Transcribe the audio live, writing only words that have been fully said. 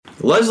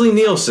Leslie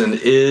Nielsen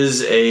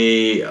is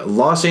a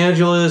Los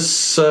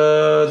Angeles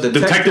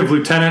detective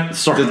lieutenant.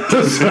 Sorry.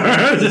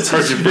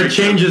 It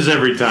changes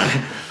every time.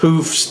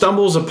 Who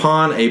stumbles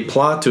upon a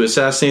plot to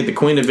assassinate the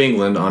Queen of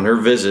England on her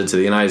visit to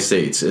the United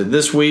States.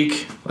 This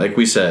week, like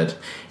we said,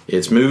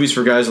 it's Movies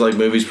for Guys Who Like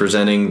Movies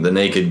presenting The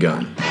Naked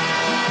Gun.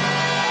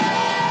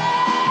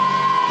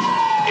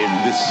 In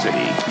this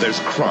city, there's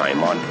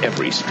crime on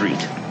every street.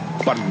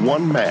 But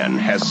one man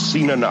has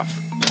seen enough.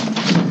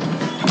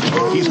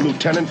 He's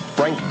Lieutenant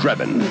Frank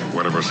Drebin.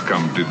 Whatever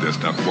scum did this,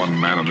 not one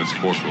man on this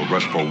force will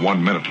rest for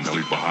 1 minute until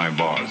he's behind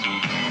bars.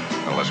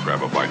 Now let's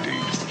grab a bite to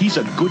eat. He's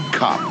a good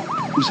cop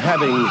who's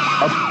having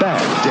a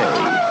bad day.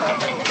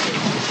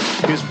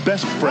 His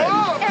best friend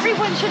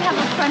Everyone should have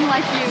a friend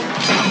like you.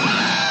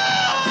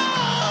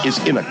 is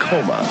in a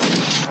coma.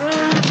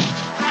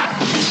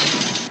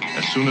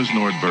 As soon as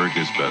Nordberg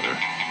is better,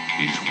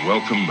 he's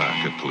welcome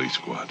back at Police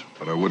Squad.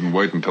 But I wouldn't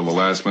wait until the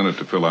last minute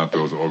to fill out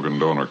those organ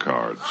donor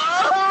cards.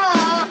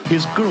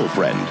 His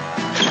girlfriend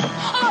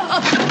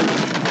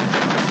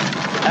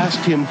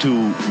asked him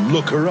to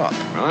look her up.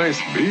 Nice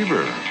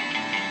beaver.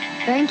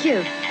 Thank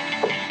you.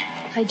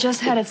 I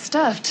just had it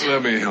stuffed.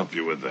 Let me help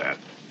you with that.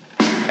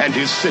 And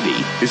his city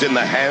is in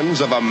the hands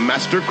of a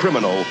master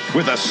criminal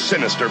with a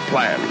sinister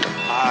plan.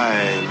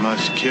 I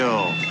must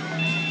kill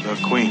the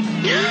Queen.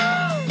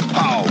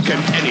 How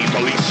can any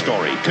police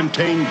story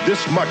contain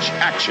this much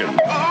action?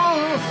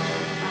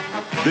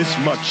 This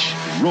much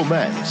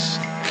romance?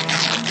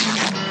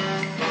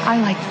 I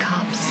like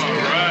cops.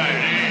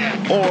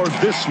 Or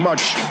this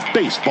much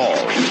baseball?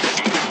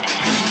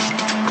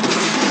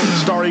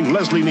 Starring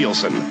Leslie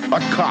Nielsen, a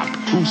cop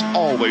who's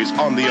always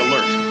on the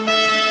alert.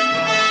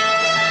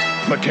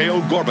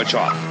 Mikhail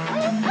Gorbachev.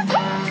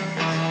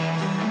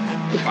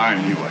 I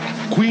knew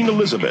it. Queen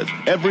Elizabeth,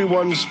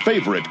 everyone's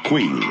favorite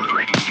queen.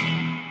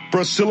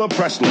 Priscilla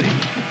Presley,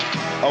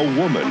 a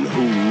woman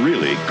who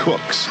really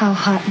cooks. How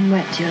hot and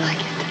wet do you like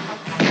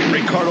it?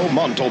 Ricardo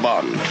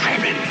Montalban.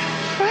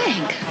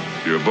 Frank.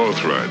 You're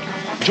both right.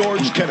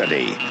 George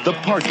Kennedy, the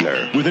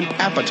partner with an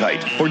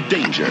appetite for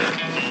danger.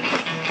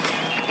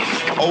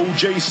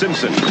 O.J.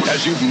 Simpson,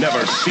 as you've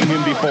never seen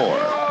him before.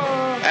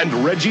 And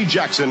Reggie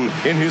Jackson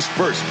in his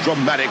first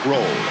dramatic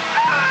role.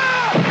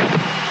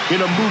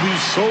 In a movie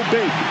so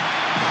big,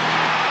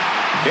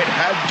 it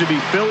had to be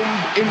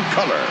filmed in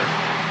color.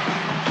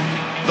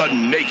 The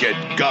Naked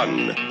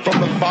Gun, from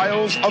the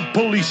files of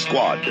Police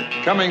Squad.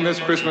 Coming this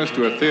Christmas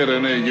to a theater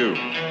near you.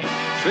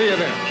 See you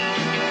then.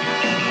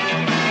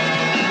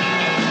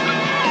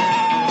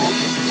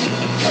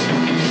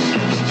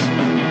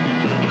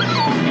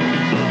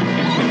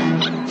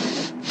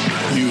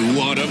 You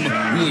want 'em?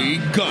 We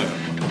got 'em.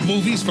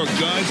 Movies for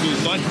guys who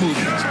like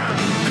movies.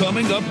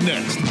 Coming up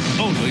next,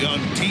 only on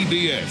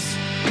TBS.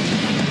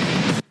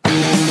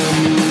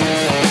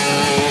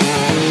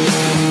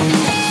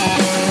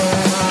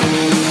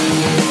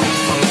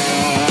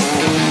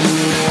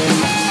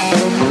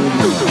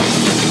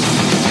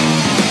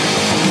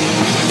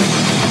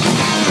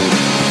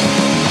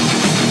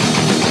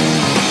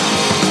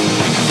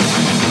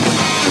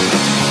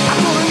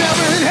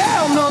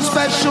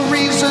 Special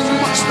reason,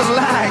 what's the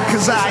lie?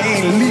 'Cause I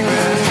ain't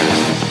leaving.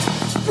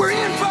 We're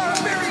in for a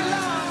very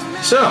long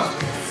night. So,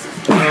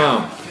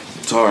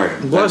 sorry.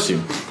 Bless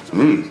you.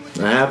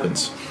 That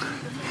happens.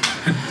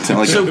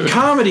 Like So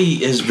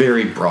comedy is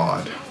very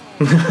broad.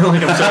 Like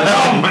I'm saying,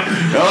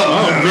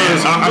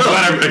 I'm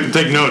glad I can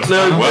take notes.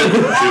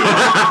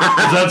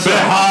 That's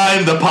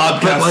behind the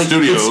podcast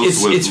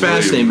studios. It's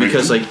fascinating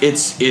because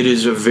it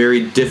is a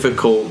very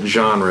difficult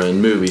genre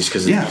in movies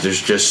because there's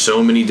just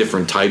so many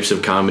different types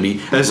of comedy.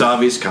 As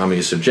obvious, comedy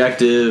is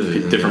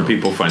subjective. Different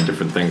people find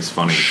different things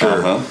funny.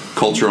 Sure.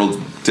 Cultural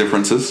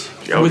differences.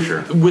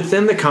 Sure.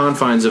 Within the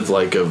confines of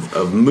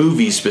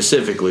movies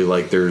specifically,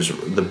 there's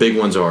the big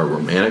ones are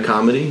romantic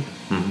comedy.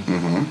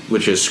 Mm-hmm.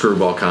 Which is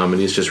screwball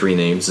comedy. It's just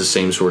renamed. It's the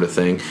same sort of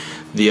thing.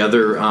 The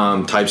other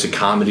types of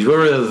comedies, what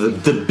are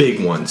the big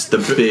ones? The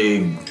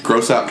big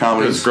gross out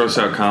comedies. Gross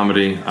out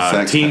comedy,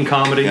 teen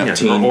comedy,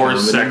 or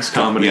sex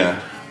comedy. Yeah.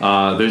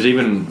 There's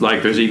even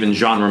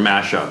genre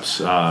mashups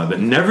that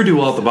never do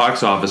well at the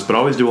box office, but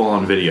always do well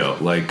on video,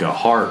 like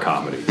horror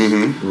comedies.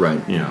 Mm-hmm. Right.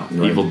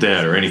 Evil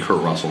Dead or any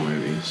Kurt Russell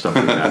movie, stuff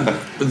like that.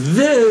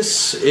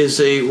 This is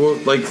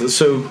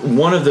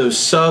one of those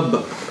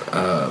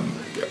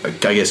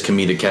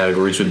comedic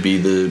categories would be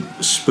the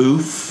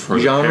spoof or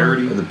genre,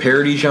 the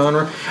parody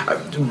genre.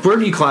 Where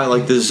do you call it?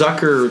 Like the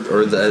Zucker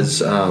or the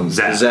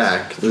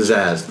Zach.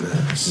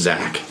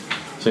 Zach.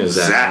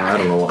 I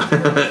don't know why.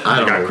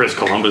 I got Chris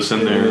Columbus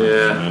in there.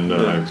 Yeah. And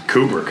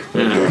Kubrick.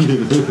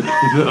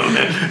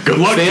 Good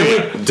luck,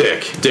 family.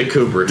 Dick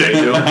Kubrick. How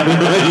you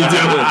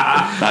doing?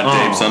 Not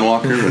Dave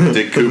Sunwalker, but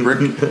Dick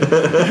Kubrick.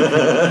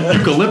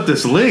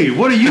 Eucalyptus Lee,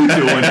 what are you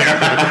doing here?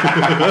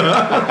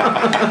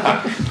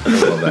 I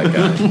love that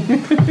guy.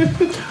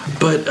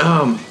 But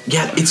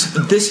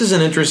this is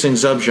an interesting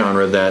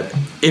subgenre that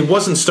it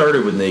wasn't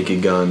started with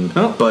Naked Gun,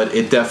 but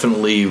it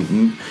definitely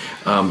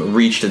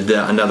reached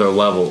another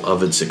level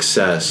of its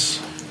success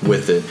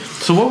with it.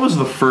 So what was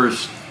the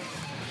first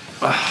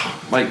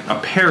like a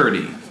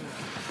parody.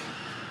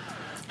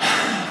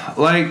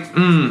 Like,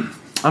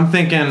 I'm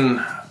thinking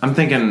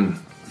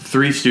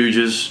Three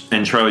Stooges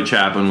and Charlie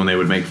Chaplin when they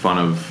would make fun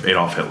of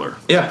Adolf Hitler.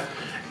 Yeah.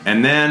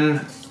 And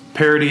then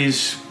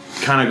parodies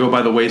kind of go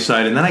by the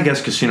wayside, and then I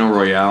guess Casino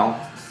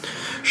Royale.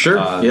 Sure.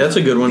 Yeah, that's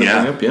a good one to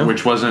bring up, yeah.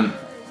 Which wasn't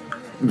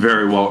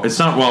very well... It's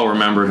not well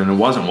remembered, and it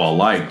wasn't well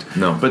liked.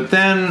 No. But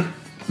then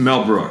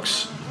Mel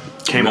Brooks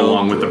came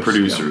along with the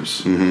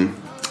producers. Yeah.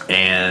 Mm-hmm.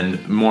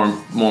 And more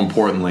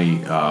importantly,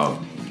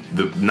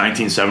 the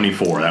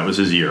 1974, that was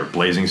his year.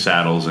 Blazing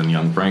Saddles and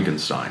Young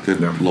Frankenstein.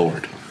 Good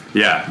Lord.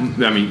 Yeah.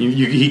 I mean,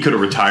 he could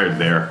have retired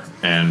there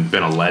and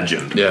been a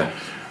legend. Yeah.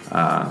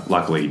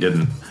 Luckily, he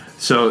didn't.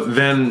 So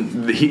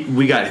then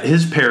we got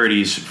his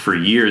parodies for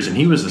years, and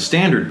he was the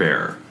standard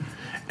bearer.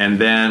 And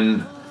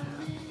then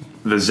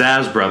the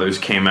Zaz brothers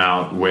came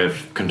out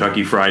with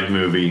Kentucky Fried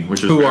Movie,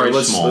 which was very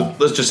small.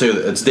 Let's just say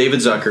it's David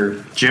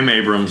Zucker, Jim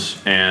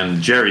Abrams,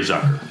 and Jerry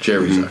Zucker.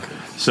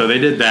 Zucker. So they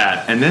did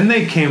that, and then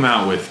they came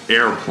out with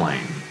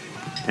Airplane.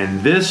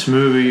 And this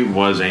movie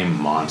was a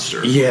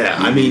monster. Yeah,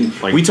 I mean,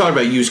 like, we talked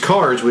about Used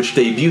Cars, which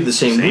debuted the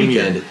same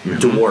weekend,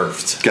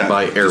 dwarfed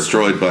by Airplane.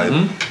 Destroyed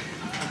by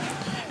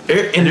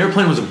and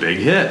Airplane was a big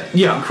hit.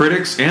 Yeah.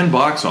 Critics and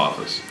box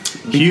office.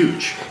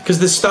 Huge. Because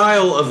the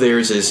style of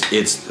theirs is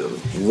it's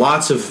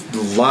lots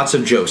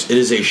of jokes. It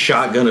is a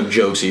shotgun of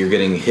jokes that you're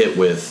getting hit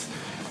with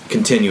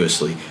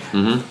continuously.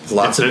 Mm-hmm.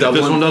 Lots of double.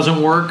 If this one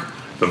doesn't work,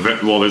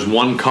 well, there's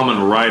one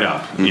coming right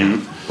up. Mm-hmm.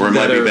 Yeah. Or it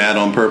might be bad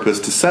on purpose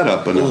to set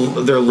up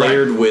another. They're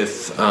layered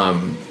with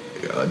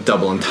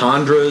double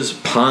entendres,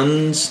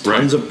 puns,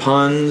 tons of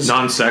puns,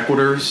 non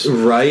sequiturs.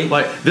 Right.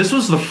 Like, this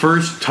was the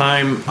first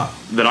time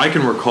that I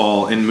can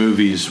recall in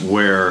movies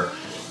where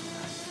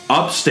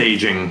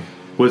upstaging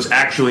was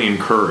actually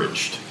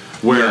encouraged.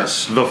 Where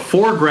the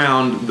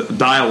foreground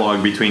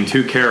dialogue between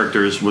two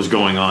characters was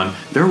going on,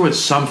 there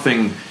was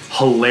something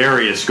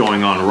hilarious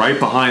going on right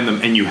behind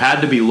them, and you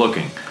had to be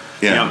looking.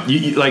 Yeah.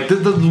 You know, like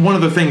one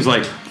of the things,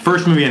 like,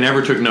 first movie I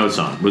never took notes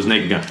on was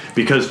Naked Gun,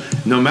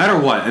 because no matter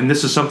what, and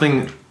this is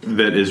something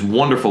that is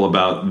wonderful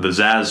about the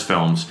Zaz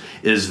films,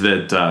 is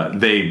that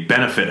they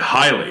benefit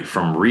highly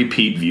from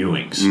repeat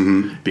viewings.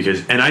 Mm-hmm.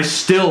 Because, and I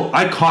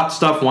caught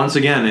stuff once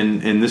again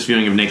in this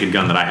viewing of Naked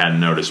Gun that I hadn't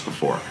noticed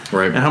before.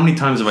 Right. And how many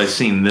times have I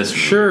seen this?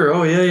 Sure.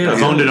 Oh yeah.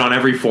 I've owned it on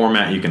every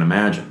format you can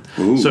imagine.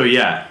 Ooh. So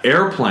yeah,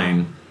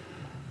 Airplane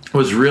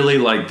was really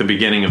like the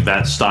beginning of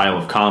that style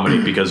of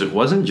comedy, because it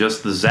wasn't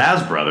just the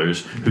Zaz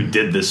brothers who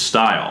did this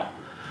style.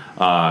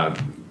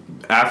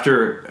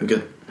 After,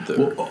 do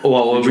you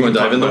want to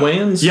dive in the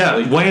Wayans?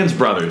 Yeah, Wayans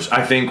brothers,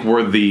 I think,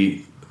 were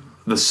the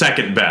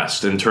second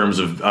best in terms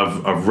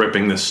of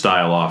ripping this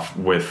style off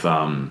with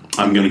I'm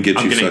gonna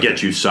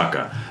get you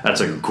sucker.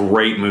 That's a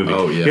great movie.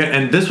 Oh yeah.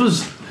 And this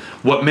was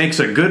what makes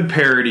a good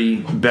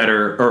parody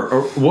better,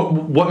 or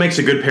what makes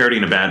a good parody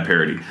and a bad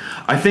parody.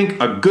 I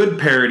think a good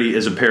parody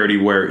is a parody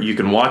where you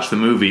can watch the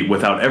movie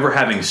without ever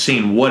having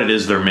seen what it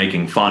is they're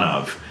making fun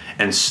of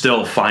and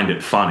still find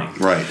it funny.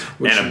 Right.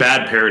 And a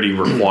bad parody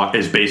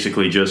is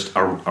basically just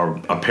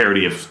a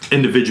parody of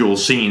individual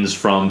scenes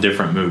from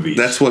different movies.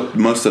 That's what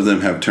most of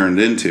them have turned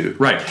into.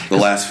 Right. The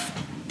last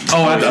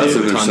absolutely.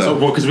 dozen or so.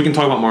 Well, because we can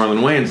talk about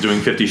Marlon Wayans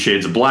doing 50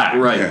 Shades of Black.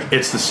 Right. Yeah.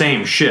 It's the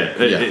same shit.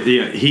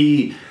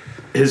 Yeah.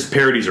 His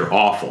parodies are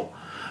awful.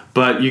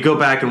 But you go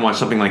back and watch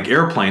something like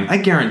Airplane, I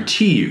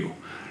guarantee you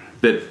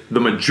that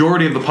the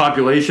majority of the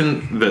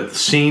population that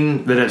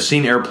has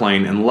seen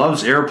Airplane and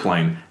loves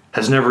Airplane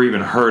has never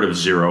even heard of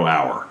Zero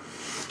Hour.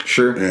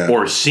 Sure. Yeah.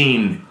 Or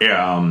seen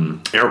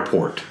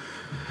Airport.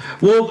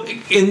 Well,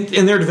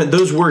 in their defense,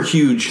 those were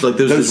huge. Like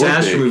those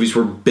disaster movies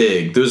were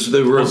big.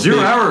 Zero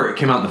Hour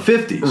came out in the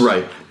 50s.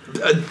 Right.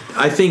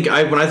 I think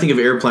when I think of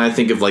Airplane, I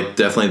think of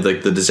definitely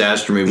the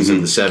disaster movies of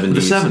the 70s.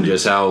 And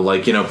just how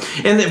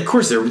and of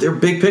course they're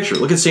big picture.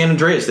 Look at San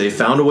Andreas; they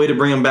found a way to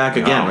bring them back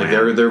again. It's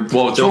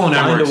Roland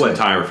Emmerich's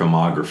entire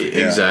filmography.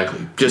 Yeah.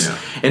 Exactly.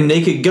 And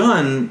Naked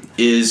Gun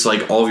is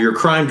like all of your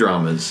crime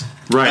dramas.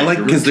 Right, I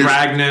like because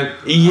Dragnet,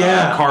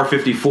 Car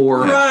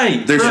 54.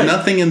 Right, there's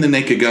nothing in the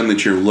Naked Gun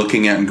that you're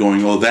looking at and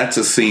going, "Oh, that's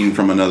a scene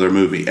from another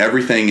movie."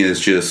 Everything is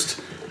just,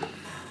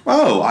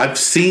 "Oh, I've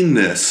seen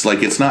this."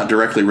 Like it's not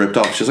directly ripped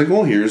off. It's just like,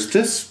 "Well, here's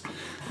this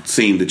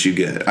scene that you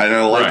get."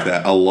 I like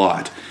that a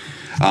lot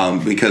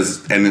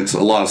because it's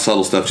a lot of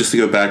subtle stuff. Just to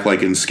go back,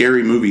 like in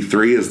Scary Movie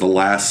 3 is the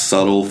last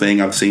subtle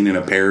thing I've seen in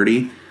a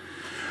parody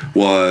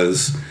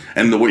was.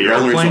 And the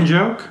airplane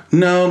joke?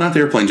 No, not the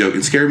airplane joke.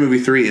 In Scary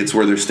Movie 3, it's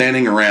where they're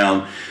standing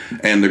around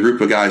and the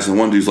group of guys, and the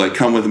one dude's like,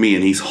 "Come with me,"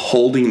 and he's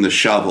holding the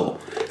shovel,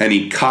 and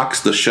he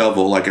cocks the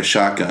shovel like a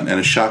shotgun, and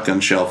a shotgun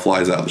shell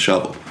flies out of the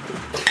shovel.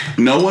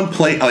 No one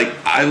played,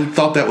 I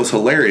thought that was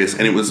hilarious,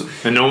 and it was...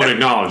 And no one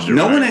acknowledged it.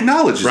 No one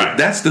acknowledges it.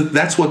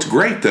 That's what's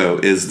great, though,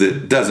 is that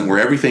it doesn't, where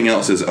everything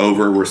else is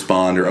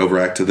over-respond or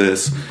overact to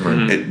this.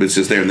 Mm-hmm. It's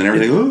just there, and then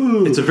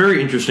everything, It's a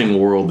very interesting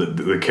world that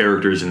the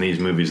characters in these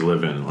movies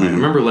live in. I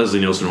remember Leslie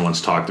Nielsen once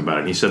talked about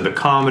it, and he said the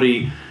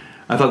comedy...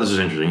 I thought this was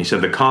interesting. He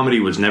said the comedy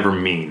was never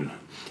mean.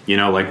 You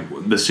know, like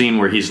the scene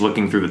where he's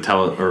looking through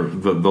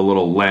the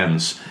little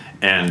lens,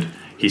 And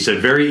he said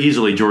very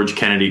easily George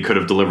Kennedy could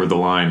have delivered the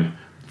line,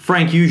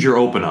 "Frank, use your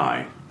open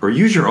eye." Or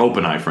use your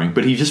open eye, Frank.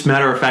 But he just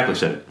matter-of-factly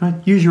said it. Right?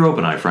 Use your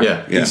open eye, Frank.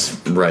 Yeah.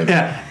 Right.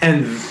 Yeah,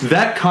 and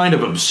that kind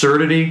of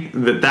absurdity,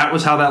 that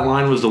was how that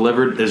line was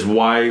delivered, is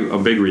a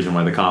big reason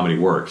why the comedy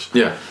works.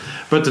 Yeah.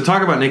 But to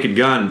talk about Naked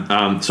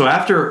Gun, so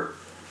after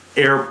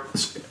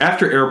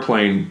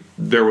Airplane,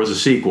 there was a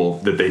sequel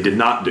that they did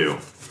not do.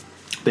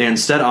 They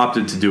instead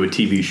opted to do a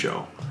TV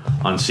show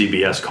on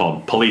CBS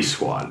called Police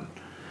Squad,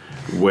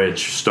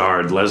 which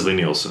starred Leslie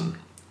Nielsen.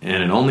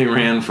 And it only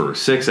ran for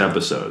 6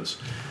 episodes.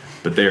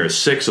 But they are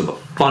 6 of the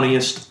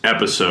funniest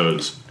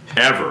episodes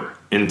ever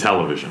in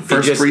television.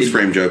 First freeze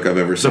frame joke I've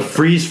ever seen. The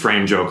freeze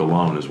frame joke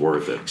alone is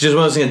worth it. It's just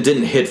one of those things that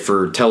didn't hit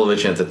for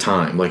television at the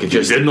time. Like it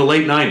just did in the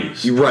late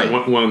 90s. Right.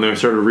 When they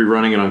started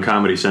rerunning it on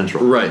Comedy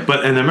Central. Right.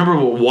 And I remember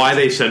why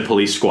they said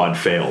Police Squad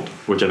failed,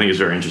 which I think is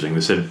very interesting.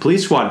 They said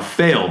Police Squad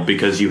failed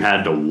because you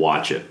had to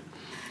watch it.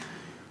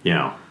 You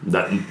know,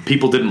 that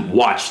people didn't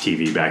watch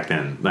TV back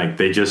then. Like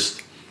they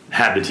just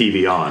had the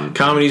TV on.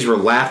 Comedies were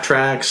laugh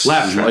tracks.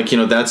 Like, you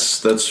know,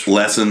 that's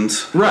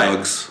lessons, right.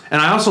 hugs.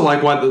 And I also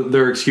like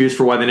their excuse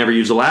for why they never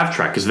used a laugh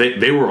track, because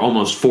they were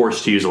almost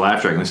forced to use a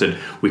laugh track. And they said,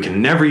 we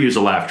can never use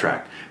a laugh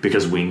track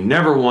because we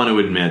never want to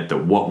admit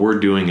that what we're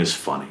doing is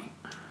funny.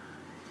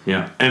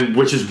 Yeah, and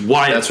which is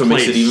why that's what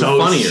makes it even so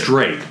funnier.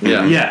 Straight.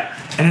 Yeah,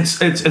 and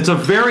it's a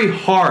very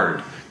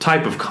hard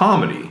type of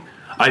comedy,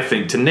 I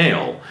think, to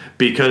nail,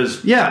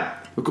 because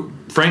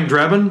Frank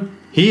Drebin,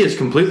 he is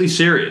completely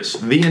serious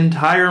the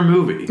entire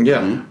movie.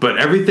 Yeah. But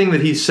everything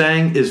that he's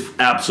saying is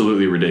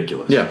absolutely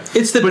ridiculous. Yeah.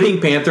 It's the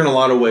Pink Panther in a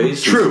lot of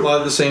ways. True. It's a lot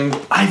of the same.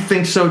 I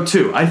think so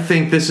too. I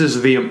think this is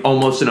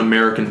almost an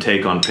American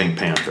take on Pink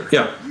Panther.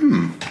 Yeah.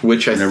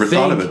 Which I never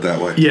thought of it that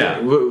way.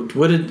 Yeah.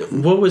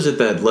 What was it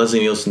that Leslie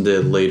Nielsen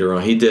did later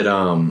on? He did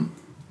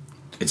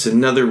it's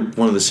another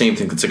one of the same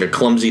things. It's like a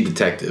clumsy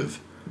detective.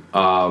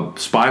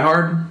 Spy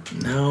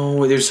Hard?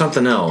 No, there's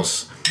something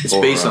else. It's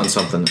based on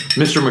something.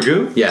 Mr.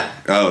 Magoo? Yeah.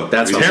 Oh,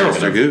 that's terrible.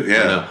 Mr. Magoo,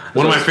 yeah.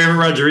 One of my favorite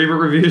Roger Ebert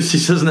reviews, he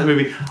says in that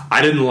movie,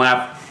 I didn't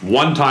laugh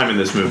one time in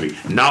this movie.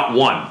 Not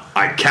one.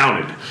 I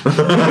counted.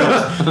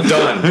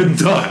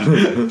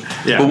 Done.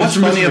 Yeah. But what's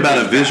funny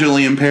about a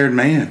visually impaired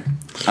man?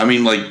 I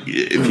mean, like,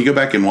 if you go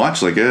back and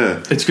watch, like,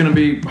 it's going to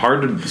be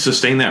hard to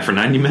sustain that for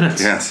 90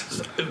 minutes.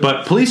 Yes.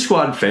 But Police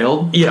Squad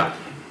failed. Yeah.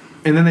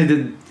 And then they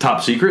did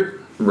Top Secret.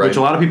 Right. Which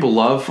a lot of people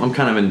love. I'm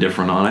kind of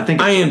indifferent on.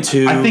 I am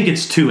too. I think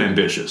it's too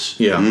ambitious.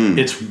 Yeah,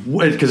 it's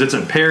because it's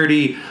a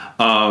parody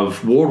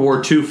of World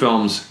War II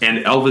films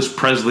and Elvis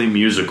Presley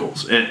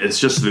musicals. It's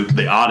just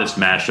the oddest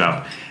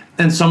mashup,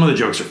 and some of the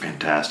jokes are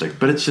fantastic,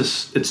 but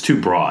it's too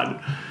broad.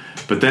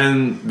 But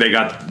then they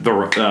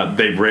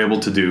were able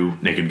to do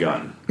Naked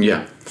Gun.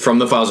 Yeah, from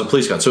the Files of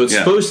Police Squad. So it's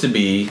supposed to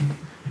be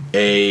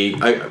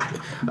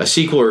a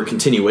sequel or a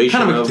continuation.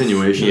 Kind of a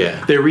continuation.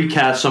 Yeah. They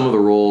recast some of the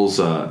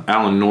roles.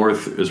 Alan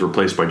North is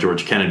replaced by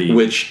George Kennedy.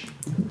 Which,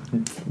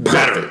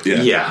 better.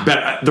 Yeah.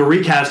 Better. The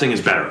recasting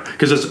is better.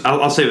 Because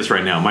I'll say this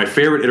right now. My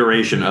favorite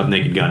iteration of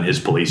Naked Gun is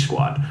Police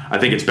Squad. I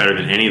think it's better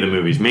than any of the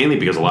movies, mainly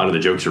because a lot of the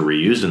jokes are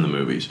reused in the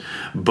movies.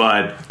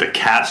 But the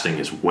casting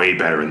is way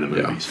better in the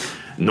movies.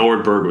 Yeah.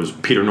 Nordberg was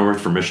Peter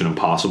North for Mission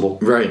Impossible.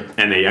 Right.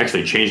 And they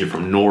actually changed it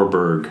from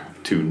Norberg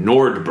to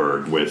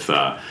Nordberg with...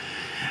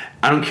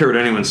 I don't care what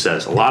anyone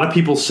says. A lot of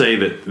people say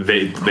that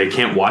they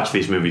can't watch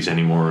these movies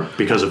anymore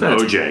because of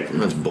OJ.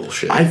 That's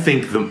bullshit. I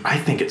think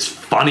it's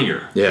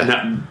funnier.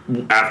 Yeah.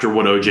 After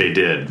what OJ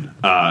did,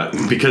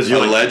 because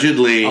you're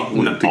allegedly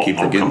to keep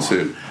from getting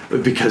sued.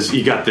 Because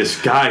you got this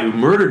guy who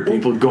murdered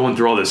people going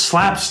through all this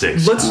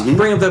slapsticks. Let's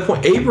bring up that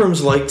point.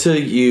 Abrams liked to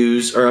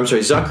use, or I'm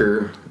sorry,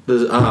 Zucker.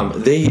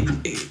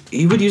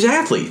 He would use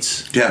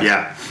athletes.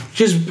 Yeah.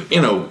 Just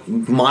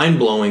mind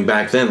blowing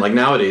back then. Like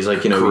nowadays, like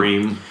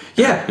Kareem.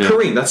 Yeah,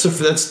 Kareem. That's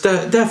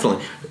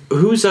definitely.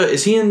 Who's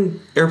is he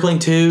in Airplane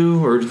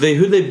 2 or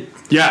who they?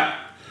 Yeah,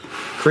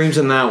 Kareem's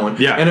in that one.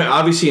 Yeah, and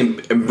obviously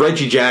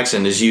Reggie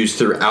Jackson is used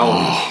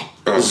throughout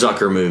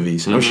Zucker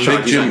movies.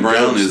 Big Jim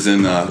Brown is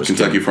in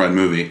Kentucky Fried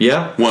Movie.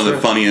 Yeah, one of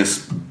the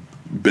funniest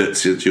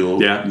bits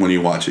that when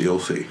you watch it, you'll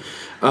see.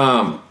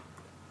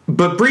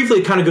 But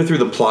briefly, kind of go through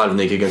the plot of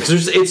Naked Gun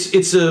because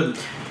it's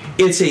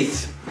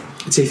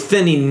a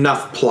thin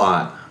enough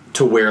plot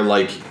to where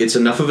like it's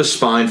enough of a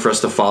spine for us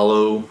to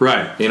follow.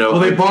 Right. Well,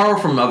 they borrow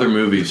from other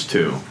movies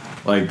too.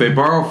 Like they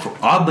borrow,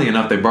 oddly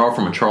enough, they borrow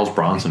from a Charles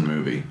Bronson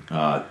movie,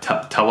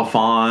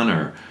 Telephone,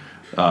 or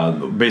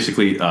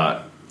basically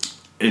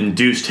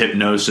induced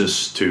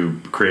hypnosis to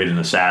create an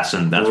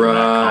assassin. That's where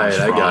that comes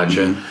from. I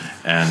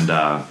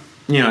gotcha.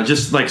 And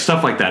just like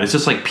stuff like that. It's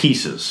just like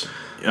pieces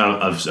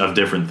of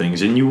different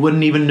things, and you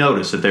wouldn't even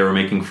notice that they were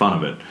making fun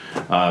of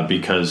it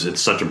because it's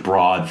such a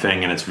broad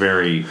thing and it's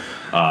very.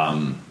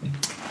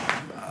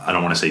 I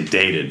don't want to say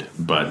dated,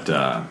 but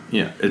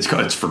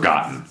it's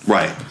forgotten,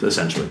 right?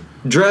 Essentially,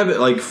 Drebin,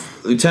 like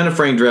Lieutenant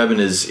Frank Drebin,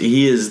 is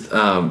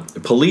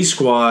Police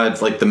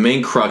Squad. Like the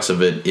main crux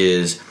of it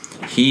is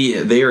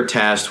they are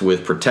tasked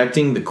with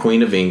protecting the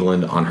Queen of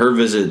England on her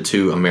visit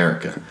to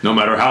America. No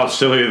matter how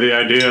silly the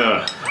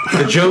idea.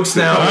 The jokes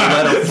now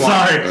let them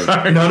fly.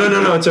 Sorry.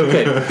 No, it's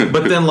okay.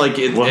 But then, like,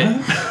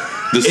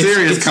 the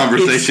serious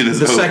conversation is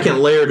the over. second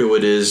layer to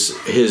it is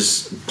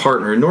his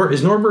partner.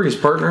 Is Nordberg his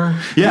partner?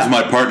 He was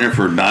my partner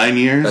for 9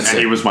 years. And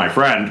he was my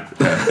friend.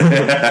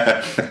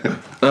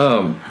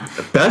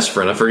 Best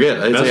friend, I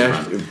forget.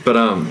 But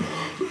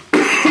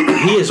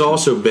he has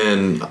also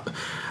been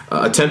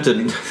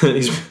attempted.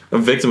 He's a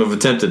victim of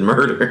attempted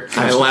murder.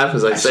 I laugh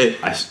as I say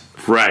it.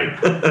 Right.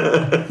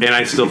 And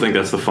I still think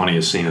that's the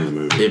funniest scene in the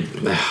movie.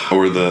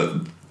 Or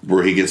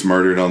where he gets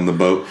murdered on the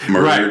boat.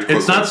 Murdered. Right.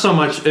 It's not so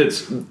much.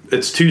 It's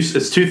two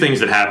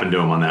things that happen to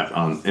him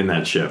in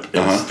that ship.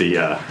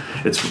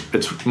 It's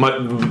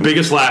the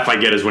biggest laugh I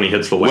get is when he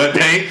hits the wet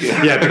paint.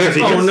 Yeah, because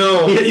he oh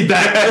no!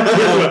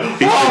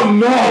 Oh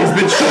no!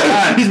 He's been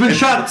shot. He's been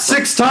shot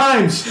 6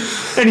 times,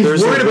 and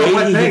he's worried about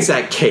wet he paint. hits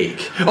that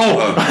cake.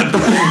 Oh,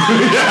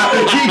 yeah,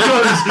 he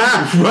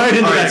goes right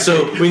into that.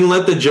 So we can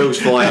let the jokes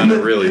fly on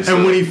it, really.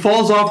 And when he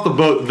falls off the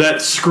boat,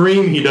 that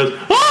scream he does.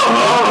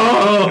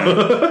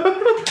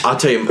 I'll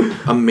tell you,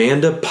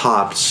 Amanda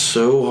popped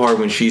so hard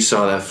when she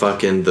saw that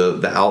fucking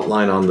the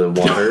outline on the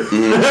water.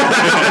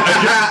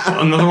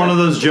 Another one of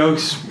those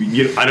jokes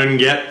I didn't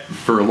get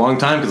for a long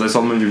time because I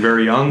saw them when they were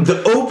very young.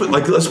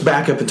 Let's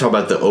back up and talk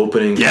about the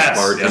opening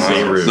part of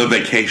Beirut. The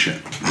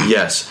vacation.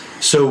 Yes.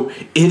 So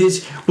it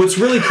is. What's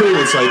really cool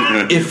is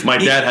like if my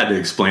dad had to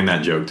explain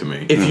that joke to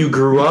me. If you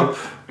grew up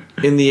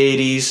in the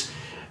 80s,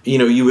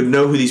 you would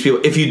know who these people.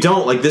 If you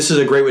don't, like, this is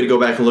a great way to go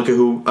back and look at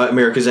who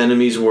America's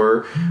enemies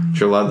were,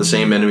 which are a lot of the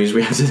same enemies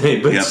we have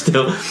today, but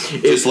still,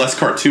 it's less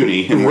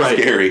cartoony and more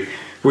scary.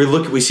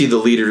 We see the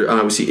leader.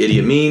 We see Idi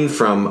Amin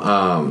from.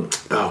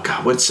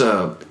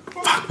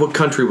 What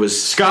country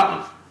was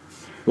Scotland?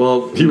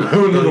 Well, he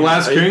ruined the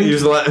last king. He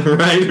was right.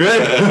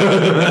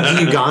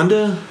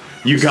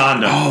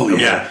 Uganda. Oh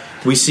yeah.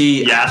 We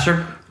see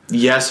Yasser.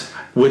 Yes.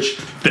 Which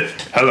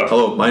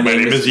hello. My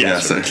name is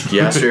Yasser.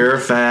 Yasser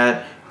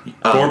Arafat.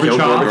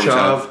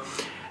 Gorbachev.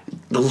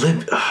 The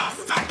lip.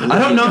 I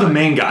don't know the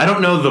main guy. I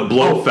don't know the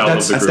Blofeld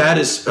of the group. That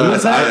is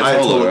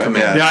Ayatollah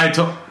Khomeini.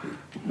 Yeah,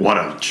 what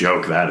a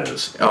joke that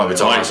is. Oh, it's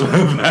awesome.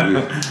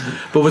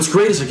 But what's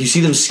great is like you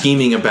see them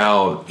scheming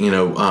about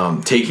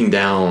taking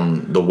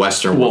down the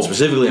Western world,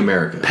 specifically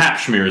America.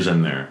 Papschmear's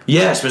in there.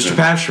 Yes, Mr.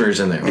 Papschmear's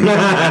in there.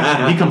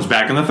 He comes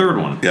back in the third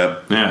one.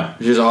 Yep. Yeah.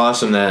 Which is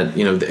awesome that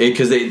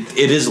because it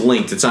is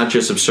linked. It's not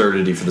just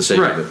absurdity for the sake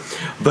of it.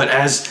 But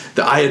as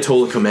the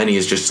Ayatollah Khomeini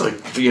is just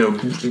like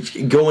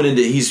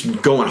he's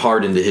going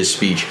hard into his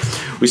speech.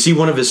 We see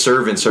one of his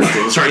servants start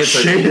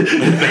shaking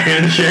the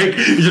handshake.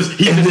 He's just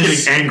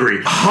getting angry.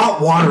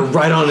 Hot water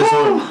right on his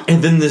arm,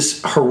 and then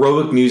this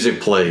heroic music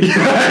plays.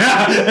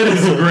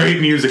 It's great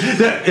music.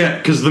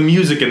 Because the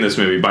music in this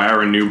movie by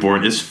Aaron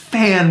Newborn is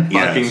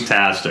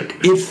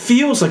fan-fucking-tastic. It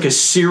feels like a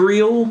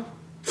serial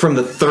from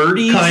the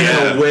 30s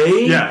in a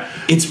way. Yeah.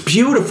 It's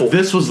beautiful.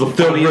 This was the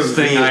funniest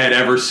thing I had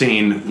ever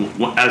seen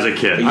as a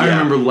kid. I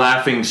remember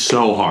laughing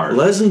so hard.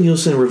 Leslie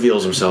Nielsen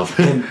reveals himself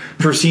and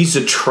proceeds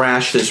to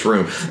trash this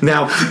room.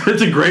 Now,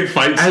 it's a great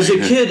fight scene. As a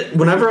kid,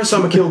 whenever I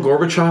saw Mikhail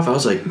Gorbachev, I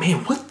was like,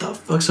 man, what the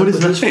fuck's up with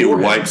this? He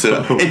wipes it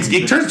up.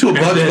 It turns to a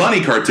Bugs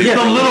Bunny cartoon. Yeah,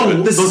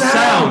 the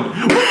sound.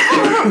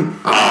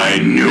 I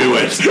knew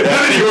it. He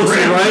looks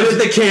right at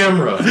the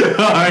camera.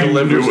 I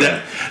knew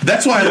it.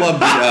 That's why I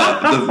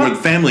love when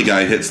Family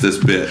Guy hits this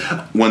bit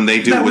when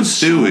they do it with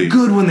Stewie.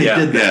 So good when they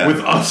did that with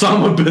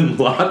Osama bin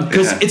Laden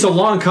because it's a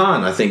long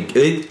con. I think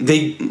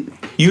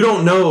you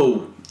don't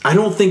know. I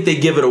don't think they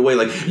give it away.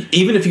 Like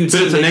even if you'd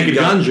say it's a Naked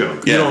Gun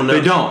joke, you don't know.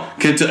 They don't.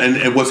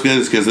 And what's good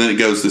is because then it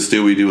goes to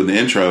Stewie doing the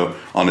intro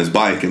on his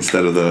bike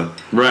instead of the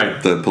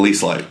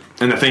police light.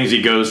 And the things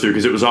he goes through,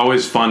 because it was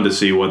always fun to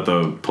see what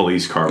the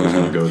police car was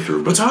going to go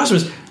through. What's awesome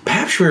is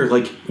Papschmear,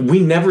 like, we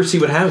never see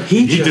what happens.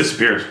 He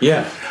disappears.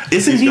 Yeah.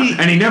 Isn't he?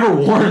 And he never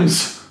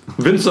warns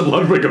Vincent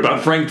Ludwig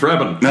about Frank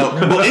Drebin. No,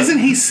 well, isn't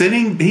he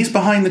sitting? He's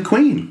behind the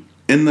Queen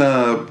in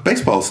the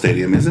baseball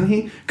stadium, isn't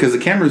he? Because the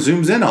camera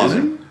zooms in on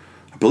him.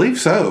 I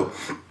believe so.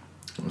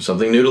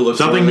 Something new to look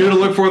for. Something new to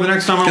look for the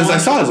next time I watch. Because I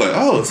saw it, I was like,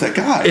 oh, it's that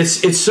guy.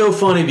 It's so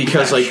funny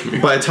because,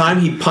 like, by the time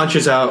he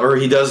punches out or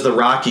he does the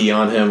Rocky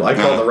on him, I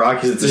call it the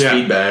Rockies, it's a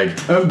speed bag.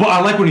 But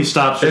I like when he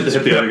stops to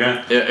hit the other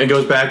guy. And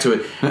goes back to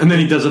it. And then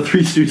he does a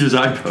Three Stooges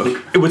eye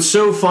poke. It was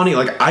so funny.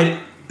 Like,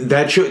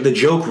 the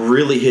joke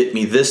really hit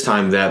me this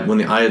time that when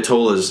the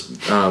Ayatollah's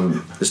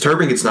his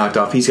turban gets knocked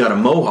off, he's got a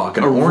mohawk,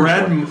 a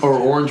red or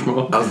orange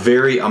mohawk, a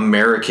very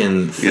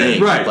American thing.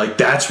 Yeah, right? Like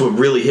that's what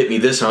really hit me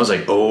this. And I was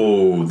like,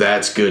 oh,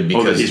 that's good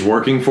because that he's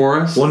working for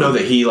us. Well, no,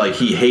 that he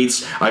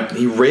hates,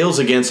 he rails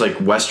against like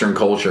Western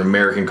culture,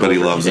 American culture, but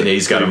he loves it. And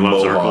he's got a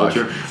mohawk.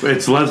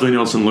 It's Leslie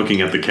Nielsen looking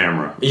at the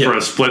camera for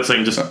a split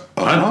second, just which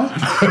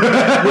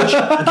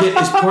again,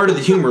 is part of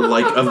the humor,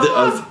 like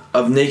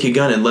of Naked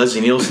Gun and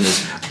Leslie Nielsen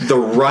is the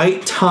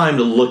right time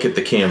to look at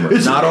the camera.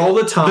 Not all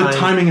the time. The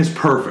timing is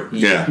perfect.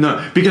 Yeah.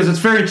 No, because it's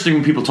very interesting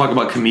when people talk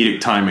about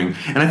comedic timing,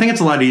 and I think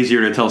it's a lot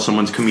easier to tell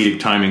someone's comedic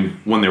timing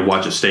when they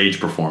watch a stage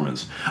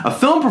performance. A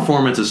film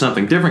performance is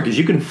something different because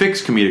you can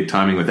fix comedic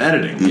timing with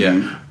editing.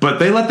 Yeah. But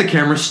they let the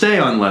camera stay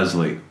on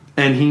Leslie,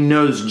 and he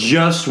knows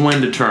just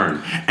when to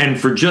turn, and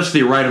for just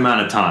the right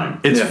amount of time.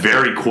 It's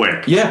very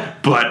quick. Yeah.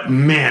 But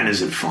man,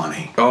 is it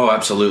funny. Oh,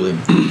 absolutely.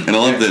 And I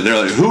love that they're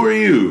like, "Who are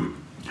you?"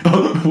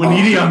 When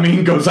Idi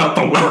Amin goes out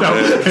the window,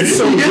 It's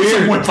so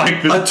weird. With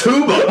like this, A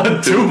tuba.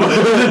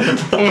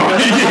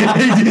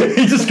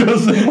 he just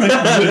goes in like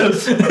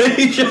this.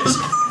 He just...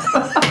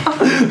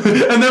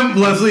 And then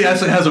Leslie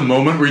actually has a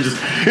moment where he just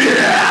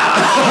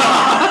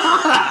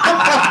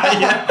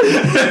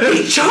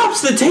He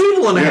chops the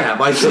table in half,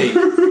 I think.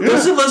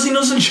 Doesn't Leslie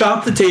Nielsen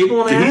chop the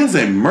table in He half? is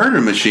a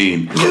murder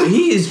machine. Yeah,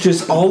 he is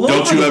just all over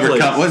Don't you the ever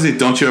place. come? What is it?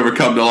 Don't you ever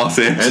come to Los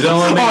Angeles? And don't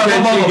let me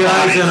catch you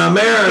guys in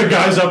America. the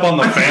guy's up on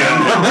the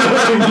fan.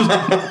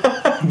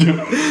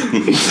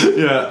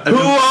 Yeah. Who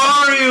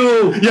are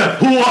you? Yeah,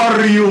 who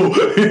are you?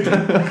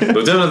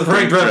 Lieutenant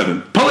Frank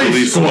Drebin.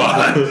 Police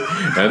squad.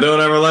 And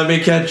don't ever let me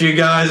catch you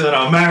guys in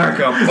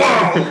America.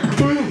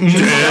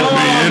 Dead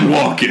man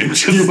walking.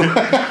 Just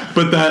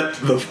But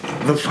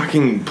the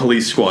fucking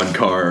police squad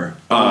car.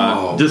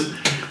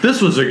 This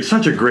was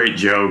such a great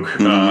joke.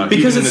 Because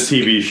even in it's-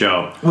 the TV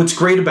show. What's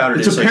great about it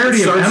It's is a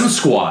parody it of starts- M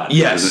Squad.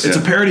 Yes, It's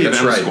a parody of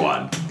That's M right.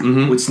 Squad.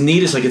 What's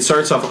neat is like it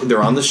starts off,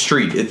 they're on the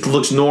street. It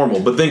looks normal,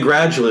 but then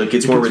gradually it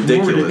gets more gets more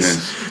ridiculous.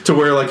 ridiculous. To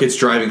where like it's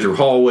driving through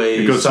hallways,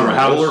 It goes through on a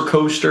house, roller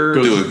coaster.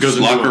 Goes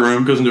locker into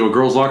room. Goes into a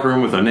girl's locker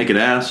room with a naked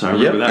ass. I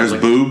remember that. there's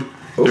Like, boob.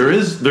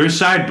 There's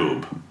side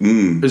boob.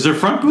 Is there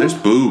front boob? There's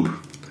boob.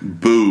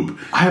 Boob.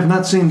 I have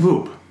not seen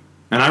boob.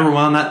 And I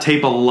rewound that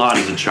tape a lot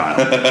as a child.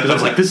 Because I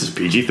was like, this is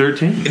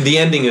PG-13. The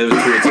ending of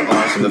it too, it's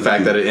awesome. The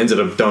fact that it ends at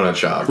a donut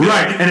shop.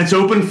 Right, and it's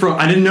open from,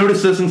 I didn't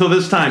notice this until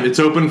this time, it's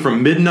open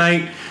from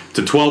midnight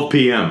to 12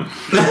 p.m.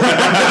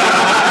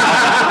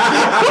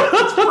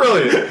 That's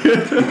brilliant.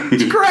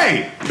 It's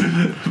great!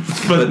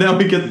 But now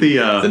we get the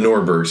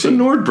Nordberg scene.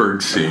 The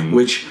Nordberg scene.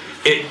 Which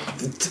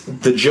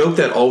the joke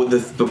that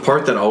the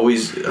part that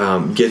always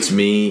gets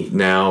me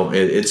now,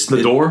 it's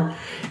the door?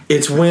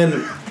 It's when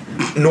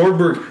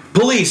Nordberg,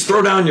 police,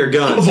 throw down your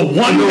guns. The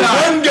one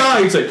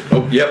guy. He's like,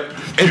 oh, yep.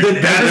 And then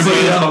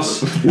everybody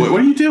else. What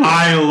are you doing?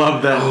 I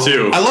love that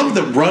too. I love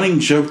the running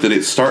joke that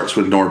it starts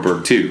with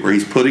Nordberg too, where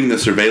he's putting the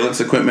surveillance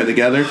equipment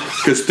together.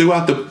 Because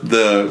throughout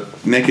the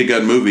Naked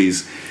Gun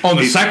movies,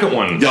 The second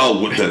one, he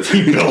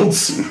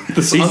builds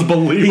this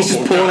unbelievable. He's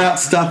just pulling out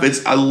stuff.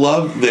 I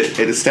love that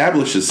it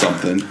establishes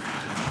something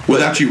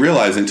without you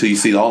realizing until you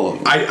see all of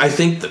them. I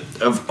think that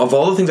of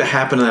all the things that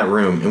happen in that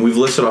room, and we've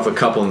listed off a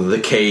couple: the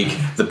cake,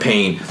 the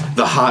paint,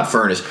 the hot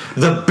furnace,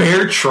 the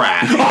bear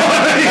trap.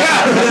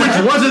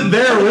 Which wasn't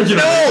there originally.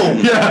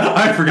 No. Yeah,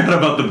 I forgot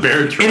about the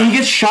bear trap. And he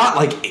gets shot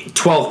like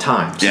 12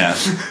 times. Yeah.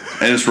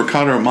 And it's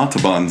Ricardo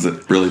Montalbans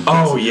that really.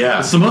 Oh yeah,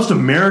 it's the most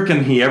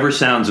American he ever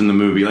sounds in the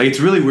movie. Like, it's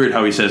really weird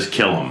how he says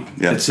 "kill him."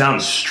 Yeah. It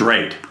sounds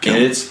straight. And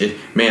it's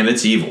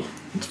evil.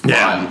 It's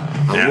Yeah.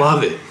 wild. I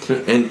love it.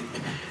 And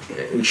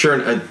sure,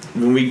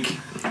 when we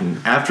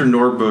after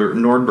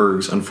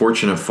Nordberg's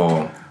unfortunate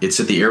fall, it's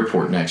at the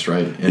airport next,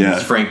 right? And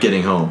it's Frank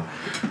getting home.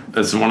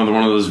 That's one of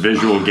those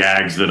visual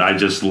gags that I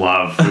just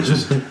love, which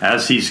is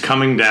as he's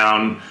coming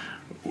down.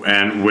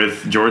 And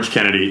with George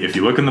Kennedy, if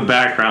you look in the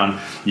background,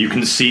 you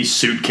can see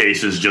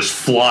suitcases just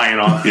flying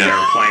off the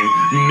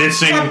airplane,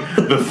 missing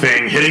the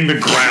thing, hitting the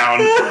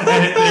ground,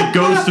 and it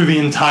goes through the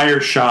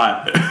entire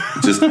shot.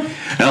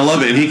 And I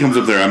love it. And he comes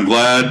up there. I'm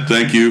glad.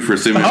 Thank you for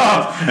seeing me.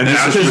 And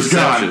now this is she's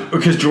gone.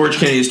 Because George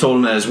Kennedy has told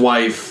him that his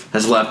wife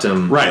has left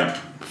him. Right.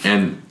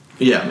 And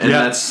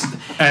that's.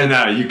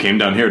 And you came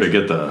down here to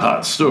get the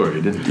hot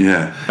story, didn't you?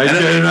 Yeah. I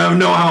don't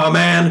know how a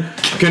man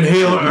can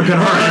heal or can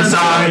hurt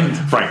inside.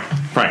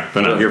 Frank,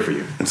 they're not here for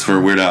you. It's for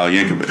Weird Al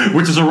Yankovic.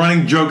 Which is a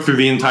running joke through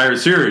the entire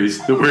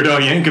series. That Weird Al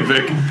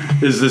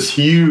Yankovic is this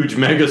huge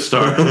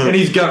megastar, and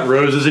he's got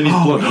roses, and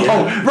he's blowing.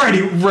 Yeah.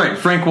 Oh, right.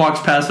 Frank walks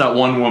past that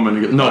one woman.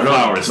 And goes, no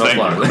flowers, no thank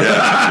flowers. you.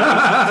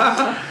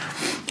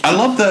 I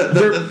love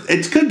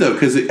it's good though,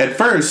 because at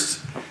first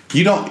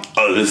you don't.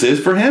 Oh, this is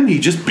for him. He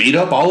just beat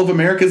up all of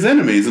America's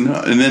enemies, and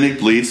then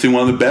it leads to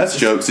one of the best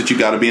jokes that you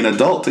got to be an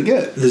adult to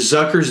get. The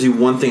Zuckers do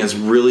one thing that's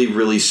really,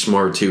 really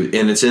smart too,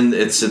 and it's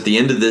at the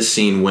end of this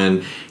scene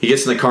when he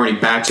gets in the car and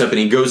he backs up and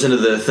he goes into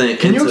the thing.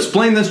 Can you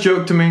explain this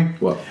joke to me?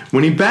 What?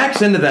 When he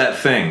backs into that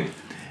thing,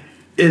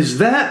 is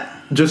that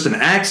just an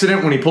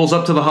accident when he pulls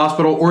up to the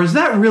hospital, or is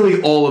that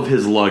really all of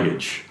his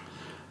luggage?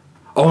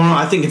 Oh no,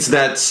 I think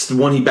that's the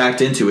one he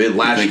backed into. It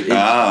latched. But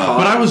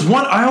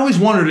I always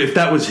wondered if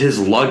that was his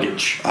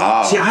luggage.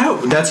 See,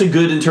 that's a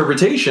good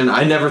interpretation.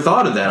 I never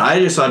thought of that. I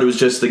just thought it was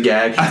just the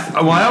gag.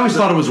 I always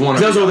thought it was one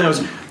of the other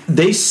thing.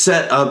 They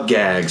set up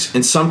gags,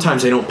 and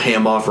sometimes they don't pay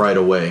them off right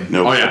away.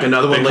 Nope. Oh, yeah. Like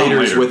another one later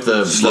is with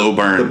the slow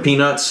burn, the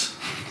peanuts.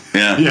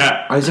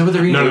 Yeah. Is that what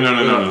they're eating?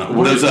 No.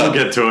 We'll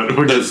get to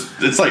it.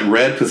 It's like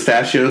red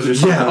pistachios or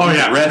something. Yeah. Oh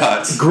yeah. Red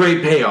Hots.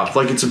 Great payoff.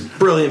 Like it's a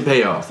brilliant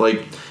payoff.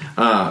 Like.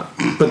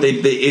 but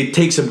it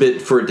takes a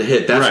bit for it to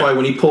hit. That's why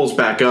when he pulls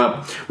back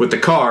up with the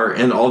car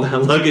and all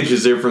that luggage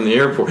is there from the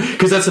airport,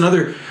 because that's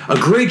a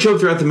great joke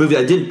throughout the movie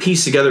I didn't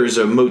piece together as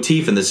a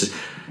motif in this is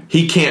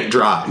he can't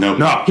drive. No.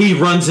 He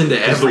runs into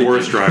everything. He's the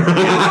worst driver.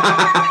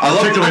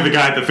 Particularly the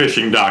guy at the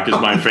fishing dock is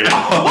my favorite.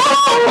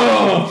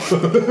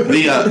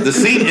 The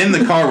scene in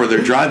the car where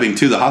they're driving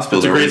to the hospital.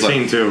 It's a great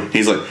scene too.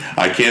 He's like,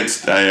 I can't.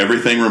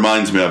 Everything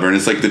reminds me of her, and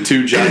it's like the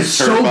two giant It's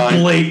so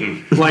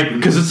blatant,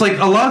 because it's like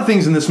a lot of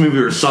things in this movie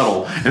are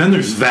subtle, and then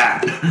there's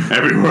that.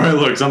 Everywhere I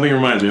look, something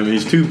reminds me of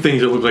these two things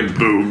that look like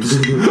boobs.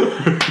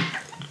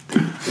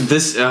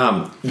 This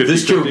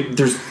joke,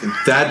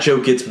 that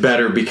joke gets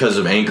better because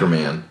of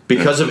Anchorman.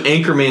 Because of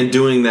Anchorman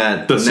doing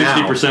that, the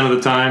 60% of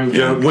the time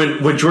joke.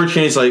 When George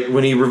Clooney's like,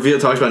 when he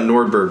talks about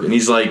Nordberg, and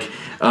he's like,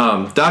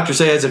 doctors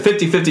say it's a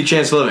 50-50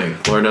 chance of living.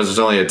 Lord knows there's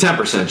only a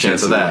 10%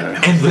 chance of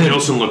that. And then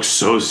Nielsen looks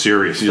so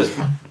serious. He just,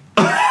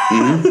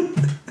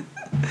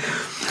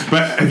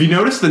 But have you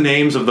noticed the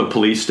names of the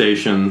police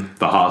station,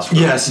 the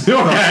hospital? Yes.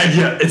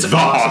 Yeah, it's the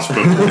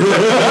hospital.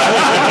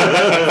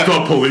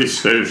 The police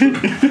station.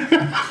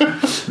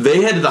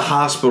 They head to the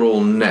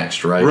hospital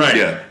next, right? Right.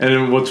 Yeah. And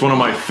then what's one of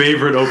my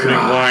favorite opening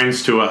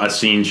lines to a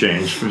scene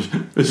change?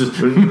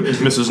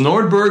 Mrs.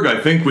 Nordberg,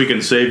 I think we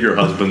can save your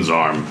husband's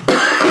arm.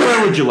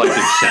 Where would you like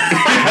it sent?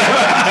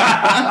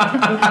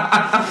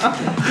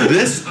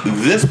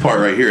 This part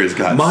right here has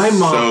got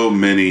so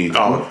many.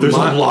 Oh, there's a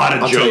lot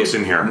of jokes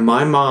in here.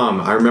 My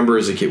mom, I remember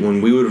as a kid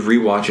when we would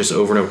rewatch this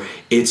over and over.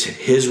 It's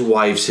his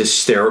wife's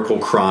hysterical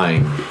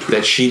crying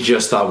that she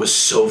just thought was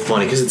so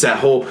funny because it's that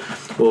whole.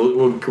 Well,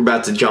 we're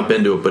about to jump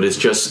into it, but it's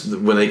just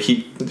when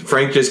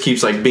Frank just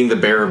keeps like being the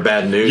bearer of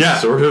bad news,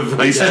 sort of.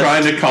 He's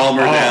trying to calm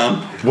her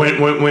down.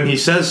 When he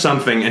says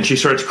something and she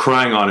starts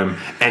crying on him,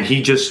 and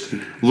he just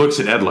looks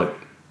at Ed like,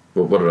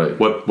 what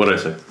did I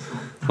say?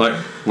 Like,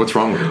 what's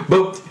wrong with him?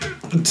 But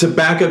to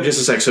back up just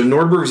a sec, so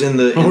Nordberg's in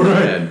the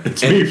bed.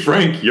 It's me,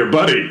 Frank, your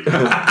buddy.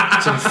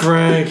 So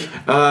Frank,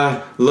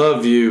 I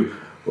love you.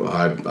 Well,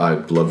 I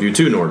love you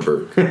too,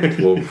 Nordberg.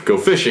 We'll go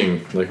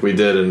fishing like we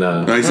did in.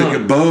 He's like a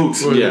boat.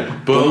 Yeah,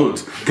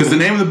 boat. Because the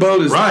name of the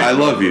boat is I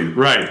Love You.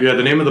 Right. Yeah,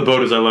 the name of the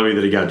boat is I Love You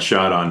that he got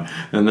shot on,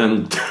 and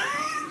then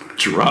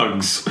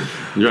drugs.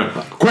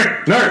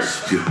 Quick,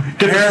 nurse,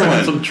 get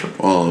heroin.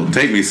 Well,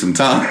 take me some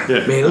time.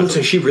 Yeah. Man, it looks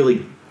like she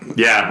really.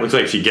 Yeah, looks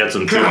like she gets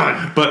him too.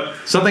 But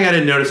something I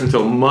didn't notice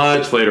until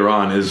much later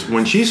on is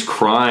when she's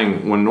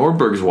crying, when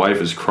Nordberg's wife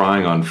is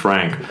crying on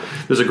Frank,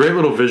 there's a great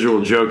little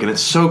visual joke, and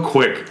it's so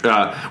quick.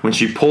 When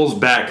she pulls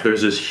back,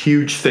 there's this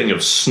huge thing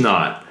of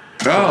snot.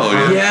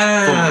 Oh,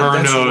 yeah. From her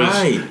that's nose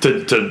right.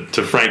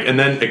 to Frank. And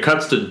then it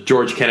cuts to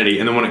George Kennedy,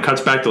 and then when it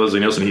cuts back to Leslie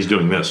Nielsen, he's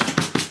doing this.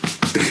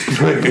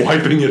 Like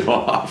wiping it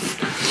off.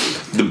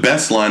 The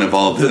best line of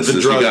all of this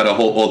is you got to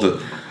hold all the...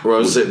 Where I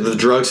was the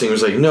drug scene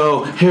was like,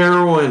 no,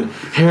 heroin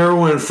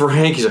for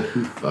Hank. He's like,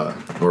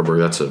 Nordberg,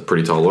 that's a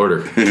pretty tall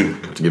order. To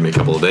give me a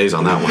couple of days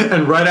on that one.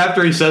 And right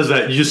after he says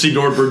that, you just see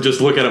Nordberg just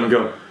look at him and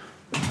go,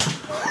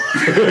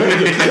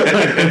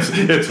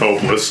 it's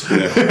hopeless.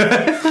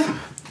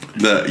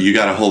 Yeah. You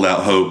got to hold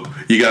out hope.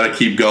 You got to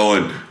keep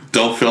going.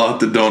 Don't fill out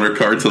the donor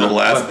card to the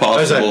last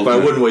possible. But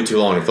I wouldn't wait too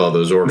long to fill out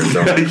those organ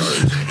donor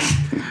cards.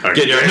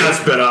 Get your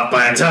nuts bit off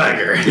by a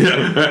tiger.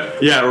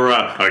 Yeah, or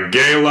a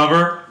gay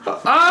lover.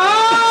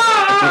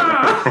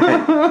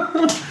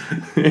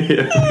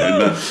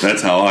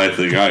 That's how I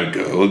think I'd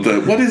go.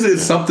 What is it?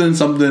 Something,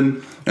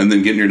 and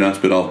then getting your nuts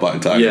bit off by a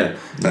tiger. Yeah.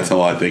 That's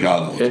how I think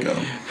I'd always go.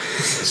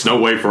 There's no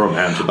way for a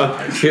man to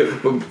die.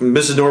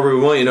 Mrs. Nordberg,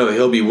 we want you to know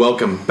he'll be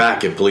welcome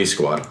back at Police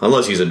Squad.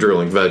 Unless he's a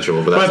drooling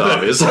vegetable, but that's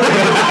obvious. I think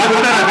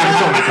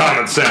it's only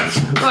common sense.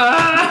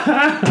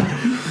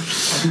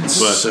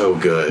 But so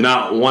good.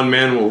 Not one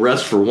man will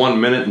rest for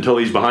 1 minute until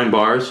he's behind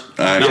bars.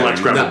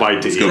 Let's grab a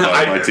bite to eat.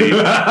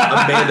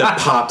 Amanda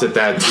popped at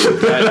that too.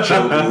 That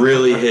joke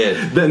really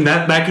hit. Then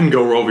that can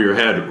go over your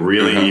head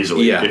really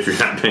easily if you're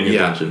not paying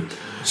attention.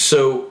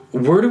 So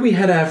where do we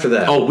head after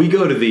that? Oh, we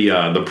go to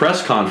the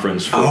press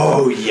conference.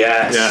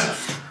 Yes.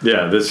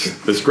 Yeah.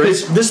 This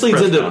great. This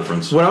leads into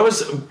conference.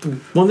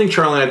 One thing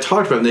Charlie and I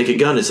talked about Naked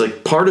Gun is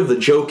like part of the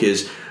joke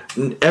is.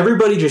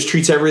 Everybody just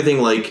treats everything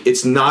like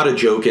it's not a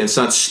joke and it's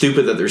not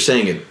stupid that they're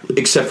saying it,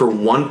 except for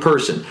one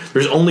person.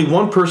 There's only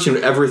one person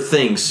who ever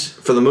thinks,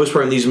 for the most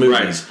part in these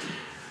movies,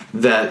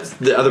 that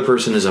the other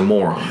person is a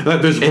moron.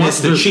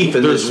 It's the chief.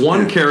 There's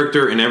one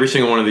character in every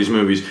single one of these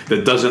movies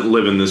that doesn't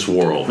live in this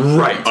world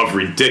of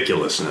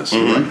ridiculousness.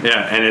 Mm-hmm.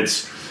 Yeah, and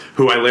it's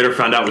who I later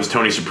found out was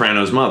Tony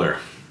Soprano's mother.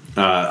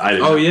 I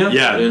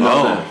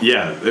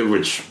didn't,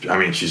 which I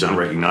mean, she's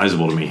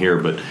unrecognizable to me here,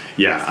 but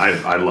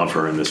I love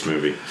her in this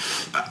movie.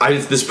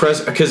 This press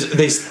because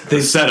the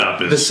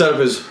setup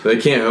is they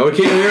can't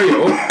hear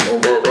you.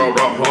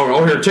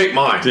 Oh, here, take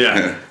mine.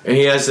 Yeah, and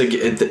he has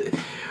to.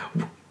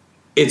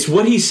 It's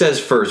what he says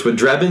first. What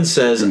Drebin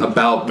says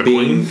about the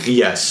being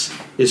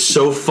is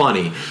so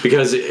funny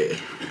because.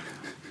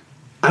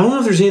 I don't know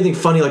if there's anything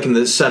funny like in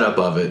the setup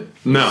of it.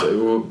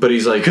 No. But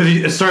he's like... Because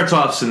it starts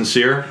off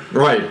sincere.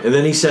 Right. And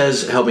then he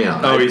says, help me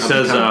out. He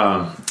says,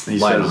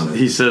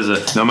 He says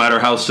that no matter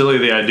how silly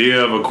the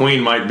idea of a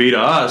queen might be to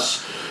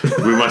us,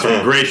 we must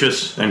be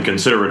gracious and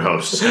considerate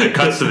hosts. And it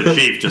cuts to the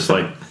chief, just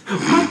like,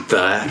 what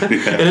the heck?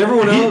 And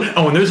everyone else.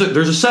 And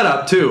there's a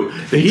setup too.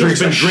 He's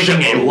been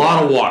drinking a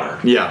lot of water.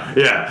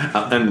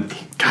 Yeah. And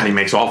God, he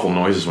makes awful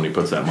noises when he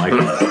puts that mic on.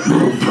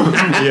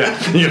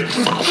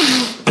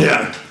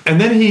 Yeah. And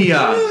then he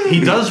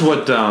does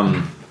what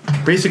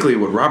basically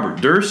what Robert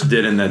Durst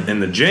did in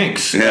the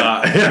Jinx. Which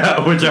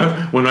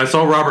when I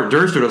saw Robert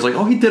Durst do it, I was like,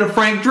 oh, he did a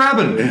Frank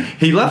Drebin. Yeah.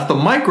 He left the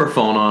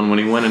microphone on when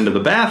he went into the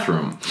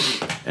bathroom.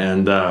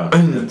 And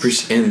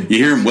you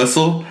hear him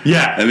whistle,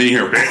 and then you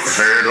hear, and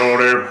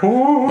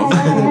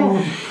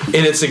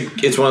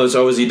it's one of those.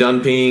 Oh, is he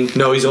done peeing?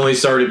 No, he's only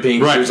started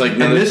peeing. Right. He was like,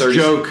 and this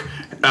joke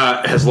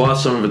has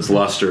lost some of its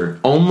luster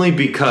only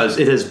because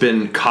it has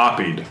been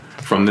copied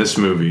from this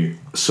movie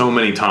so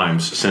many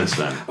times since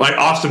then. Like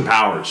Austin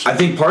Powers. I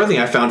think part of the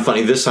thing I found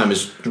funny this time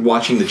is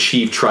watching the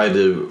chief try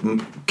to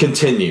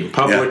continue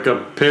public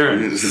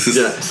appearance.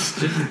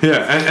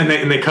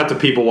 And they cut to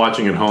people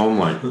watching at home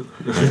like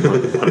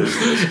what is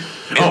this?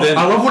 Then,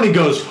 I love when he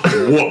goes,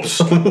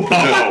 whoops.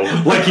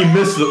 Uh-oh. Like he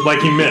missed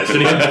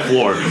and he hit the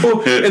floor.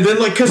 And then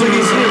like because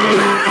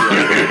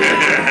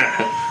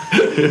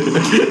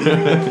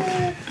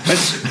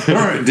all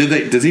right.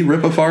 Does he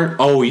rip a fart?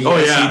 Oh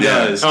yes, he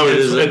does. Oh,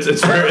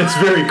 it's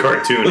very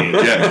cartoony.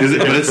 Yeah,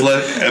 but it's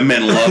like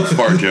men love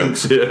fart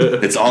jokes.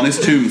 It's on his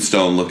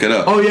tombstone. Look it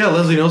up. Oh yeah,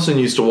 Leslie Nielsen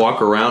used to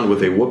walk around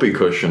with a whoopee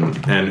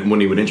cushion, and when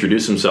he would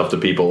introduce himself to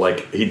people,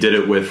 like he did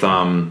it with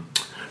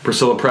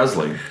Priscilla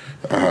Presley.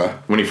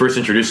 When he first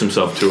introduced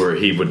himself to her,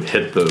 he would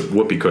hit the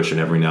whoopee cushion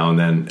every now and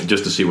then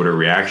just to see what her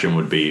reaction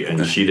would be,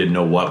 and she didn't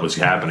know what was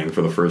happening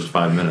for the first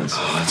 5 minutes.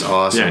 Oh, that's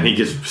awesome. Yeah, and he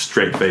just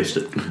straight-faced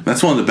it.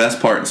 That's one of the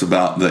best parts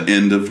about the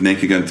end of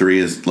Naked Gun 3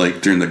 is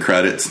like during the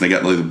credits, and they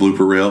got like the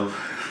blooper reel,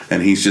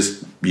 and he's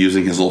just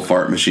using his little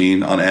fart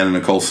machine on Anna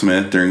Nicole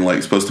Smith during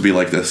like supposed to be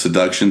like the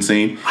seduction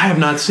scene. I have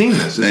not seen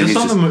this. Is this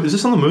on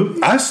the movie?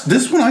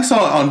 This one I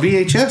saw on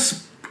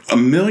VHS a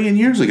million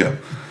years ago.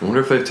 I wonder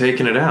if they've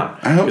taken it out.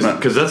 I hope not.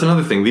 Because that's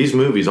another thing. These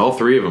movies, all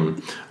three of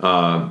them,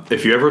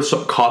 if you ever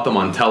caught them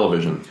on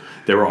television,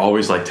 they were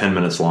always like 10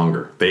 minutes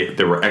longer.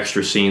 There were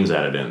extra scenes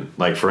added in.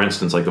 Like, for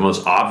instance, like the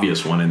most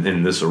obvious one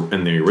in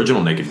the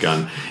original Naked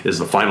Gun is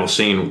the final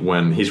scene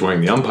when he's wearing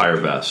the umpire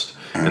vest.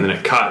 And then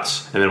it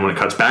cuts, and then when it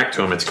cuts back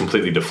to him, it's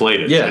completely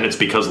deflated. Yeah. And it's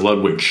because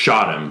Ludwig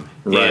shot him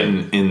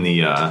in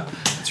the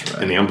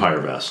umpire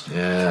vest.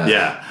 Yeah.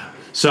 Yeah.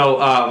 So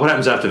what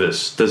happens after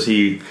this? Does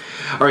he...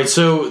 All right,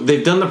 so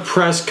they've done the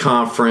press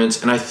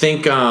conference, and I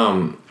think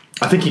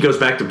he goes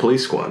back to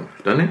Police Squad,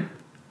 doesn't he?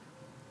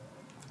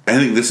 I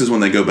think this is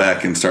when they go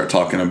back and start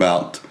talking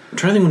about... I'm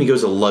trying to think when he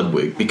goes to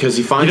Ludwig, because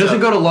he finds He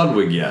doesn't go to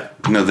Ludwig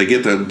yet. No, they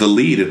get the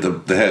lead at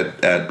the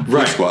head at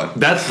Police Squad.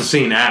 That's the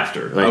scene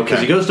after.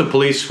 Because he goes to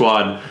Police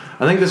Squad...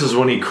 I think this is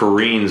when he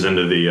careens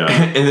into the...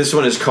 and this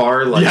one, his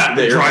car,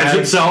 drives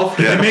itself.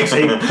 Yeah. It makes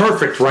a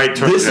perfect right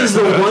turn. This is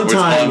the one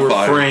time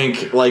where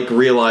Frank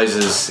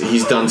realizes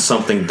he's done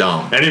something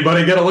dumb.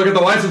 Anybody get a look at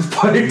the license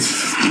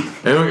plates?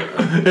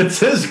 It's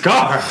his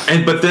car.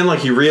 But then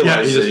he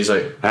realizes he's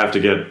like, I have to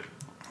get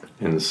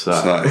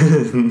inside.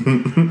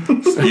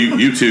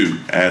 you too,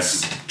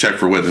 check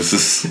for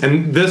witnesses.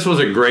 And this was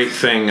a great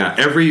thing.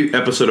 Every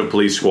episode of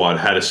Police Squad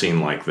had a scene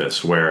like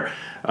this where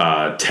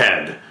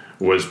Ted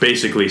was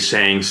basically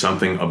saying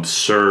something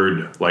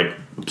absurd,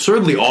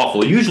 absurdly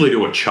awful, usually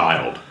to a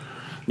child.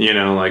 You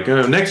know,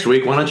 next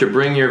week, why don't you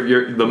bring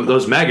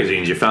those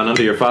magazines you found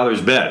under your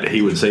father's bed?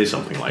 He would say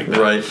something like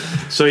that. Right.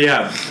 So,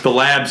 yeah, the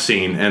lab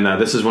scene, and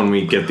this is when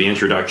we get the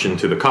introduction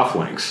to the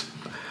cufflinks.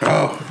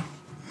 Oh.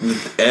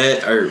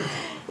 Ed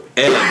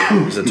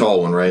is a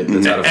tall one, right?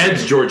 That's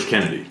Ed's George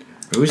Kennedy.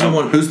 Who's the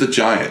one? Who's the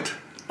giant?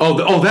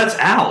 Oh, that's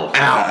Al.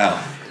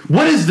 Al.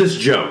 What is this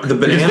joke? The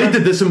banana? Because they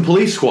did this in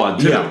Police Squad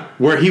too,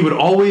 where he would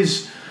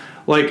always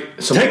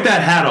take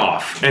that hat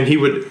off, and you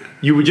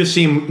would just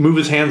see him move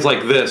his hands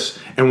like this,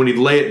 and when he'd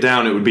lay it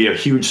down, it would be a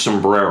huge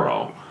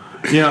sombrero.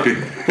 You know,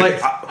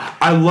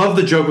 I love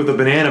the joke with the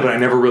banana, but I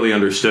never really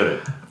understood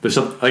it. There's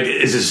something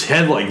is his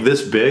head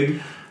this big?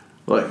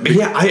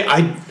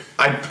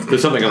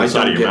 There's something on the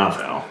side of your mouth,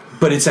 Al.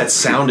 But it's that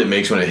sound it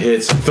makes when it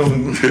hits.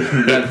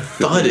 That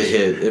thud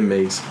it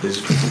makes.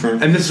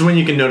 And this is when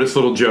you can notice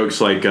little jokes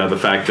like the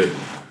fact that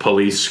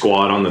Police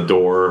Squad on the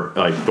door,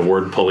 the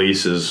word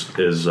police is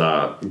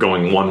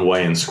going one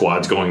way and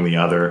squad's going the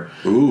other.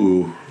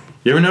 Ooh.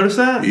 You ever notice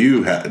that?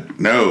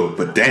 No,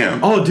 but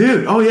damn. Oh,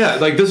 dude. Oh, yeah.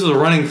 This is a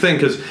running thing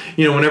because,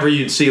 whenever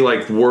you'd see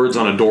words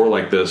on a door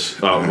like this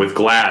with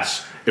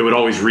glass, it would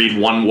always read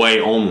one way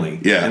only.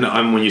 Yeah.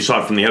 And when you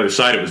saw it from the other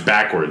side, it was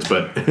backwards,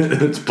 but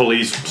it's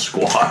Police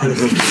Squad.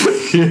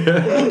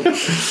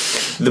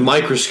 The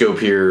microscope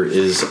here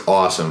is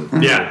awesome.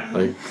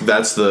 Yeah.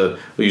 That's we'll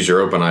use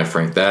your open eye,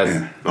 Frank. That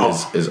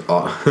is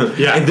awesome.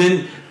 Yeah. And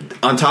then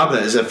on top of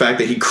that is the fact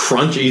that he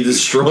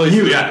destroys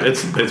you. Yeah,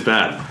 it's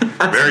bad.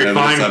 Very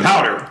fine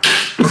powder.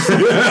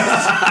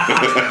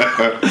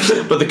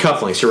 But the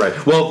cufflinks, you're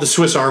right. Well, the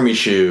Swiss Army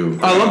shoe.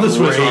 I love the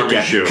Swiss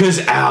Army shoe. Because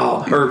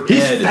Al, or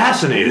he's Ed,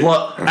 fascinated.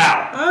 Al.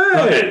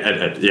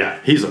 Ed, yeah.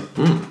 He's like,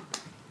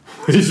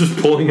 he's just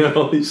pulling out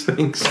all these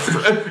things.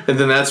 And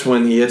then that's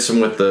when he hits him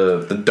with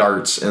the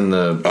darts and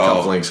the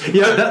cufflinks.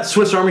 Yeah, that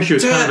Swiss Army shoe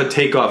is kind of a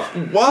takeoff.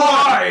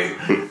 Why?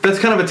 That's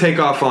kind of a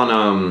takeoff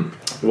on,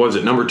 what was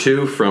it, number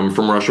 2 from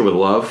Russia with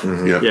Love?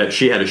 Mm-hmm. Yep. Yeah,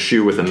 she had a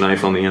shoe with a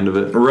knife on the end of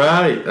it.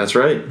 Right, that's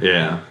right.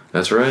 Yeah.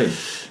 That's right.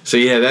 So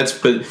yeah,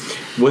 but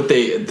what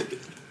the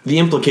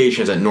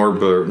implication is that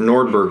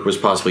Nordberg was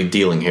possibly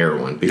dealing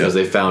heroin because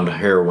they found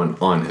heroin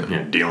on him.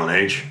 Yeah, dealing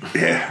H.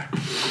 Yeah.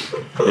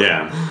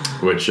 Yeah.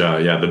 Which,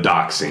 the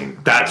dock scene.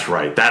 That's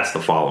right. That's the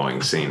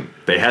following scene.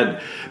 They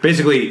had,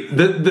 basically,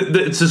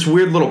 it's this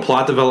weird little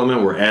plot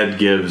development where Ed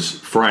gives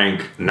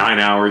Frank 9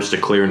 hours to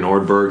clear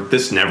Nordberg.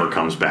 This never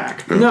comes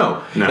back.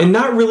 No. And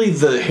not really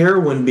the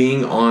heroin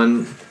being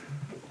on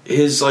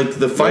his, like,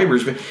 the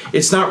fibers.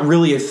 It's not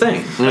really a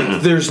thing.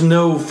 Like, there's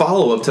no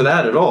follow-up to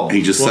that at all.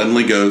 He just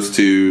suddenly goes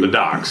to the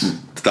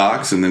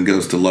docks. And then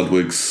goes to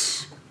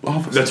Ludwig's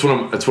office. That's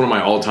one of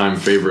my all-time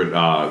favorite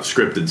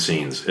scripted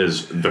scenes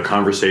is the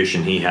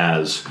conversation he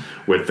has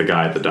with the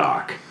guy at the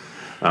dock.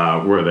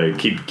 Where they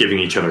keep giving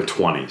each other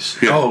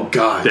 20s. Oh,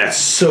 God. That's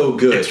so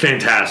good. It's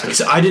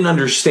fantastic. I didn't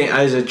understand.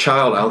 As a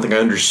child, I don't think I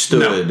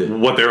understood.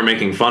 What they were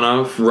making fun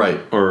of. Right.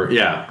 Or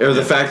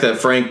the fact that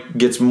Frank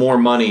gets more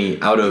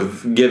money out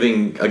of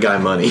giving a guy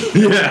money.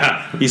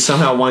 Yeah. He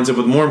somehow winds up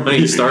with more money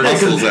he started.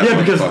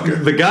 Because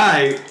the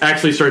guy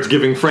actually starts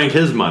giving Frank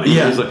his money.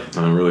 Yeah. He's like,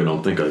 I really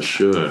don't think I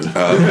should.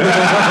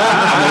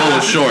 I'm a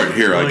little short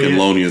here. I can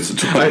loan you some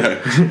 20.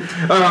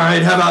 All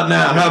right, how about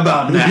now?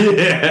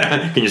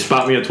 Yeah. Can you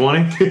spot me a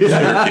 20?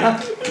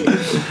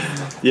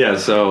 Yeah,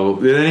 so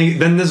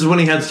then this is when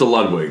he heads to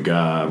Ludwig,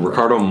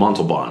 Ricardo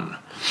Montalban.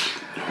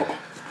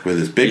 With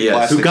his big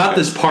plastic who got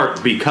this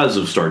part because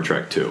of Star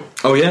Trek 2.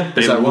 Oh, yeah?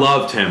 They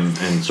loved him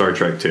in Star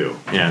Trek 2,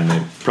 and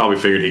they probably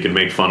figured he could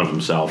make fun of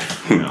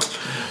himself. You know.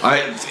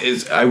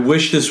 I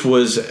wish this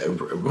was...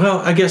 Well,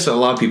 I guess a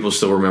lot of people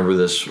still remember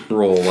this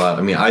role a lot.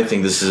 I mean, I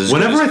think this is...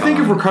 Whenever I think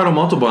of Ricardo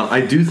Montalban,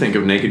 I do think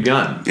of Naked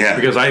Gun. Yeah.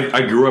 Because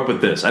I grew up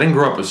with this. I didn't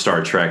grow up with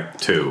Star Trek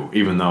 2,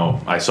 even though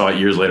I saw it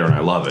years later and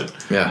I love it.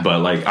 Yeah. But,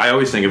 like, I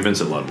always think of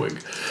Vincent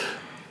Ludwig.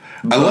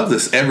 I love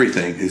this.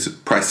 Everything is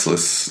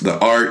priceless. The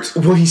art.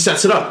 Well, he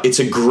sets it up. It's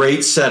a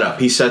great setup.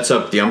 He sets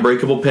up the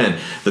unbreakable pen,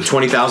 the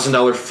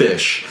 $20,000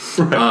 fish,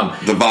 the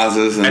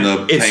vases and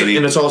the painting.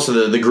 And it's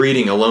also the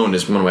greeting alone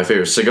is one of my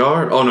favorites.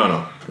 Cigar? Oh,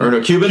 no. Or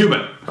no, Cuban?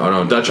 Cuban. Oh,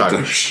 no, Dutch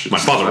Irish. My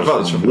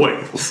father's from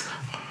Wales.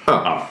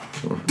 But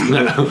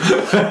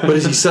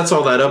as he sets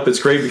all that up, it's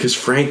great because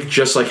Frank,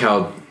 just like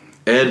how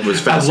Ed was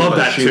fascinated. I love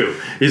that too.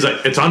 He's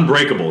like, it's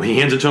unbreakable. He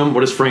hands it to him.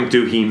 What does Frank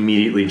do? He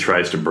immediately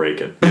tries to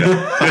break it.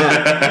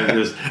 Yeah.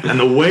 And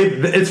the way,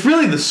 it's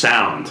really the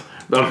sound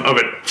of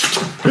it.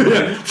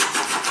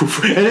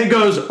 And it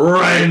goes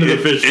right into the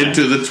fish tank.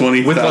 Into the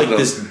 20,000. With like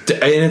this,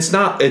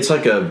 and it's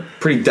like a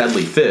pretty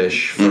deadly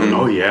fish.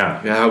 Oh,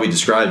 yeah. How he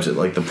describes it,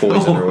 like the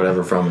poison or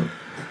whatever from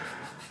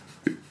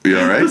it. You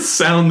all right? The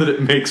sound that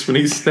it makes when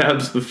he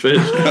stabs the fish.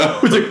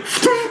 It's like...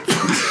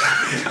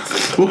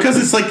 Well, because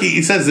it's like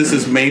he says this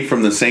is made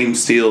from the same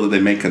steel that they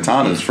make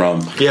katanas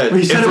from. Yeah,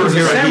 he said it was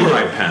a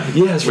samurai pen.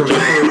 Yeah, it's from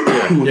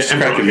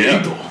cracking me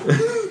up.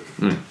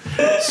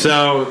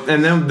 So,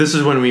 and then this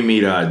is when we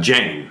meet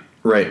Jane.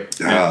 Right.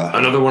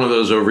 Another one of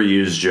those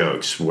overused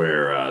jokes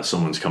where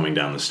someone's coming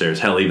down the stairs.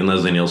 Hell, even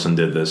Leslie Nielsen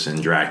did this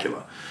in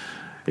Dracula.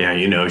 Yeah,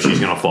 you know she's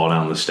going to fall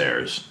down the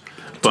stairs.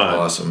 But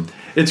awesome.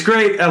 It's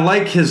great. I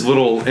like his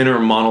little inner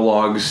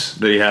monologues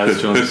that he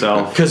has to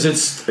himself. Because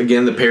it's,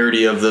 again, the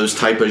parody of those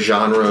type of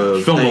genre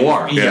film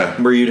noir.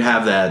 Yeah. Where you'd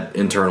have that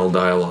internal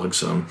dialogue.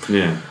 So.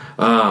 Yeah.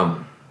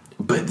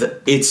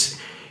 But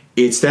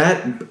it's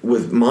that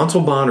with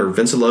Montalban or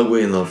Vincent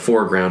Ludwig in the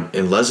foreground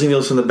and Leslie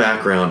Nielsen in the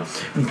background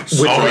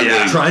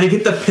trying to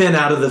get the pin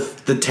out of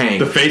the tank.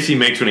 The face he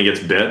makes when he gets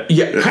bit.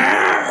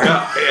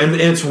 Yeah. And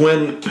it's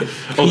when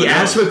he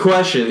asks him a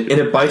question and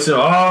it bites him.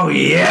 Oh,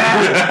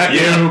 yeah.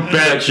 You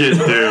bet you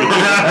do.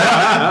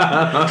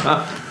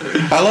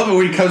 I love it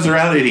when he comes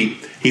around and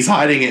he's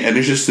hiding it and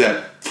it's just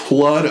that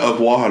flood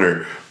of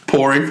water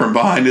pouring from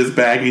behind his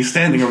back. He's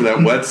standing over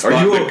that wet spot.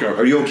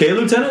 Are you okay,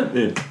 Lieutenant?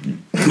 Yeah.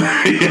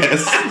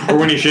 Yes. Or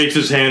when he shakes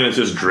his hand, it's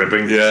just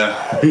dripping.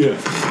 Yeah.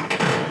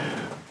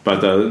 But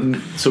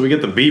so we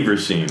get the beaver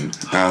scene.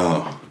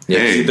 Oh.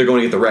 Yeah, they're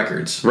going to get the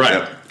records. Right.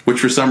 Yep. Which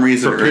for some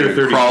reason are in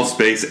a crawl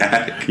space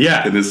attic.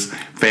 Yeah. In this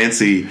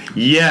fancy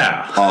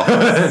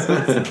office.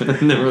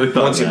 Never really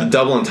thought that.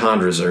 Double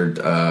entendres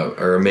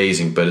are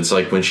amazing, but it's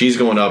like when she's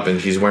going up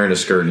and she's wearing a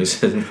skirt and he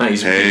says,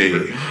 nice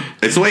beaver.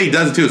 It's the way he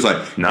does it too. It's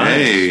like,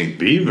 nice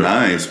beaver.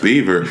 Nice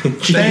beaver.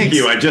 Thank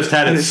you. I just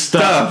had it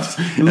stuffed.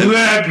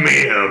 Let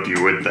me help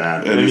you with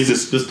that. And he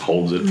just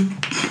holds it.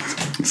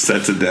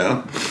 Sets it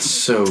down.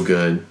 So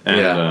good.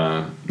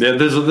 And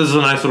this is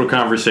a nice little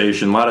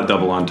conversation. A lot of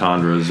double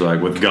entendres,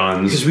 like with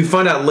guns. Because we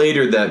find out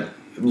later that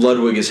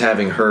Ludwig is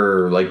having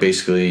her like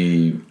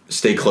basically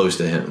stay close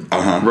to him,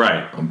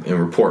 right, and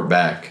report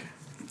back.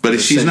 But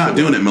she's not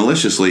doing it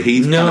maliciously.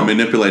 He's kind of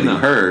manipulating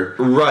her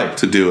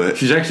to do it.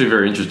 She's actually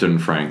very interested in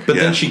Frank. But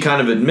then she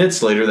kind of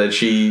admits later that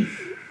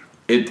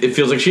it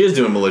feels like she is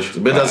doing it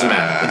maliciously, but it doesn't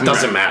matter. It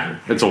doesn't matter.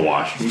 It's a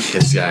wash.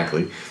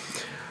 Exactly.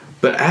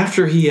 But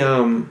after he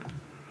has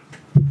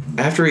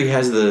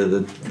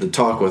the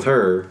talk with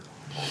her,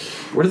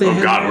 where do they?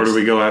 Oh God, where do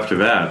we go after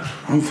that?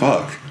 Oh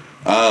fuck.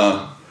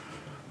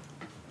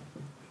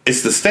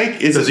 It's the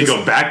steak. Does he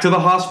go back to the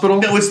hospital?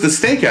 No, it's the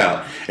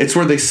stakeout. It's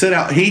where they sit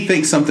out. He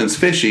thinks something's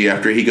fishy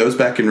after he goes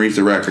back and reads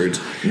the records.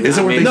 Is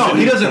it where they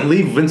he doesn't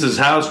leave Vince's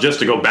house just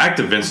to go back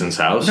to Vincent's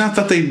house. No, I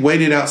thought they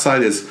waited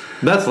outside his.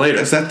 That's later.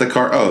 Is that the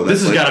car? Oh,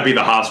 this has got to be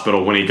the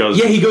hospital when he goes.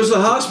 Yeah, he goes to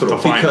the hospital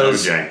to find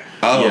because OJ.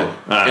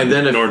 and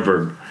then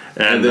Nordberg,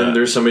 and then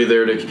there's somebody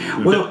there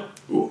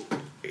to.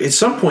 At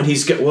some point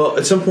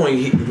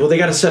they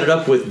got to set it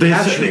up with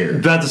Kashmir.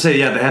 About to say,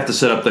 they have to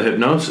set up the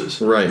hypnosis.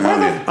 Right.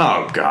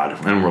 Oh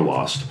God, and we're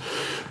lost.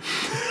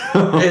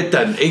 It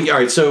doesn't. All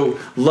right, so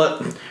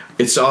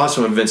it's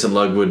awesome when Vincent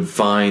Ludwig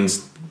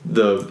finds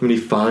the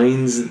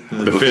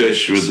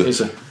fish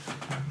with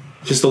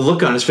just the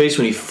look on his face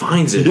when he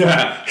finds it.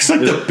 Yeah, it's like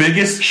the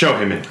biggest. Show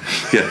him it.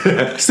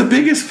 Yeah, it's the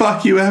biggest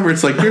fuck you ever.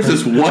 It's like here's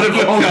this one of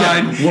a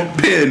kind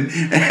pin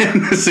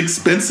and this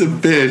expensive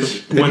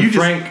fish.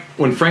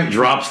 When Frank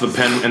drops the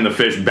pen and the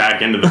fish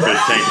back into the fish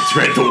tank, it's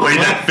great. The way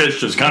that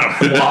fish just kind of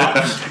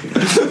flops.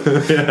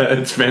 Yeah,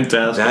 it's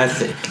fantastic.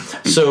 That's it.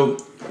 So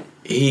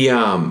he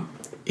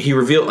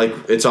revealed, like,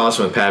 it's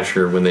awesome with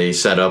Patrick when they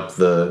set up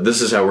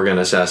this is how we're going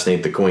to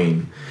assassinate the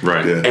queen.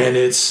 Right. Yeah. And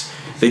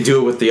they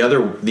do it with the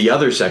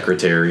other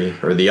secretary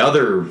or the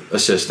other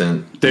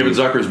assistant, David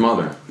Zucker's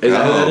mother. Is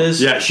that who that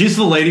is? Yeah, she's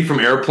the lady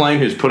from Airplane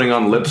who's putting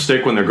on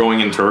lipstick when they're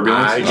going in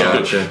turbulence. I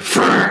gotcha.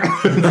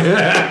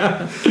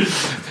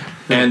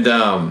 And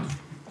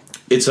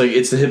it's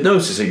the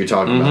hypnosis that you're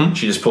talking about.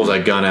 She just pulls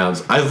that gun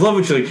out. I love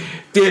what she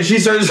she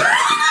starts.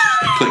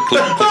 Click,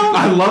 click, click.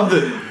 I love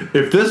that.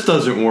 If this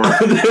doesn't work,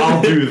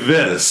 I'll do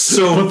this.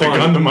 So put the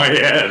gun to my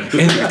head.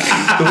 And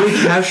the way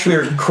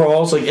Kashmir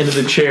crawls like into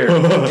the chair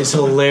is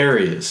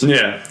hilarious.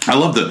 Yeah, I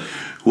love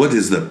what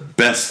is the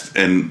best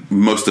and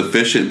most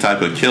efficient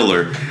type of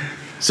killer?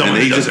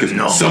 Someone doesn't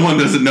know. Someone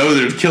doesn't know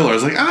there's a killer. I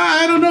was like,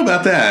 I don't know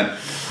about that.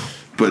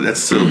 But that's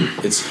so.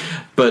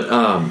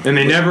 And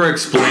they never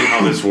explain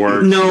how this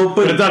works. No,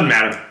 but it doesn't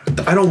matter.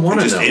 I don't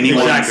want to know.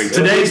 Exactly.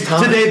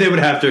 Today they would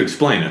have to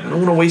explain it. I don't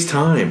want to waste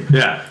time.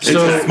 Yeah. It's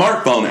a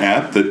smartphone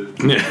app that.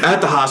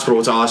 At the hospital,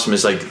 what's awesome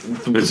is like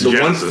the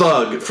one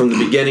thug from the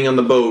beginning on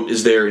the boat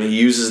is there, and he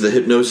uses the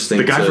hypnosis thing.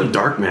 The guy from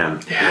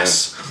Darkman.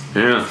 Yes.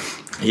 Yeah.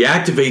 He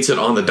activates it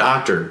on the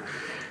doctor,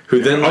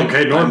 who then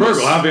okay, Nordberg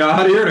will have you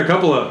out here in a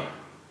couple of.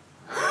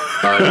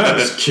 I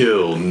must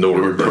kill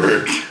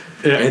Nordberg.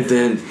 Yeah. And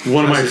then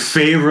one of my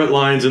favorite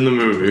lines in the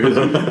movie: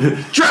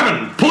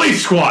 "Trevin,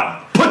 police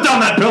squad, put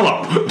down that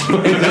pillow."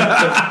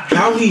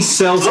 How he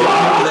sells it.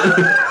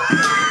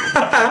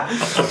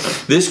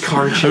 This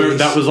car chase.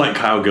 That was like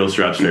Kyle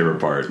Gilstrap's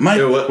favorite part.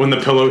 When the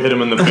pillow hit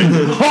him in the face. Here's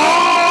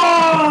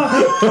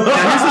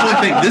the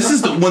one thing. This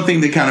is the one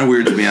thing that kind of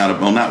weirds me out.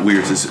 Well, not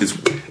weirds.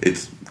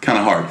 It's kind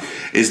of hard.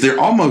 Is they're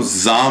almost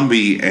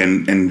zombie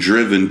and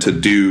driven to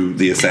do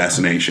the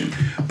assassination,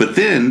 but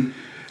then.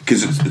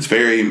 Because it's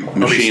very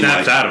machine-like. He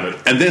snaps out of it.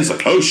 And then it's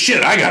like, oh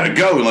shit, I gotta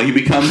go. And like he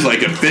becomes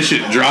like an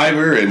efficient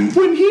driver. And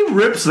when he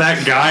rips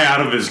that guy out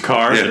of his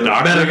car, the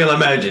doctor, medical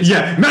emergency.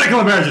 Yeah, medical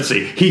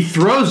emergency. He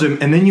throws him,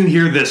 and then you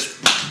hear this,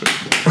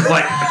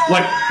 like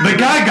the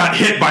guy got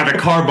hit by the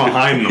car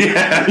behind them.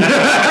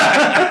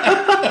 Yeah.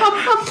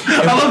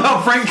 I love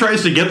how Frank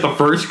tries to get the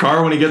first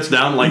car when he gets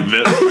down like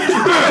this.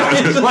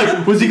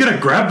 Like, was he gonna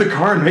grab the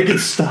car and make it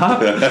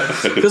stop?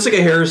 Feels like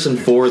a Harrison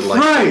Ford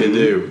thing to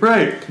do.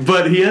 Right.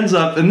 But he ends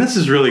up, and this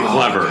is really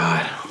clever.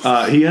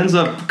 He ends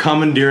up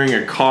commandeering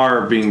a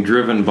car being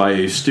driven by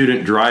a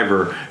student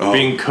driver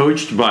being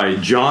coached by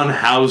John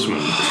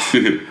Houseman.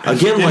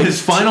 Again, in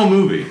his final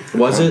movie.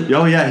 Was it?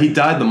 Oh yeah, he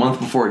died the month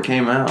before it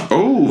came out.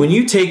 Oh. When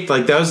you take,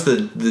 that was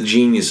the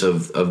genius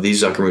of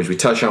these Zucker movies. We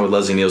touched on with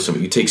Leslie Nielsen,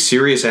 but you take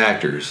serious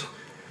actors,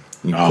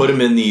 you put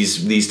them in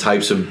these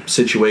types of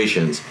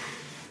situations.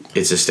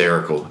 It's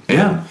hysterical.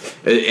 And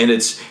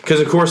it's because,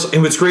 of course,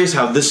 and what's great is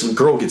how this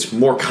girl gets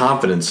more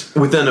confidence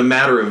within a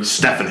matter of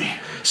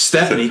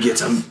Stephanie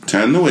gets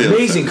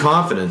amazing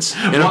confidence.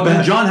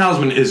 And John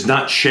Houseman is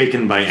not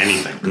shaken by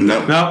anything.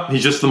 No,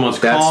 he's just the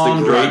most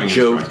calm. That's the great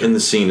joke in the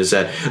scene is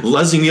that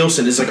Leslie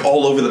Nielsen is like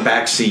all over the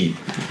back seat,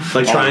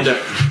 trying to.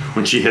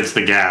 When she hits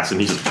the gas and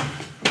he's.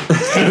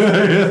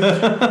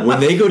 When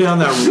they go down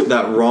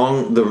that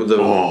wrong the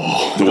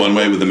one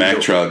way with the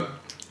Mack truck.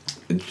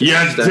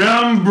 Yeah,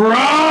 damn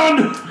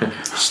broad!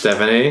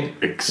 Stephanie,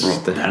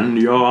 extend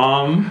your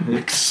arm,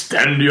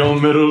 extend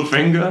your middle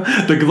finger.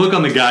 The look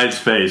on the guy's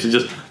face, he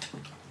just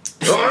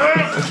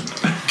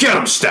get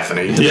him,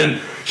 Stephanie.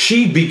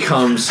 she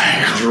becomes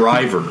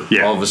driver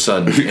all of a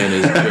sudden, and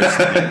is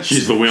just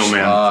she's the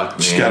wheelman.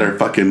 She's got her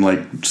fucking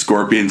like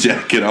scorpion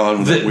jacket on.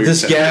 With that weird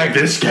this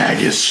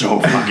gag is so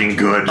fucking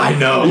good. I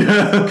know,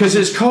 because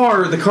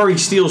the car he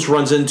steals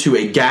runs into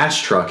a gas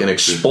truck and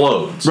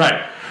explodes.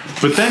 Right.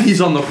 But then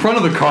he's on the front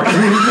of the car.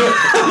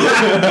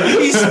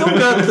 He's still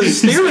got the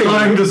steering. He's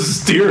trying to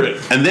steer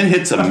it. And then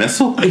hits a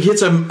missile? He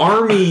hits an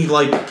army,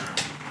 like,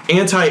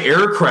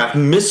 anti-aircraft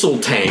missile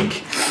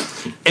tank.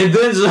 And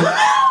then...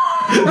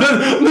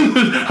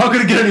 How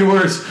could it get any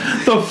worse?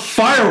 The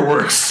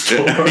fireworks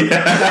store.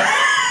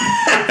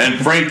 And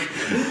Frank...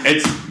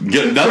 It's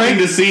nothing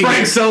to see.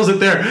 Frank sells it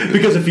there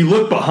because if you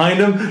look behind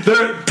him,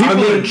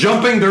 people are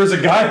jumping. There's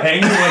a guy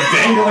hanging, like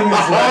dangling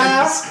his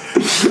legs.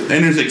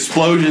 And there's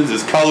explosions.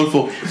 It's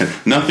colorful.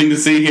 Nothing to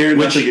see here.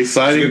 Nothing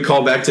exciting. You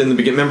call back to in the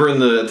beginning.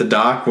 Remember at the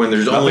dock when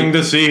there's nothing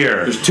to see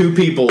here. There's two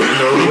people and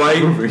they're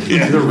right.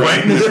 They're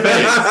right in his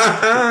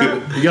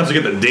face. You also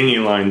get the dinghy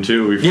line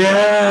too.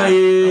 Yeah.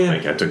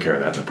 I took care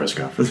of that in the press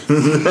conference.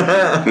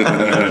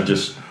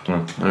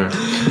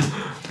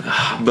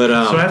 But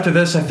so after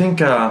this, I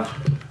think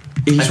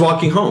he's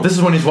walking home. This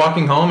is when he's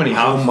walking home, and he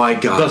my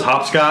God, does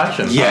hopscotch.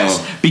 And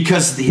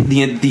because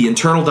the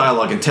internal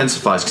dialogue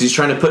intensifies because he's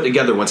trying to put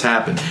together what's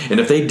happened, and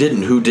if they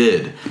didn't, who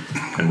did?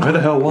 And where the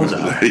hell was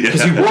I?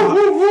 Because he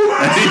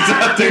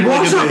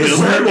walks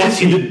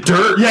up into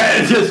dirt.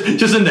 Yeah,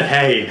 just into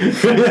hay.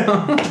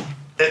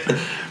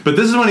 But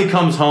this is when he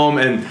comes home,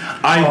 and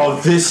I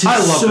love this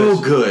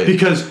good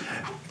because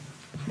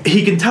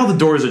he can tell the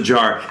door's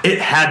ajar. It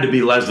had to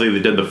be Leslie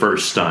that did the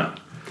first stunt.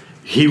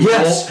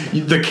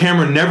 The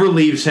camera never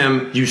leaves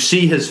him. You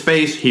see his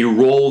face. He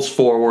rolls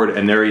forward,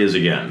 and there he is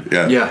again.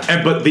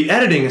 Yeah. But the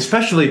editing,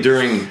 especially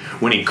during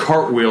when he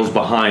cartwheels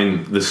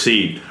behind the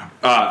seat.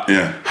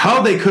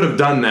 How they could have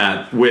done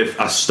that with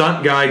a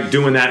stunt guy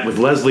doing that with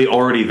Leslie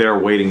already there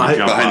waiting to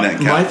jump behind up. that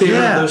couch. My favorite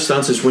of those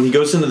stunts is when he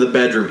goes into the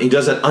bedroom. He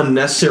does that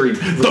unnecessary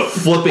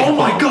flipping. Oh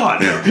my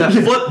God! That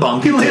flip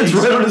bump. He lands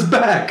right on his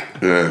back.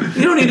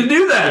 You don't need to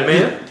do that,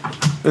 man.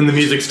 And the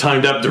music's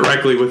timed up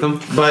directly with him.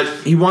 But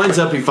he winds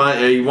up.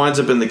 He winds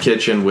up in the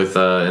kitchen with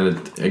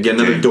again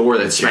another door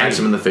that smacks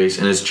him in the face,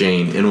 and it's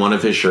Jane in one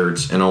of his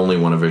shirts, and only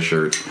one of his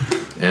shirts.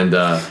 And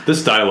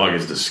this dialogue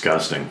is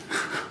disgusting.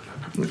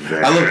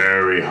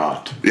 Very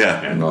hot.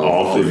 Yeah. And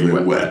awfully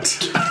wet.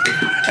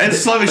 And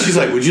slowly she's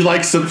like, would you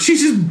like some?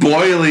 She's just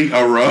boiling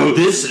a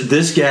roast.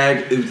 This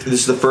gag, this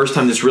is the first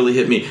time this really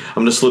hit me. I'm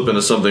going to slip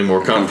into something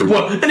more comfortable.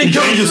 And he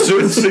changes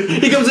suits.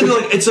 He comes into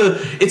like,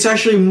 it's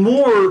actually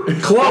more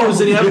clothes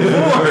than he had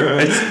before.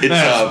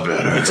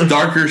 It's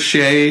darker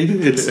shade.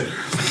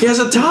 He has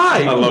a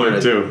tie. I love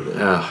it too.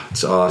 Yeah,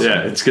 it's awesome.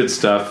 Yeah, it's good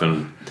stuff.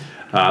 And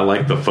I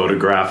like the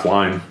photograph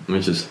line,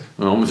 which is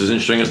almost as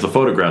interesting as the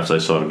photographs I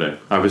saw today.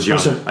 I was young.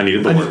 I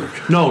needed the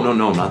work. No,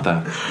 not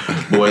that.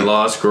 Boy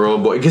lost, girl,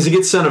 boy. Because he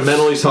gets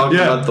sentimental. He's talking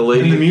about the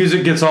lady. And the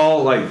music gets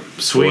all like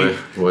sweet.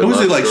 Boy was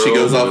it like she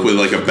goes off with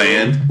like a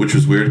band, which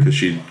was weird because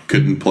she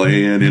couldn't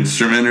play an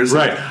instrument or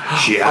something. Right.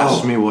 She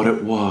asked me what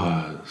it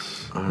was.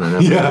 I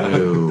never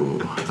knew.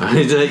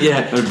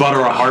 I bought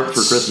her a heart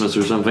for Christmas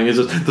or something. It's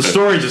just, the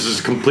story just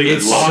is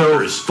completely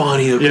so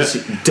funny though.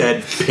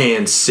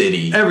 Deadpan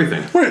City.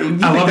 Everything.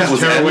 I love his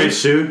tearaway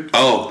suit.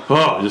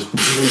 Just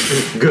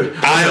good.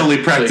 I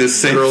only practice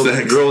safe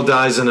sex. Girl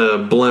dies in a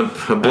blimp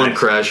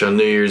crash on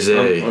New Year's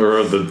Day, or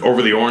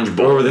over the Orange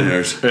Bowl.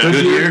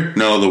 Good year?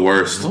 No, the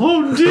worst.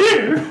 Oh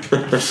dear.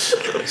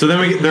 So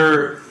then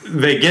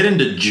they get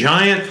into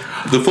giant.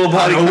 The full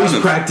body. I always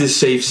condom. practice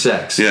safe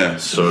sex. Yeah.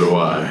 So do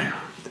I.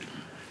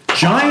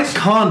 Giant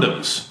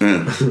condoms.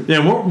 Yeah.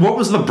 What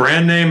was the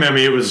brand name? I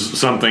mean, it was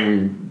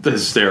something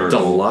hysterical.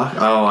 Deluxe.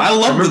 I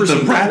love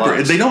the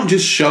wrapper. They don't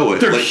just show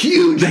it. They're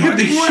huge. They have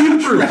these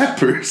huge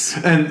wrappers,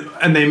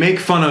 and they make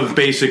fun of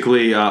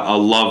basically a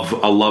love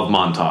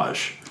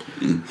montage.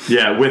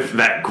 Yeah, with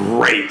that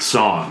great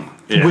song.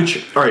 Yeah.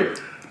 Which, all right.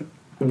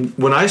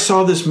 When I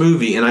saw this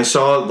movie and I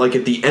saw like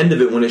at the end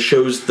of it when it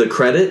shows the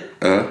credit,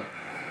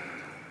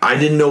 I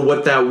didn't know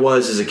what that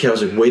was as a kid. I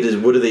was like, wait,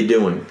 what are they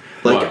doing?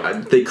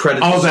 Like they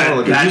credit the song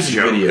like a music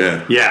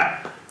video.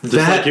 Yeah. Just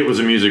like it was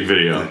a music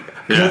video.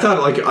 I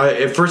thought like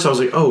at first I was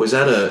like, oh, is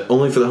that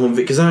only for the home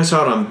video? Because then I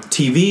saw it on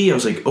TV. I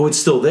was like, oh, it's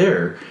still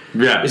there.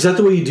 Yeah. Is that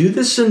the way you do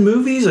this in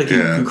movies? Like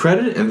you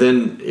credit it, and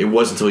then it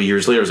wasn't until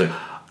years later I was like,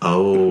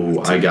 oh,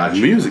 I got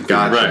you. Music,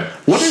 got right?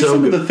 What are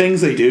some of the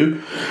things they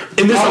do?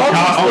 And this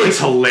it's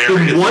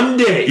hilarious. In one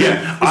day,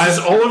 yeah. This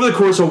is all over the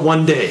course of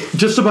one day.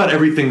 Just about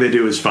everything they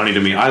do is funny to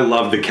me. I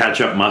love the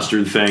ketchup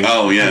mustard thing.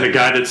 Oh yeah, and the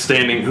guy that's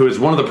standing, who is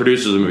one of the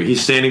producers of the movie,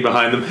 he's standing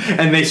behind them,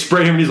 and they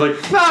spray him, and he's like,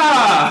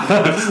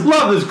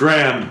 love is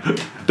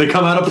grand. They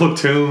come out of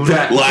Platoon,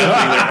 laughing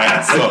their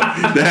ass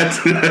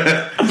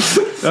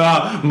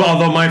off.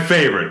 Although my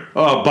favorite,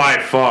 by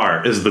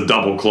far, is the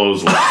double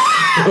clothesline.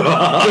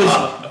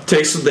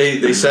 They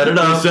set it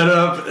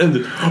up. And the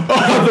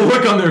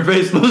look on their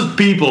face, those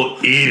people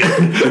eat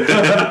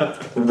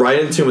it. Right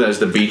into that is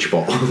the beach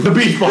ball. The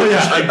beach ball,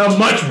 yeah. A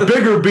much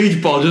bigger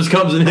beach ball just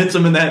comes and hits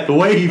him in that. The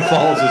way he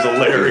falls is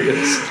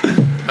hilarious.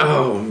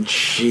 Oh,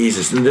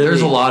 Jesus. And then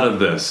There's a lot of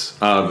this.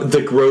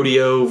 The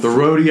rodeo.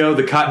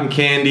 The cotton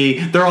candy.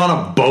 They're on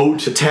a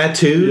boat. The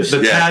tattoos.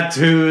 The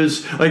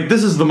tattoos. Like,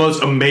 this is the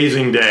most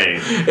amazing day.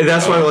 And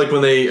that's why, like,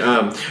 when they...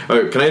 can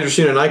I interest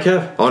you in a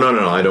nightcap? Oh,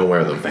 no, I don't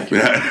wear them. Thank you.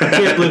 I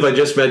can't believe I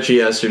just met you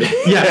yesterday.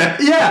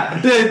 Yeah.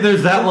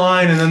 There's that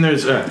line, and then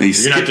there's...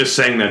 you're not just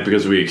saying that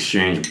because we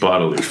exchange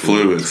bodily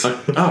fluids.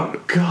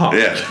 Oh, God.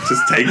 Yeah,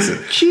 just takes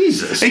it.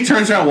 Jesus. He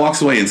turns around,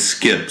 walks away, and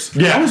skips.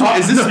 Yeah.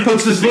 Is this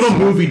supposed to this be little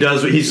movie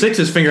does? He sticks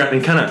his finger out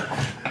and kind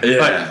of...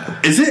 Yeah.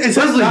 Is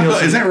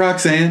that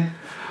Roxanne?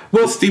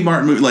 Well, Steve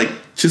Martin movie, like,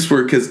 just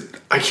for... because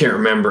I can't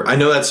remember. I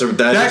know that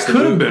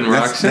could have been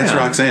Roxanne. That's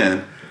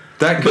Roxanne.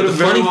 That could have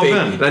very well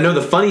been. I know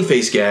the funny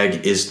face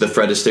gag is the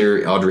Fred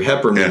Astaire, Audrey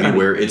Hepburn movie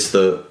where it's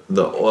the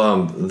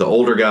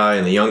older guy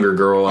and the younger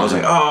girl. I was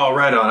like, oh,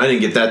 right on. I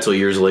didn't get that till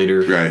years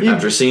later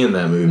after seeing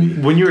that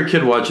movie. When you were a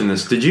kid watching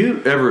this, did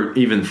you ever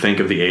even think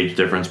of the age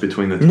difference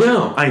between the two?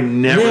 No. I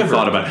never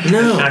thought about it.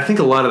 No. And I think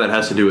a lot of that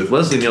has to do with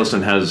Leslie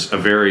Nielsen has a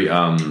very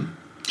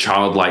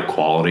childlike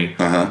quality.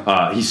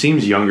 He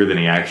seems younger than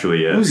he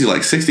actually is. Was he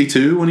like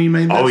 62 when he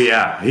made this? Oh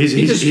yeah, he's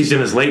in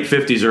his late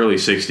 50s, early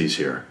 60s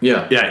here.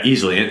 Yeah,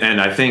 easily.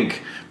 And I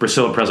think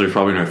Priscilla Presley was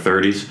probably in her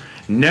 30s.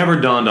 Never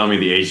dawned on me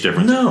the age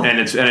difference. No, and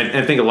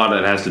I think a lot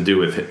of that has to do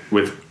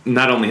with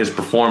not only his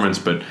performance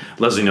but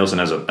Leslie Nielsen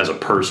as a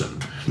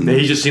person.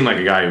 He just seemed like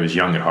a guy who was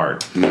young at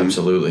heart.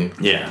 Absolutely.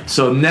 Yeah.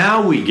 So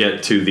now we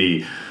get to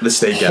the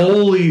stakeout.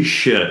 Holy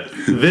shit!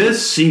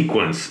 This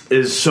sequence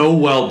is so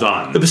well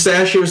done. The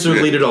pistachios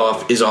that lead it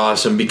off is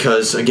awesome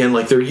because again,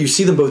 like you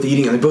see them both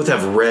eating and they both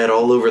have red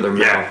all over their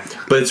mouth.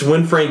 But it's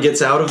when Frank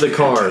gets out of the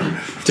car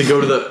to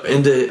go to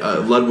into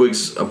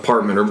Ludwig's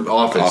apartment or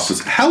office.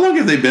 How long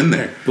have they been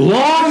there?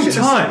 Long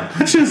time.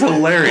 That's just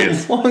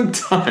hilarious. A long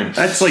time.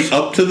 That's like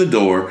up to the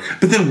door.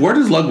 But then where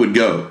does Ludwig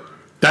go?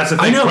 That's the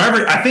thing.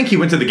 I think he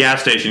went to the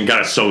gas station and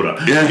got a soda.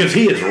 Yeah. Because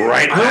he is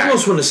right back. I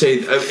almost want to say,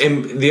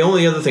 and the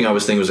only other thing I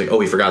was thinking was like, oh,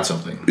 he forgot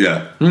something.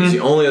 Yeah. It's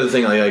the only other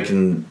thing I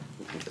can...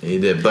 He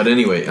did. But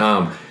anyway,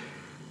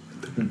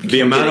 the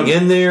amount of...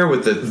 in there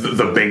with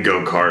the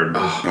bingo card.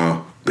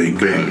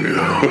 Bingo.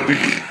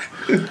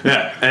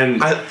 Yeah,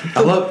 and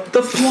I love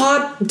the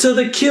plot to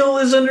the kill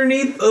is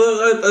underneath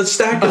a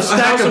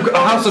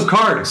house of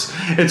cards.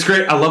 It's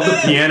great. I love the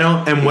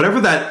piano and whatever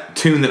that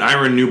tune that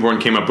Ira Newborn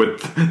came up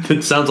with.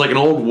 It sounds like an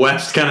old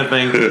West kind of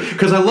thing.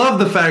 Because I love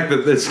the fact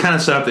that it's kind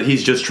of set up that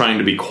he's just trying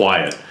to be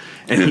quiet,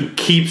 and he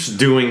keeps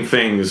doing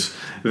things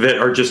that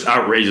are just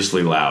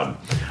outrageously loud.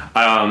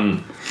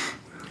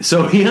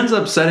 So he ends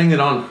up setting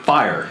it on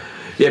fire.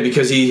 Yeah,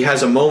 because he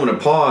has a moment of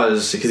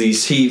pause because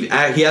he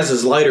has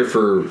his lighter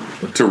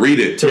to read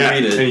it.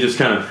 And he just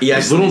kind of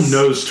his little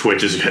nose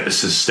twitches.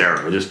 It's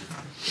hysterical. Just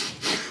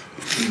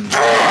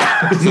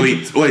so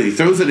he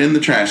throws it in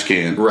the trash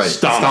can. Right,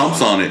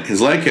 stomps on it.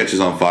 His leg catches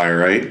on fire.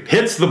 Right,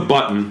 hits the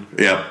button.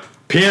 Yep.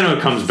 Piano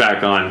comes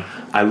back on.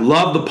 I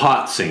love the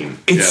pot scene.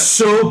 It's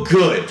so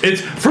good.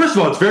 First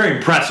of all, it's very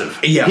impressive.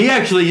 Yeah, he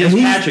actually is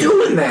catching. He's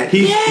doing that.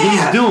 He's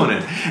doing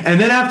it. And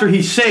then after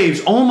he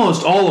saves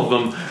almost all of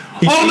them.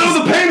 The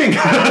painting!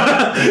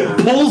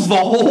 Pulls the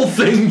whole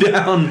thing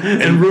down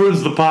and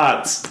ruins the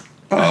pots.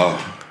 Oh.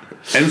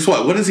 And it's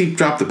what does he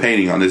drop the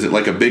painting on? Is it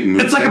like a big moon?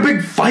 It's like a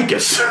big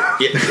ficus.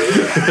 Yeah.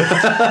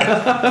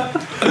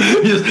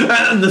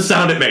 And the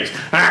sound it makes.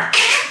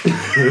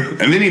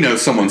 And then he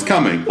knows someone's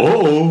coming.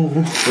 Oh.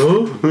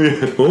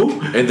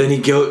 And then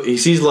he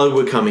sees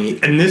Ludwig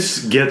coming. And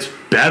this gets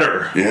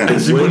better. Yeah.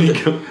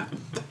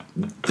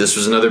 This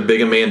was another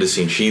big Amanda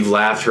scene. She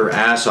laughed her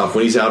ass off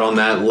when he's out on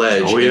that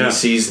ledge and he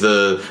sees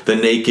the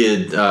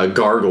naked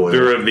gargoyle.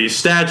 There are these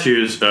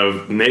statues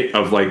of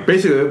like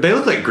basically they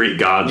look like Greek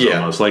gods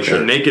almost. Like a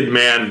naked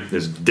man,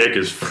 his dick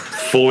is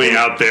fully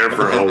out there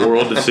for a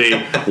world to see.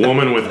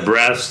 Woman with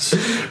breasts,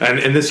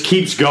 and this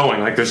keeps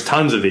going. Like there's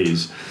tons of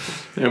these.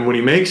 And when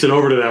he makes it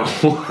over to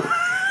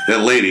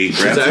that lady,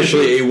 it's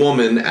actually a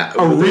woman,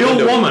 a real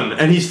woman,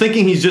 and he's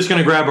thinking he's just going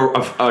to grab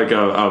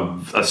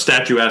a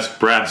statuesque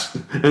breast,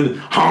 and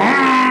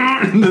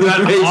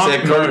that makes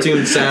that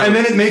cartoon sound, and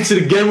then it makes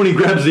it again when he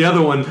grabs the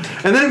other one,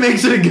 and then it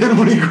makes it again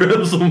when he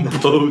grabs them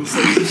both.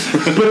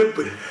 But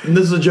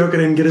this is a joke I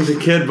didn't get as a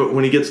kid, but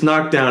when he gets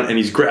knocked down and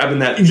he's grabbing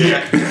that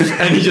dick,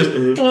 and he just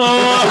and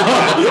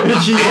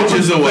she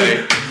inches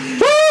away.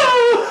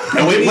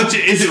 And wait, what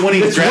is it when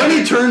he? It's when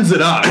he turns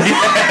it up.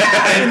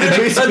 And it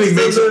basically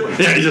makes it.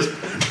 Yeah, he just.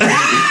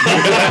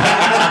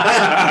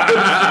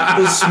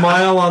 The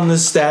smile on the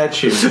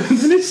statue. And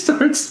then he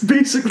starts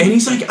basically. And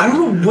he's like, I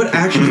don't know what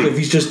actually, if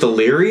he's just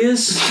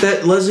delirious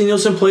that Leslie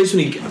Nielsen plays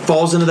when he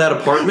falls into that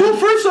apartment. Well,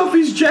 first off,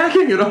 he's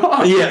jacking it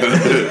off. Yeah.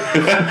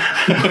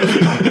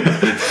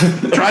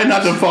 Try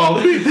not to fall.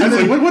 I was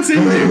like, what's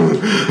in there?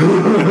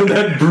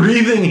 That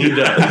breathing he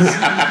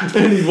does.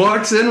 And he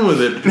walks in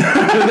with it.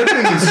 And that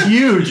thing is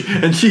huge.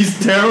 And she's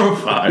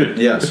terrified.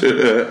 Yes.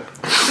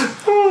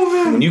 Oh,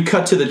 man. when you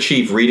cut to the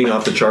chief reading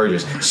off the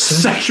charges,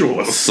 Sexual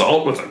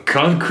assault with a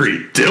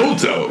concrete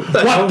dildo.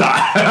 What the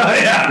hell?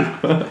 Yeah.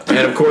 and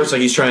of course,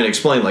 like he's trying to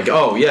explain, like,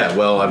 oh yeah,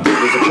 well,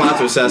 there's a plot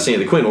to assassinate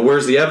the queen. Well,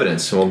 where's the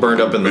evidence? Well,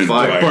 burned up in the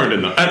fire. Burned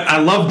in the. I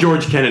love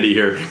George Kennedy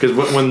here because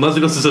when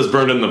Leslie Nielsen says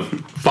 "burned in the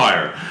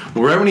fire,"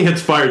 right when he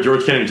hits fire,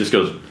 George Kennedy just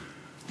goes.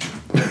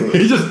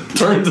 He just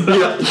turns it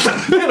up.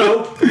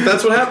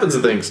 That's what happens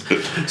to things.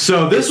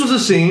 So this was a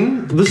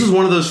scene. This is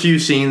one of those few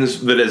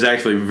scenes that is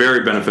actually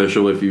very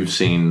beneficial if you've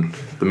seen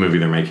the movie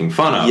they're making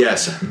fun of.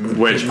 Yes,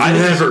 which I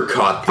never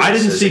caught. This I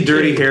didn't see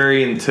Dirty kid.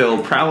 Harry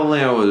until probably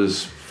I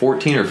was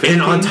 14 or 15.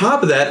 And on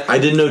top of that, I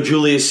didn't know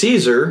Julius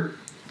Caesar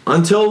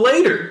until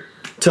later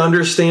to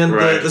understand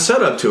the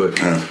setup to it.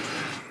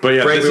 But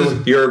yeah,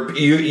 Frank,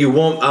 you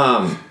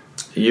won't.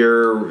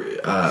 Your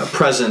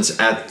presence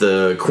at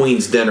the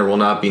Queen's dinner will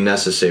not be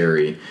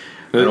necessary.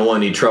 I don't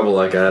want any trouble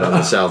like I had on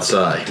the South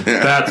Side.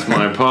 That's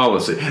my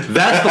policy.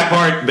 That's the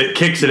part that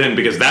kicks it in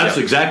because that's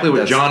exactly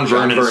what John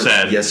Vernon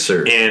said. Yes,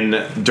 sir. In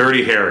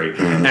Dirty Harry,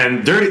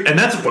 and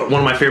that's one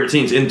of my favorite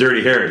scenes in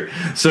Dirty Harry.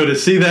 So to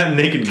see that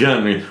Naked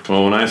Gun,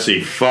 when I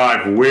see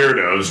 5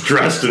 weirdos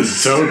dressed in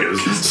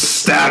togas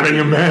stabbing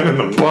a man in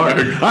the park,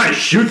 I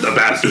shoot the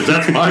bastards.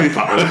 That's my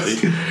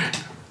policy.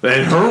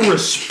 And her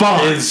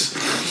response,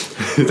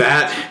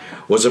 that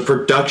was a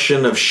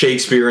production of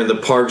Shakespeare in the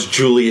Park's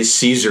Julius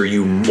Caesar,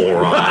 you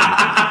moron.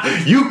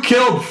 You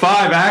killed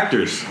 5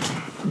 actors.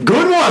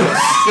 Good ones.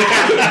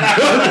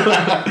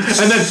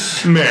 And then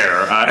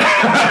Mayor.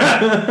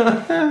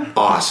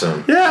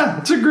 Awesome. Yeah,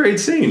 it's a great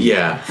scene.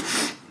 Yeah.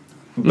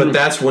 But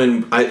that's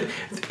when and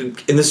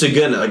this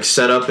again, like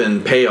setup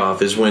and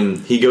payoff is when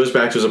he goes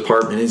back to his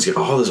apartment and he's got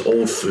all this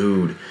old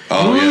food.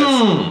 Oh,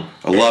 yes.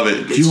 I love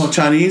it. Do you want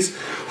Chinese?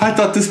 I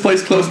thought this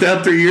place closed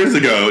down 3 years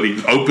ago. And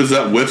he opens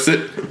up, whips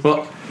it.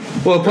 Well,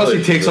 plus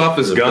he takes off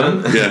his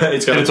gun. Yeah.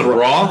 It's got and it's a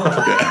bra.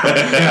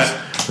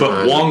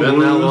 But Wong been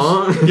that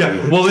long?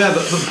 Yeah. Well, yeah.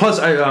 Plus,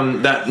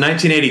 that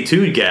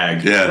 1982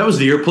 gag. Yeah. That was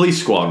the year Police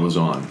Squad was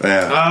on.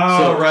 Yeah.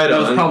 Oh, right. That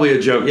was probably a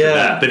joke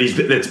Yeah.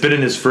 to that's been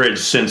in his fridge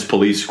since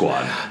Police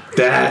Squad.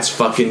 That's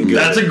fucking good.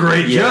 That's a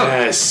great joke.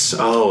 Yes.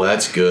 Oh,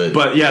 that's good.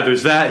 But yeah,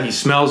 there's that. He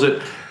smells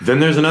it. Then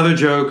there's another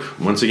joke.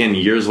 Once again,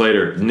 years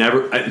later.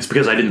 It's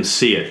because I didn't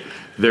see it.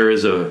 There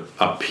is a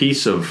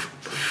piece of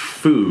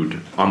food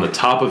on the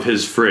top of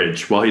his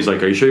fridge while he's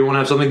like, "Are you sure you want to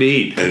have something to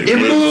eat?" It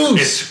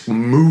moves. It's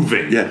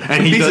moving. Yeah.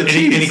 And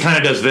he kind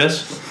of does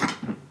this.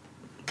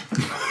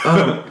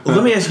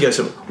 Let me ask you guys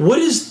something. What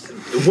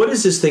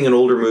is this thing in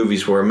older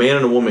movies where a man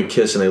and a woman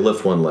kiss and they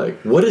lift one leg?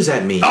 What does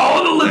that mean?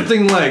 Oh, the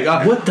lifting leg.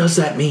 What does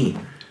that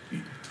mean?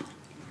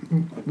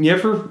 You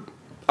ever?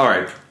 All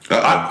right.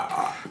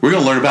 We're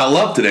going to learn about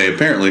love today,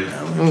 apparently.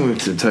 I'm going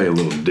to tell you a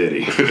little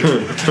ditty.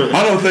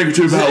 I don't think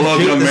too about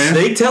love, young man.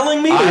 Is they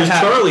telling me or is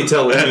Charlie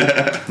telling me?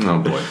 Oh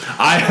boy,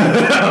 I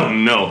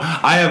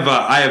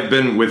have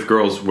been with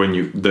girls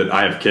that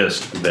I have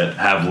kissed that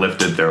have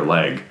lifted their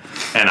leg,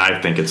 and I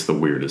think it's the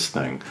weirdest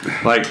thing.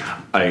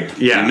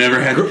 You've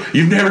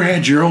never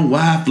had your own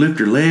wife lift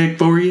her leg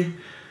for you?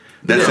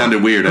 That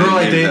sounded weird. Girl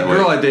I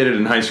dated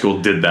in high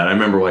school did that. I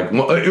remember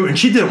and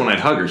she did it when I'd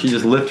hug her. She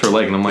just lifted her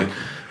leg, and I'm like,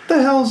 what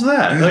the hell is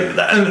that?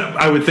 And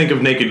I would think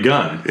of Naked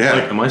Gun. Yeah.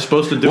 Like, am I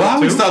supposed to do it? Well, I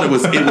always too? thought it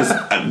was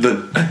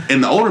in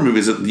the older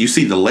movies you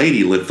see the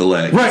lady lift the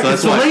leg. Right, so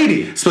it's the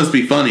lady. It's supposed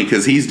to be funny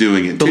because he's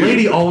doing it The too.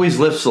 lady always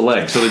lifts the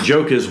leg. So the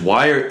joke is,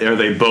 why are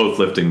they both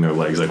lifting their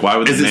legs? Like, why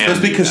would the Is it man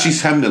supposed to be do because that?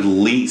 she's having to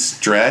lean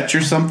stretch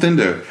or something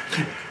to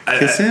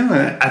kiss him?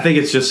 I think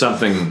it's just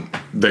something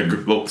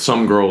that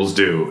some girls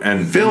do,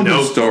 and Film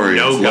stories.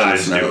 no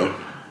guys do it.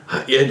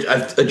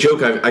 A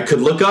joke I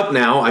could look up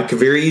now. I could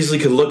very easily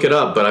look it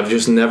up, but I've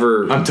just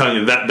never. I'm telling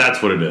you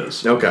that's what it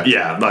is. Okay.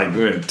 Yeah,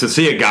 like to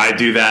see a guy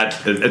do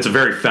that, it's a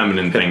very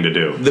feminine thing to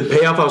do. The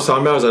payoff I was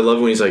talking about is I love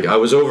when he's like, I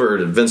was over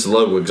at Vincent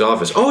Ludwig's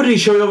office. Oh, did he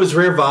show you his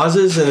rare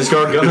vases and his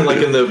gargoyle like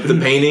in the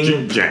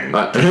painting? Jang.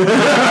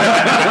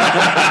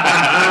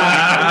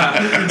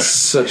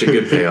 Such a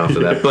good payoff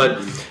of that. But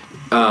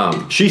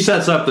she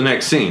sets up the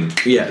next scene.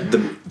 Yeah,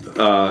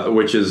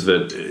 which is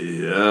that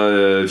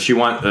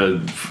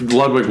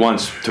Ludwig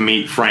wants to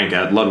meet Frank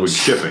at Ludwig's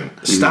Shipping.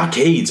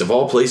 Stockades of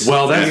all places.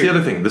 Well, that's the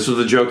other thing. This was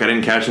the joke I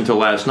didn't catch until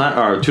last night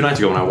or 2 nights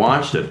ago when I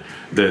watched it.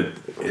 That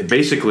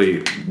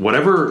basically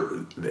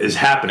whatever is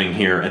happening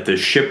here at this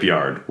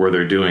shipyard where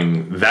they're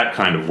doing that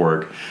kind of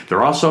work,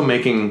 they're also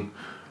making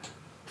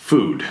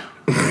food.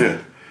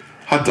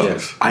 Hot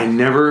dogs. Yeah. I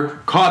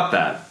never caught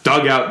that.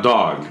 Dugout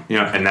dog.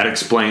 And that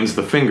explains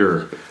the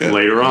finger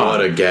later on.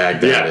 What a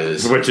gag that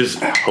is. Which is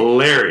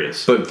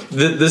hilarious. But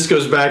this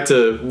goes back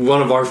to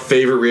one of our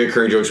favorite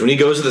reoccurring jokes when he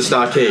goes to the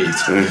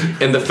stockades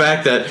and the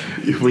fact that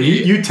when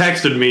you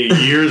texted me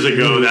years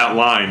ago that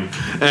line,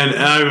 and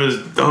I was,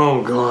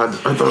 oh god,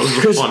 I thought it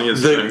was the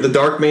funniest thing. The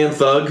dark man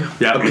thug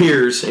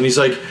appears and he's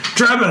like,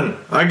 Trevin,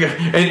 I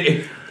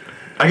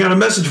got a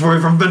message for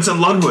you from Vincent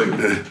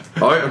Ludwig.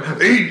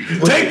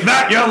 Take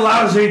that, you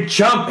lousy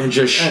chump! And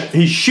just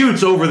he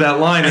shoots over that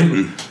line,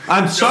 and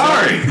I'm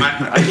sorry,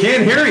 I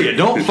can't hear you.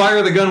 Don't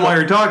fire the gun while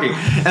you're talking.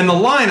 And the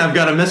line, I've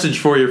got a message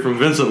for you from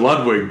Vincent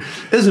Ludwig,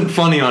 isn't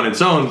funny on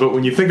its own, but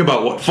when you think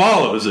about what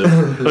follows it,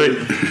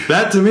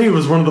 that to me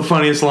was one of the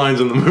funniest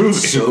lines in the movie.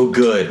 So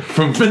good.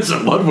 From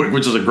Vincent Ludwig,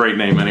 which is a great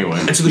name anyway.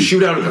 And so the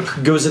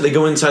shootout goes, they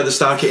go inside the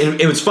stockade,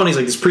 and it's funny, it's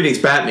like this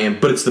predates Batman,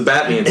 but it's the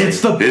Batman thing.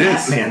 It's the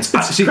Batman.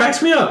 It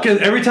cracks me up. Because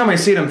every time I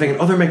see it, I'm thinking,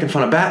 oh, they're making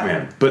fun of Batman.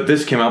 But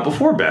this came out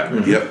before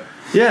Batman. Yep.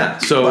 Yeah,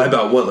 so... By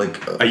about what,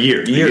 like... A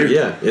year.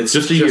 Yeah. It's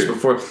just a year.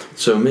 Before.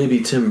 So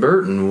maybe Tim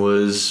Burton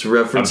was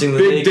referencing a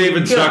big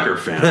David Zucker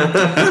fan.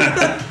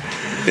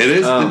 It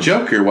is the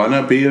Joker. Why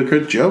not be a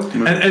good joke?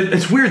 And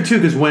it's weird, too,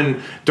 because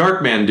when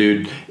Darkman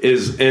Dude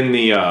is in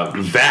the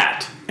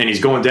vat and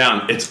he's going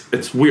down,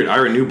 it's weird.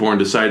 Ira Newborn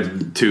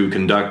decided to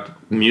conduct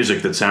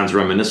music that sounds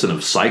reminiscent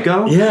of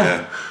Psycho.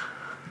 Yeah.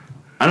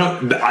 I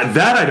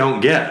don't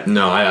get.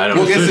 No, I don't.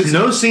 Well, There's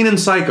no scene in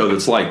Psycho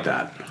that's like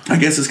that. I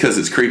guess it's because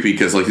it's creepy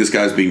because like this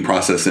guy's being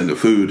processed into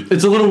food.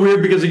 It's a little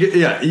weird because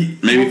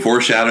maybe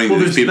foreshadowing that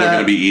these people are going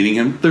to be eating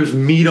him. There's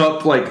meat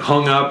up like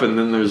hung up, and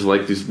then there's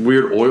like these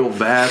weird oil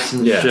vats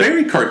and shit.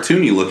 Very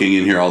cartoony looking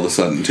in here all of a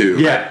sudden too.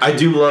 Yeah, I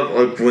do love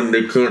like when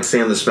they can't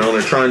stand the smell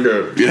and they're trying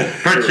to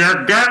put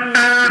your gun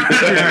down,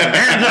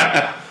 hands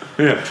up.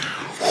 Yeah.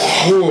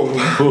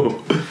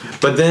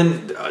 But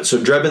then, so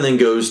Drebin then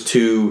goes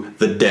to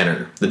the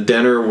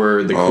dinner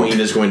where the queen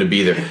is going to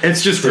be there.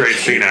 It's just great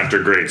scene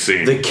after great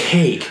scene. The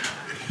cake.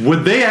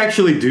 Would they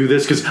actually do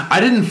this? Because I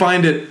didn't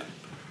find it.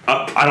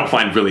 I don't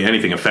find really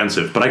anything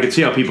offensive, but I could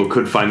see how people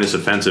could find this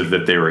offensive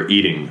that they were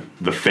eating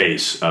the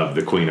face of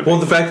the Queen of England.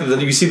 Well, the fact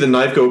that you see the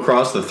knife go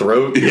across the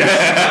throat. Yeah.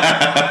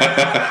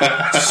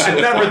 I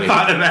never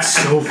thought of that.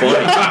 So funny.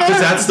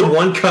 Because that's the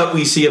one cut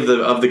we see of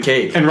the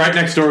cake. And right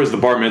next door is the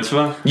bar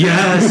mitzvah.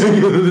 Yes.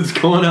 That's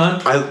going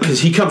on.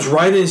 Because he comes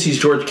right in and sees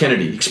George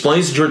Kennedy.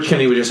 Explains to George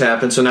Kennedy what just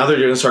happened, so now they're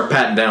going to start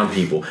patting down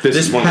people.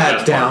 This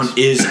pat down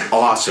is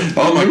awesome.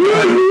 Oh my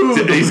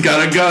God. He's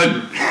got a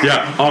gun.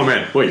 Yeah. Oh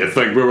man. Wait, you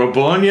think we were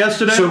born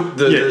yesterday? So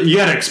you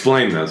gotta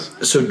explain this.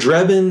 So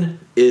Drebin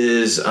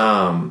is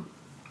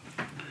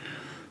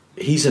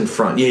he's in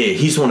front. Yeah,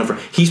 he's the one in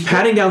front. He's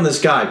patting down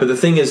this guy, but the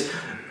thing is,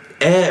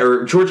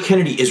 George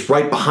Kennedy is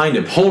right behind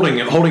him,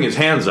 holding his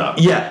hands up.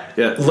 Yeah.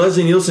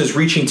 Leslie Nielsen is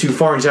reaching too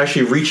far. He's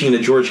actually reaching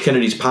into George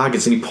Kennedy's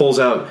pockets, and he pulls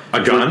out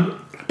a gun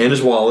and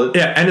his wallet.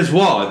 Yeah, and his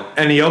wallet,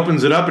 and he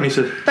opens it up, and he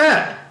says,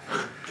 "Hey."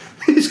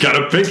 He's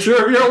got a picture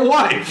of your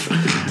wife,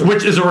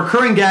 which is a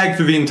recurring gag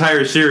through the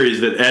entire series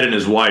that Ed and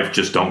his wife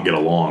just don't get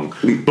along.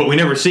 But we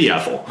never see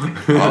Ethel.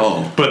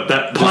 Oh, but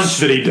that punch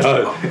that he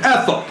does,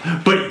 Ethel.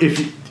 But if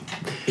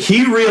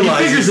he realizes,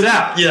 he figures it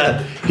out.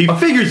 Yeah, he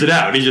figures it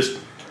out. He just.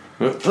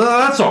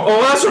 That's all.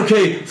 Oh, that's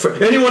okay. For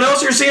anyone else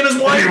here seeing his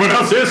wife? Anyone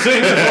else here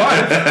seeing his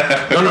wife?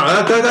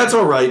 No, that's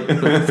all right,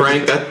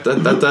 Frank.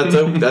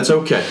 That's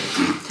okay.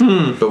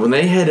 But when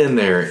they head in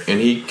there and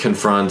he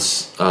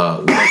confronts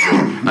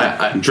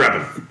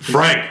Drebin,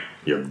 Frank,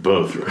 you're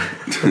both right.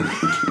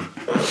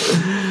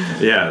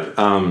 Yeah.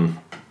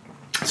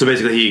 So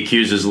basically, he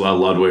accuses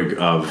Ludwig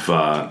of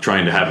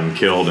trying to have him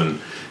killed,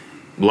 and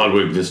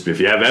Ludwig just, if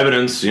you have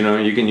evidence, you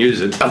can use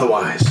it.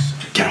 Otherwise,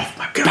 get off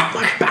my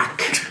back.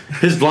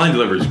 His line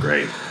delivery is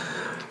great.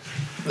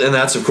 And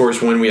that's, of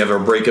course, when we have our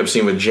breakup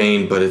scene with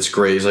Jane, but it's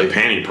great. It's like the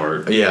panty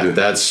part. Yeah,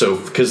 that's so...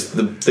 Because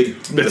the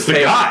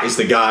guy. Is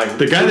the guy.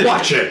 The guy that...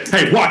 Watch it.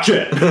 Hey, watch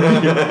it.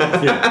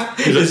 Yeah.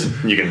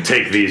 You can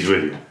take these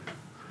with you.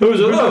 Who's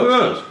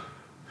those?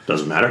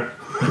 Doesn't matter.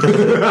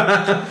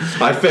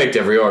 I faked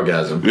every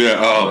orgasm. Yeah,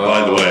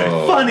 by the way.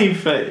 Funny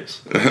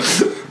face.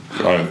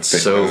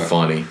 So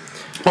funny.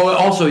 Oh,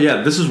 also,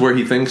 yeah, this is where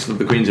he thinks that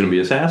the queen's going to be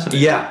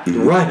assassinated. Yeah,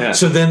 right. Yeah.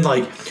 So then,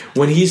 like,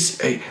 when he's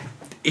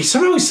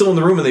somehow he's still in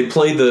the room and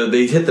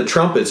they hit the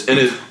trumpets and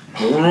it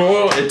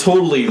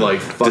totally like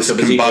fucks up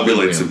his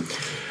equilibrium.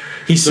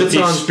 He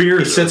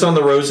sits on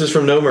the roses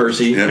from No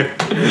Mercy. Yeah.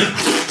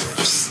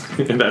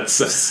 And that's.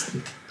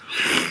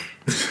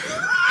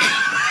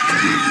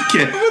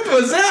 What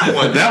was that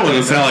one? That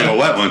one sound like a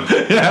wet one.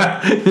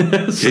 Yeah.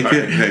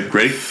 Okay,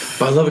 great.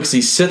 But I love it because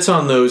he sits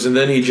on those and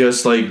then he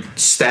just like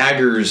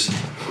staggers.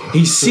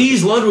 He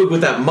sees Ludwig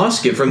with that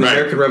musket from the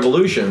American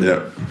Revolution.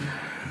 Yeah.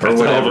 That's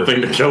a hell of a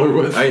thing to kill her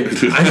with. I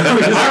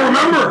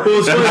remember.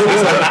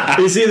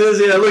 You see this?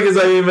 Yeah, look as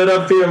I aim it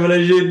up here. I'm going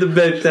to shoot the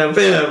bitch down.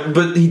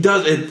 But he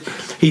does it.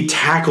 He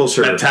tackles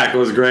her. That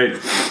tackle is great.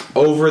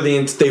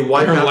 They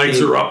wipe her out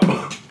legs are up.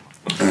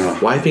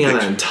 Wiping on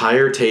that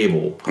entire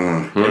table.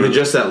 And then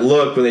just that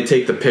look when they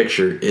take the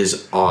picture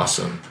is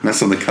awesome.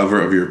 That's on the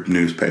cover of your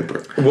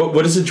newspaper.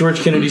 What is it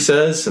George Kennedy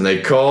says? And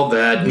they call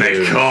that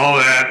news. They call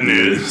that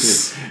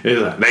news.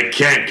 They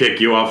can't kick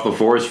you off the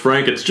force,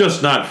 Frank. It's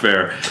just not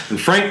fair. And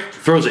Frank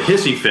throws a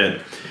hissy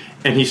fit.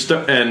 And he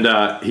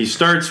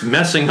starts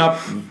messing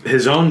up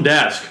his own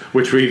desk,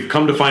 which we've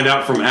come to find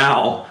out from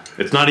Al.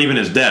 It's not even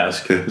his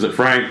desk. Is it,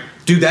 Frank?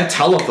 Dude, that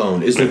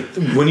telephone is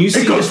when you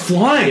see it goes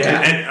flying.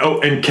 Yeah.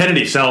 And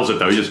Kennedy sells it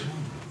though. He just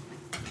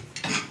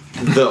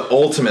the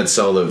ultimate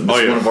sell, though.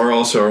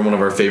 One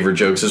of our favorite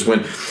jokes is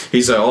when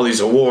he's like, all these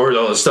awards,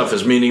 all this stuff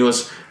is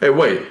meaningless. Hey,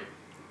 wait.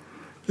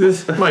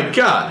 My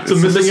God.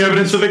 It's missing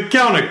evidence of the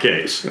counter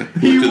case.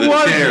 He went to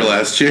the chair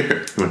last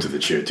year. He went to the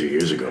chair 2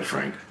 years ago,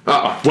 Frank.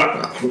 Well.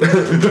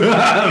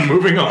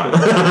 Moving on.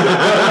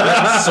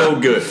 So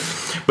good.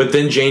 But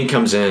then Jane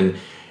comes in,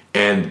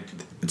 and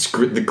it's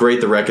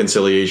the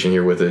reconciliation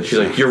here with it. She's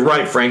like, "You're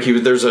right, Frank.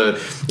 There's a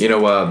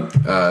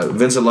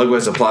Vincent Lugway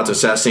has a plot to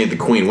assassinate the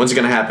Queen. When's it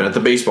going to happen? At the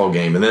baseball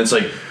game?" And then it's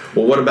like,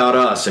 "Well, what about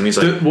us?" And he's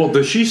like,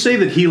 does she say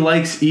that he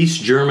likes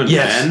East German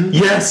men?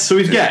 Yes. So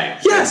he's gay?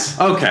 Yes.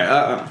 Okay.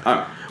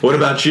 What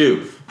about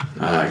you?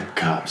 I like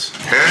cops.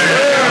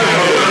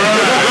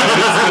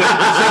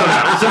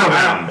 Settle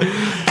down.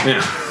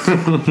 Yeah.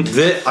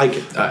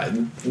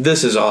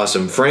 This is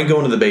awesome. Frank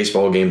going to the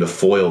baseball game to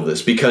foil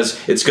this, because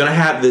it's going to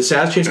happen. The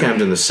assassination can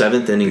happen in the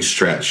 7th inning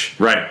stretch.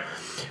 Right.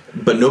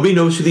 But nobody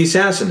knows who the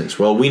assassin is.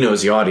 Well, we know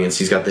as the audience.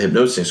 He's got the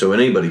hypnosis thing, so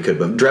anybody could.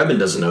 But Drebin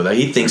doesn't know that.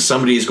 He thinks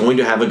somebody is going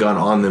to have a gun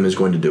on them, is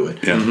going to do it.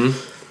 Yeah.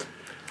 Mm-hmm.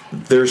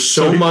 There's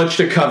so much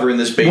to cover in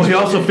this baseball Well, he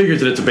also game.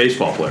 figures that it's a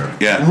baseball player.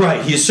 Yeah.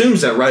 Right. He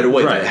assumes that right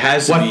away. Right. It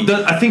has to be.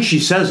 I think she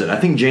says it. I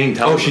think Jane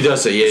tells Oh, she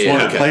does say, It's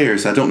one of the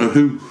players. I don't know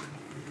who.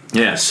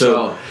 Yeah,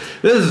 so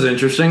this is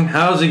interesting.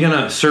 How's he going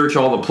to search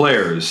all the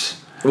players?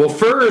 Well,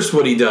 first,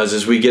 what he does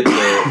is we get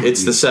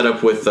it's the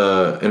setup with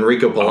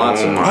Enrico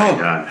Palazzo. Oh, my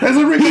God. That's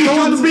Enrico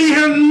Palazzo. Be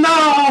here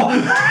now!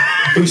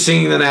 Who's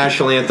singing the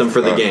national anthem for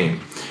the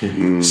game.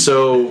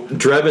 So,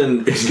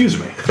 Drebin... Excuse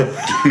me.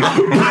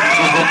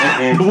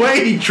 The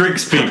way he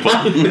tricks people.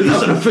 Is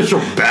this an official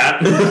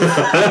bat?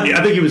 I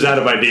think he was out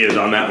of ideas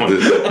on that one.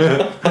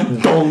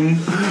 Dong.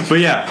 But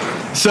yeah.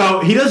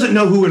 So, he doesn't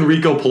know who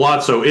Enrico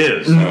Palazzo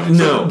is. No.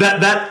 So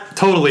that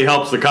totally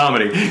helps the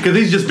comedy. Because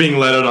he's just being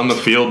led out on the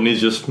field and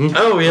he's just...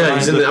 Oh, yeah.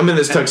 I'm in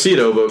this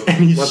tuxedo, but...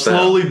 And he's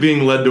slowly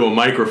being led to a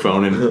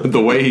microphone, and the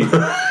way he...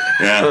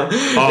 Yeah. And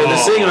to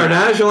sing our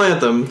national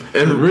anthem.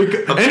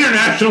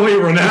 Internationally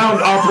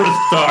renowned opera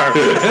star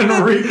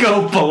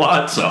Enrico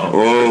Palazzo.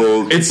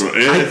 Oh,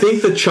 I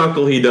think the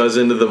chuckle he does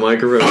into the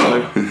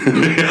microphone.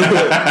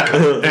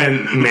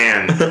 And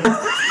man,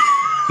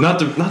 not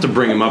to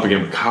bring him up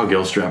again, but Kyle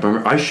Gilstrap.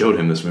 I showed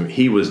him this movie.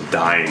 He was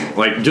dying,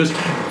 like just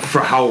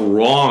for how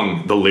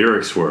wrong the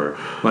lyrics were.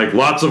 Like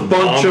lots of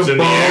Bunch bombs of in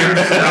the air.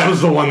 bombs. That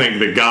was the one thing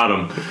that got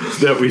him.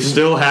 That we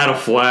still had a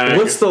flag.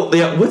 What's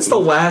the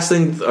last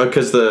thing?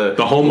 Because the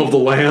home of the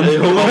land. The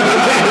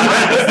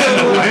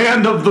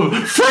land of the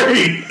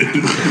free.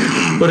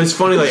 But it's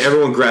funny, like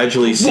everyone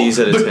gradually sees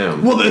that it's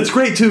him. Well, it's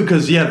great too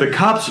because the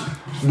cops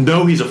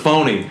know he's a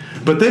phony,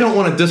 but they don't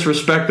want to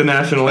disrespect the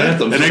national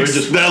anthem. And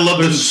so I love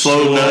this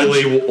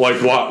slowly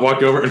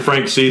walk over, and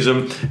Frank sees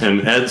him,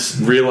 and Ed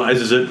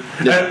realizes it.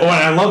 Yeah. And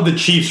I love the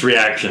Chief's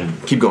reaction.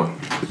 Keep going.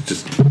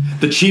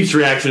 The Chief's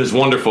reaction is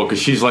wonderful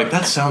because she's like,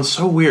 "That sounds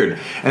so weird,"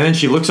 and then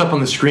she looks up on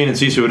the screen and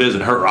sees who it is,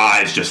 and her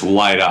eyes just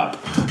light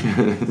up.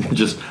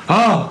 Just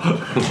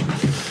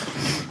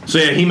So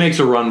yeah, he makes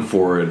a run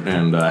for it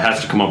and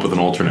has to come up with an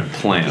alternate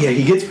plan. Yeah,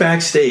 he gets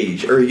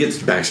backstage, or behind,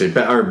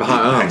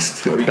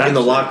 in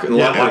the locker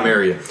room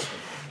area,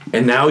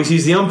 and now he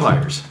sees the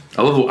umpires.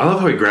 I love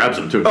how he grabs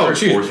them too. Oh,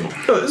 excuse me.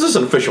 This is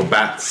an official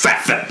bat.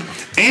 Fat.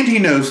 And he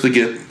knows to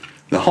get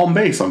the home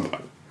base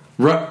umpire.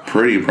 Right.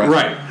 Pretty impressive.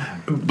 Right.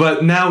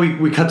 But now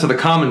we cut to the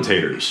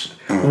commentators.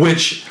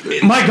 Which,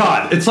 my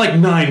God, it's like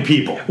 9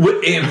 people.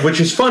 Which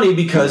is funny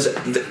because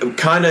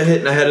kind of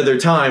hitting ahead of their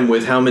time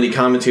with how many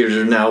commentators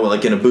are now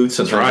like in a booth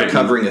sometimes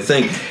covering a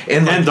thing.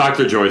 And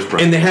Dr. Joyce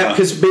Brown. And they have,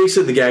 because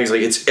basically the gag's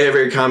like it's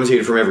every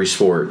commentator from every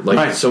sport.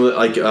 Like some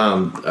like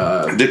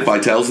Dick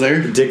Vitale's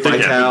there. Dick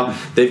Vitale.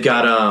 They've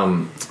got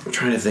I'm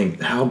trying to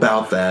think. How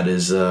about that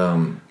is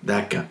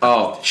that guy?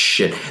 Oh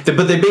shit!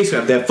 But they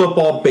basically have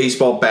football,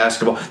 baseball,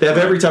 basketball. They have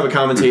every type of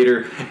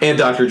commentator and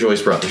Dr.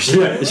 Joyce Brothers.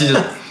 Yeah, it's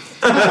just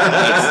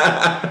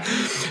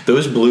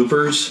those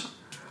bloopers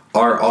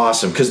are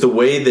awesome because the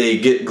way they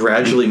get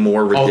gradually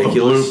more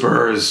ridiculous. Oh, the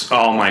bloopers!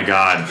 Oh my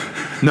God!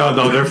 No,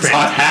 they're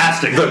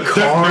fantastic. The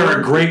car,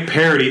 they're a great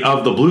parody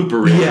of the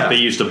blooper reel that they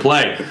used to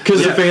play.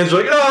 Because the fans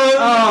are like,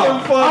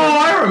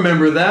 I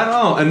remember that.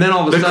 Oh, and then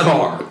all of a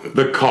sudden,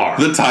 the car,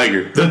 the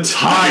tiger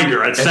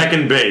at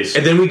second base,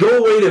 and then we go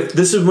away to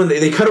this is when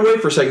they cut away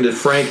for a second to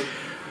Frank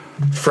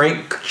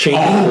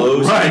changing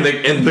clothes, right.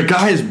 and the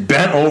guy is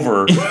bent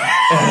over,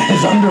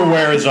 his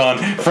underwear is on.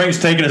 Frank's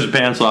taking his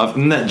pants off,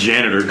 and that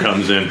janitor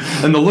comes in,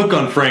 and the look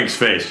on Frank's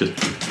face just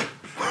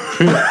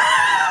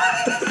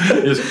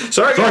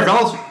sorry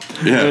fellas.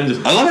 Yeah,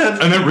 I love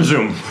it. And then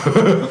resume.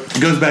 It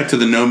goes back to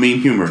the no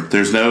mean humor.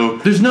 There's no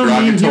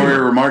derogatory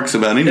remarks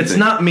about anything. It's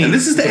not mean. And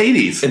this is the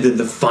 80s. And then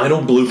the final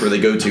blooper they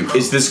go to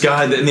is this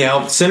guy in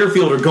the center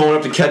fielder going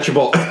up to catch a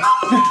ball.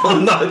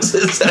 Knocks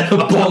his head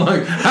off.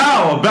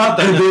 How about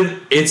that? And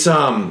then it's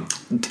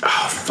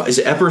is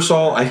it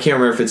Ebersol? I can't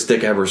remember if it's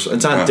Dick Ebersol.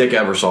 It's not Dick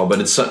Ebersol, but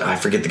it's I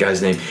forget the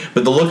guy's name.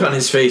 But the look on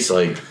his face,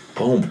 like,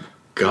 oh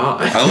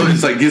God. I love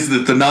it's like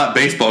the not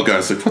baseball guy.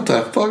 It's like, what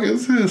the fuck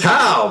is this?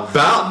 How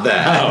about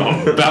that?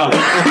 How about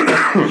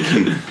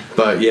it?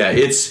 But yeah,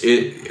 it's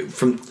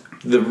from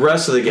the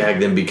rest of the gag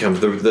then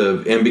becomes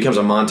and becomes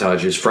a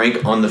montage. Is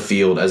Frank on the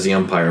field as the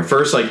umpire?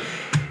 First, like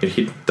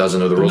he doesn't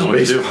know the rules of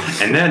baseball,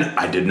 and then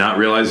I did not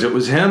realize it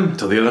was him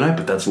till the other night.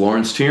 But that's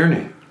Lawrence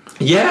Tierney.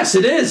 Yes,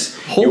 it is.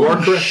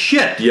 Holy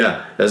shit!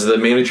 Yeah, as the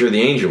manager of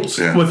the Angels.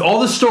 Yeah. With all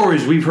the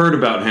stories we've heard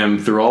about him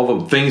through all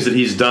the things that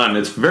he's done,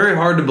 it's very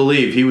hard to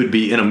believe he would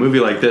be in a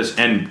movie like this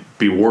and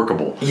be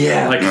workable.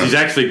 Yeah. Like, he's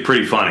actually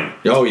pretty funny.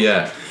 Oh,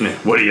 yeah.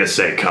 What do you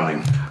say,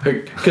 Cumming?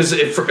 Because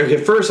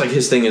at first, like,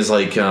 his thing is,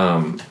 like, I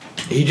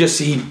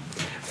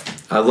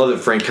love that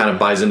Frank kind of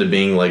buys into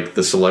being, like,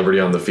 the celebrity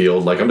on the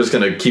field. Like, I'm just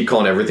going to keep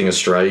calling everything a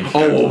strike.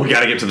 Oh, we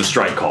got to get to the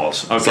strike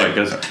calls. Okay,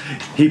 because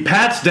he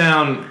pats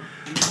down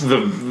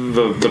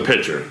the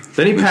pitcher.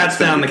 Then he pats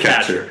down the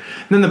catcher.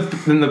 Then the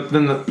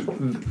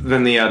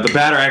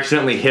batter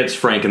accidentally hits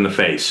Frank in the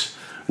face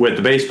with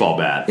the baseball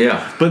bat.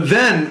 Yeah. But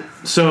then,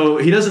 so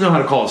he doesn't know how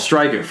to call a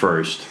strike at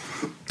first.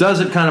 Does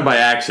it kind of by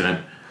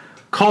accident.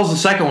 Calls the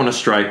second one a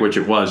strike, which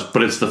it was,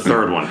 but it's the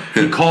third one.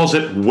 He calls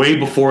it way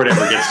before it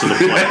ever gets to the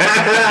plate.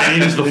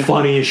 And he's the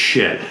funniest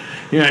shit.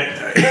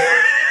 Yeah.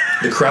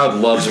 The crowd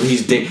loves him.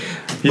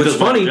 What's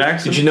funny,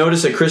 did you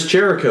notice that Chris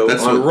Jericho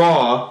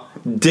Raw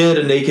did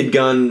a Naked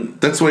Gun?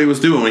 That's what he was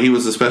doing when he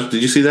was a special.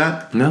 Did you see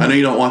that? No. I know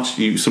you don't watch.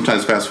 You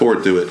sometimes fast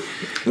forward through it.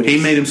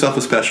 He made himself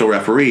a special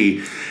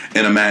referee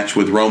in a match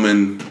with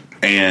Roman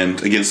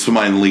and against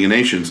somebody in the League of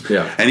Nations.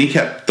 Yeah. And he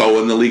kept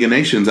throwing the League of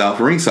Nations out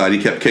for ringside.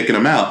 He kept kicking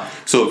them out.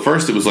 So at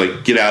first it was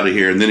like, get out of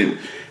here. And then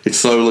it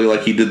slowly,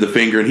 like, he did the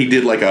finger and he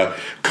did like a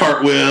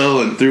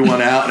cartwheel and threw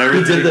one out and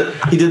everything.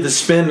 He did the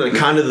spin and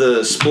kind of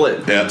the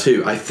split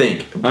too, I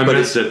think. I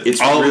missed it. It's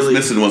all really it was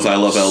missing was I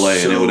Love LA,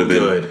 and it would have been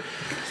good.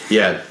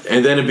 Yeah,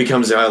 and then it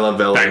becomes the I Love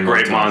LA that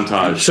great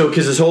montage. So,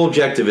 because his whole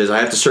objective is I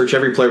have to search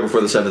every player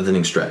before the seventh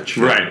inning stretch.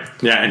 Right.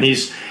 Yeah, and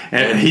he's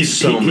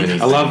so many.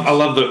 I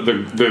love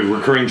the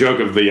recurring joke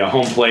of the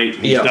home plate.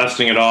 He's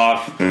dusting it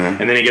off,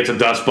 and then he gets a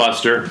dust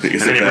buster, and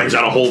then he brings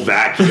out a whole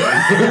vacuum.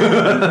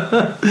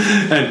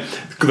 And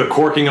the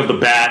corking of the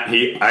bat,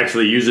 he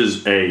actually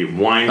uses a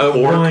wine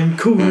cork. Wine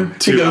cooler.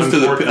 He goes to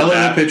the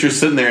LA pitcher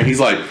sitting there, and he's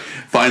like,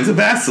 finds a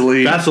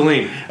Vaseline. Which is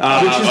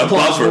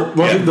plausible.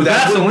 Well, the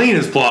Vaseline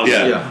is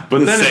plausible. Yeah. But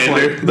The then sander.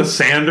 it's like the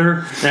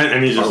sander,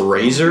 and he's just A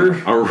razor.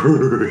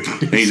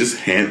 And he just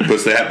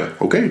puts the hat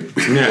back. Okay.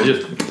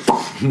 just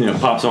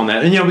pops on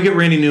that. And we get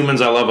Randy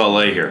Newman's "I Love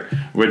LA" here,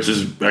 which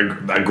is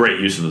a great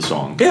use of the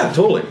song. Yeah,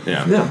 totally.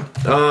 Yeah.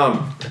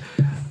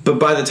 But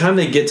by the time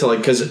they get to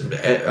because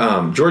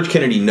George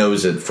Kennedy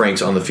knows that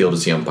Frank's on the field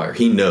as the umpire.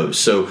 He knows.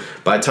 So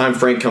by the time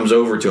Frank comes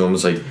over to him,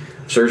 it's like,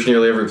 search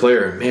nearly every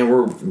player. Man,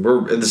 we're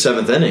at the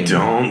seventh inning.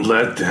 Don't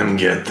let them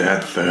get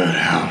that third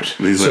out.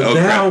 And he's So like,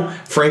 now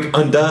crap. Frank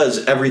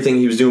undoes everything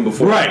he was doing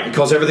before. Right. He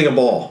calls everything a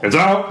ball. It's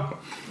out.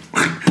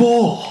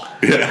 Ball.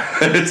 Yeah,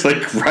 it's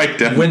like right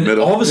down When the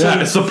middle. all of a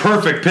sudden, It's the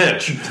perfect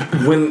pitch.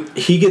 when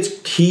he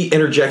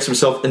interjects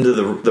himself into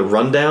the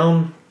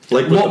rundown.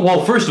 Like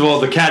Well, first of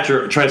all, the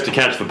catcher tries to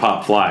catch the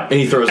pop fly, And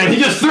he throws and it.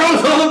 he just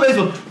throws all the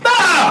baseball.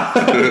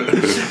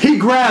 He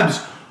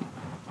grabs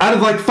out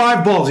of like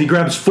 5 balls, he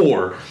grabs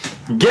 4,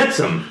 gets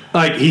him,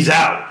 like he's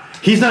out.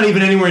 He's not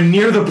even anywhere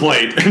near the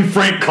plate, and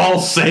Frank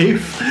calls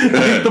safe.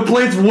 Like, the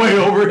plate's way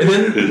over. And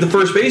then the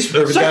first base,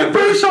 Second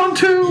base on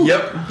 2.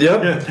 Yep.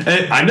 Yeah.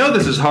 And I know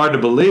this is hard to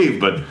believe,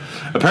 but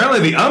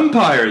apparently the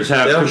umpires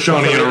have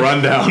Krishoni in a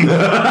rundown.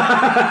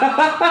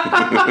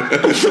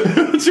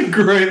 It's a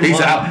great He's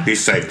line. out.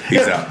 He's safe.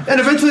 He's out. And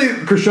eventually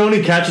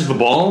Krishoni catches the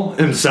ball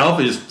himself.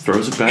 He just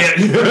throws it back.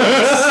 so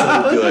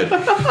good.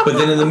 But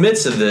then in the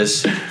midst of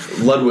this,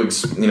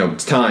 Ludwig's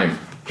time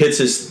hits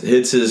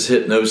his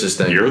hypnosis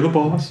thing. You're the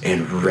boss.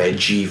 And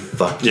Reggie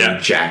fucking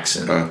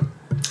Jackson.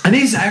 And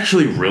he's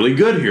actually really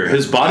good here.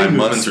 His body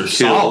movements are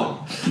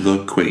solid.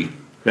 The Queen.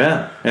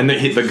 Yeah, and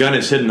the gun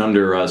is hidden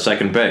under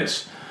second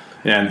base,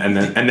 and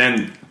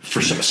then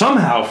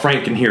somehow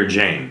Frank can hear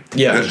Jane.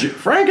 Yeah,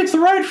 Frank, it's the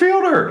right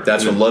fielder.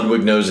 That's when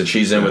Ludwig knows that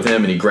she's in with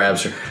him, and he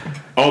grabs her.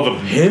 Oh,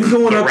 him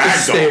going up the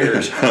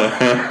stairs,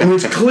 and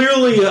it's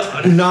clearly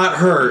not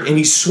her, and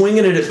he's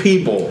swinging it at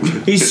people.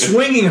 He's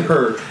swinging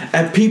her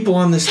at people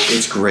on this.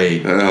 It's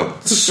great. Oh,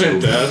 it's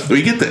fantastic.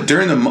 We get that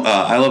during the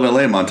I Love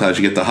LA montage.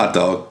 You get the hot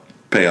dog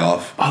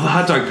payoff. Oh, the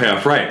hot dog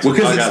payoff, right? Well,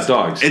 because it's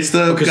dogs. It's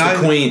the guy,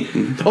 the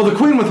Queen. Oh, the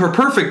Queen with her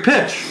perfect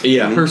pitch.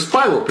 Yeah, her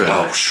spiral pitch.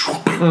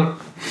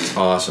 Oh, it's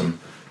awesome.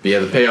 But yeah,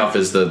 the payoff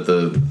is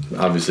the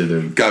obviously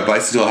the guy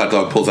bites into a hot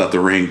dog, pulls out the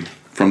ring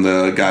from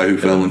the guy who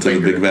fell into the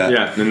big vat.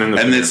 Yeah, and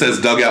then it says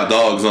 "Dugout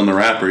Dogs" on the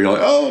wrapper. You're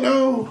like, oh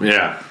no.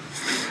 Yeah.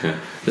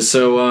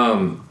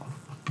 So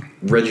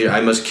Reggie,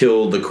 I must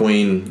kill the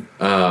Queen,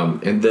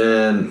 and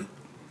then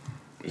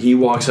he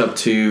walks up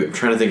to. I'm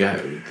trying to think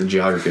of the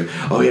geography.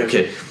 Oh yeah,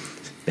 okay.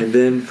 And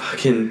then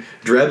fucking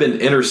Drebin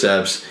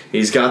intercepts.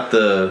 He's got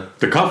the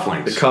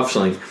cufflink,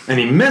 and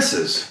he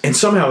misses. And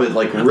somehow it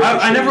like.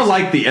 I never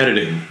liked the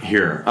editing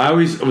here. I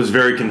always was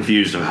very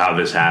confused of how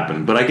this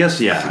happened. But I guess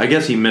he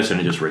missed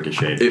and it just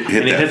ricocheted. It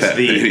hit and it hits fat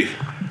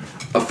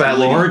a fat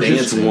lady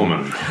largest dancing.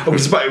 woman.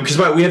 Because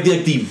we have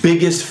the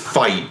biggest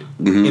fight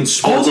in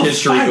sports the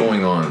history fight.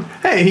 going on.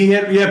 Hey, he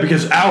hit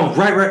because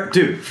right,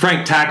 dude.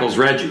 Frank tackles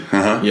Reggie.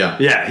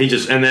 Yeah. He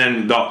just and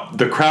then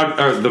the crowd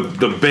or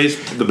the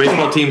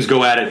baseball teams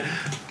go at it.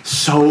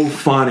 So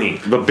funny,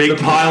 the big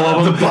pile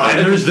of them, and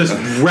there's this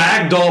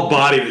ragdoll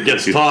body that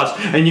gets tossed,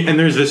 and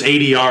there's this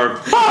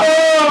ADR.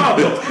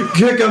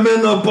 Kick him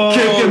in the balls.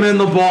 Kick him in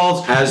the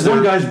balls. As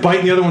one guy's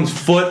biting the other one's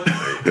foot.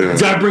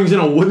 Guy brings in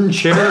a wooden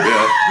chair.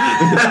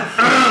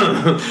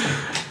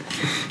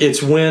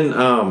 It's when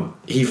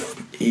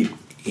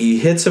he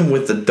hits him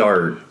with the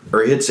dart,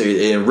 or hits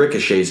it and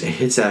ricochets and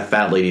hits that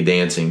fat lady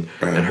dancing,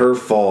 and her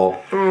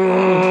fall.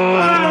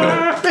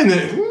 And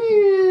then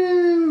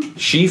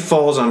she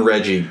falls on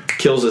Reggie,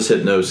 kills his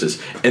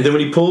hypnosis, and then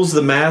when he pulls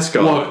the mask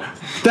off, look,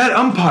 that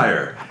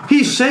umpire,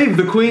 he saved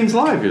the Queen's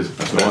life.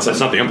 That's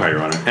not the umpire,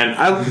 Your Honor. And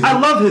I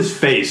love his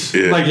face,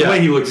 the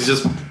way he looks. He's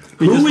just.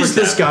 Who is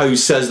this guy who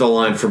says the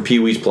line from Pee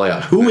Wee's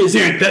Playhouse? Who is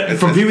that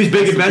from Pee Wee's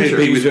Big Adventure?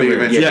 Pee-wee's Big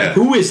Adventure. Yeah.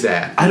 Who is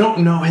that? I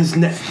don't know his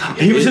name.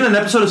 He was in an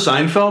episode of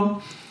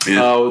Seinfeld,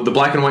 the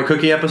black and white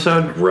cookie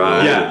episode.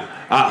 Right.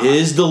 Yeah.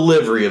 His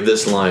delivery of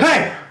this line.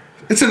 Hey,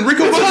 it's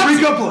Enrico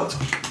Palazzo.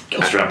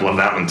 Strap love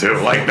that one too.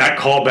 Like that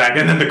callback,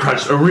 and then the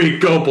crunch.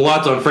 Enrico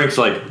Palazzo, and Frank's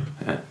like,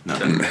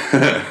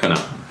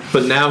 no.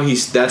 But now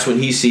that's when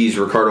he sees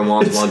Ricardo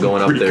Montalban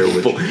going up there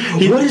with.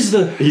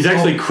 He's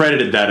actually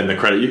credited that in the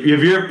credit.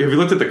 Have you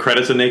looked at the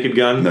credits of Naked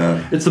Gun?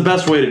 No. It's the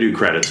best way to do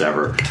credits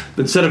ever.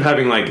 Instead of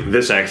having like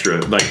this extra,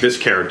 like this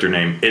character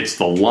name, it's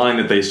the line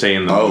that they say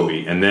in the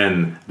movie, and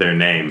then their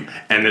name,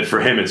 and then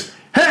for him it's,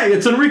 hey,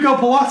 it's Enrico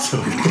Palazzo.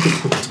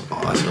 That's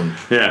awesome.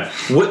 Yeah.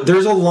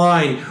 There's a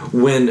line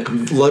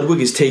when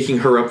Ludwig is taking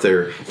her up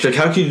there. She's like,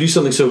 "How can you do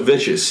something so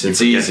vicious?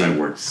 It's easy." I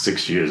worked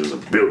 6 years as a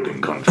building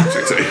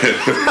contractor.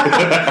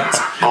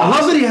 I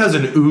love that he has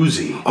an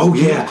Uzi. Oh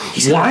yeah,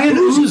 why an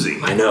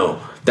Uzi? I know.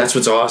 That's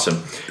what's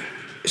awesome.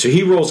 So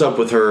he rolls up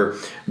with her.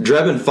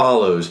 Drebin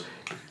follows,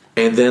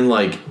 and then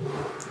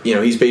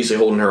he's basically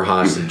holding her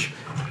hostage.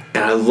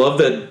 And I love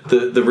that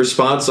the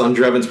response on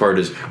Drebin's part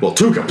is, well,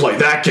 two can play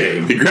that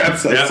game. He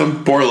grabs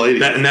some poor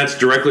lady. And that's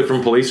directly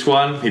from Police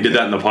Squad. He did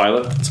that in the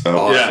pilot.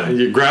 Awesome. Yeah,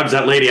 he grabs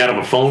that lady out of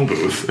a phone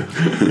booth.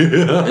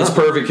 It's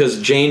perfect because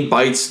Jane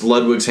bites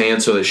Ludwig's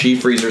hand so that she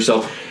frees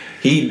herself.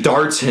 He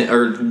darts him,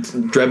 or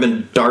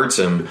Drebin darts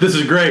him. This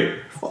is great.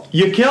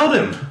 You killed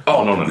him.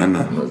 Oh,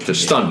 no.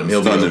 Just stunned him.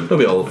 He'll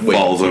be all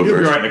falls over. He'll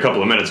be right in a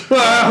couple of minutes.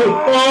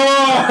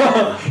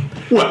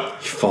 What?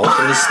 He falls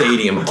from the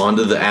stadium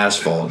onto the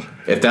asphalt.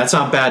 If that's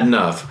not bad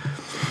enough.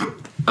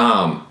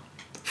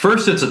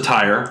 First it's a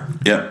tire.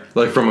 Yep.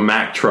 Like from a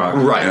Mack truck.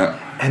 Right. Yeah.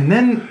 And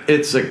then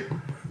it's a...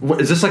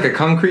 Is this like a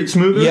concrete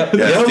smoother? Yep.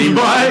 Yeah,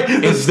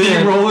 Steamroller. the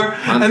steamroller.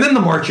 And then the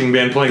marching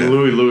band playing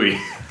Louie Louie.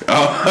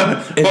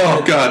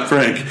 Oh God,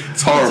 Frank.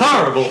 It's horrible. It's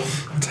horrible.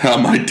 It's how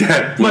my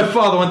dad... My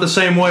father went the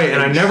same way,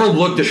 and I never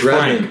looked at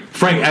Frank.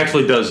 Frank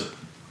actually does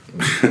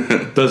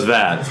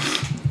that.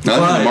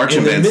 But the marching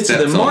in the band midst of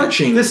the steps on.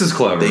 marching, This is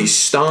clever. They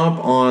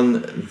stomp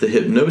on the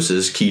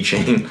hypnosis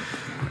keychain,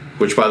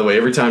 which, by the way,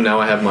 every time now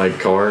I have my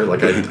car,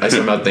 like I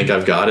somehow think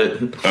I've got it.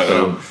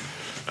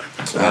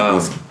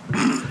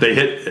 They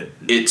hit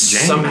it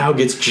somehow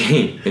gets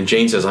Jane, and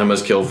Jane says, "I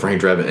must kill Frank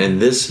Drebin."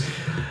 And this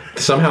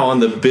somehow on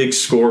the big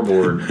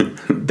scoreboard,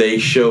 they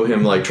show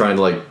him trying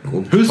to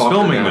who's talk her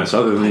filming down. this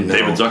other than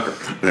David Zucker?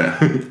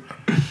 Yeah.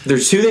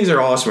 There's two things that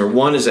are awesome.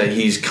 One is that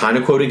he's kind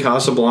of quoting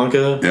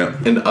Casablanca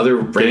and other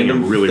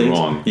random really things.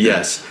 wrong.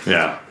 Yes.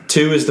 Yeah.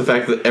 Two is the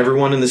fact that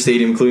everyone in the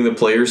stadium, including the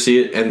players, see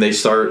it and they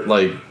start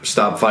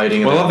stop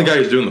fighting. Well, I love the guy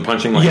who's doing the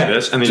punching like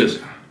this, and they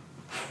just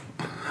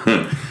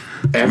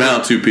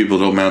mount two people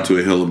don't mount to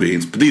a hill of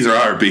beans, but these are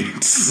our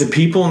beans. The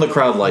people in the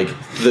crowd,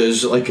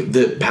 there's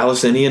the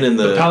Palestinian and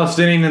the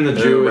Palestinian and the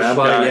Jewish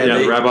rabbi.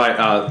 guy.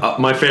 Rabbi.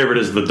 My favorite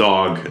is the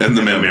dog and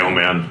the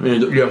mailman.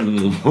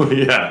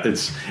 Yeah,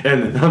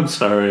 and I'm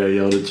sorry I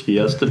yelled at you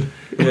yesterday.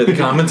 Yeah, the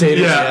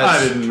commentator. Yeah,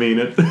 I didn't mean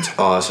it. It's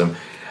awesome.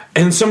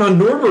 And somehow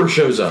Norberg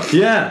shows up.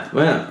 Yeah.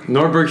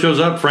 Norberg shows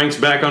up. Frank's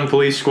back on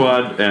Police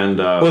Squad, and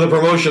with a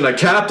promotion to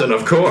captain,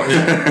 of course.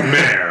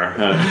 Mayor.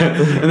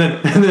 And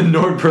then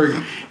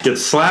Norberg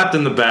gets slapped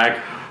in the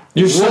back.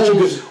 You're such a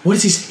good. What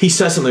is he? He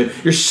says something.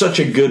 You're such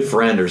a good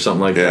friend, or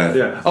something like that.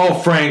 Yeah. Oh,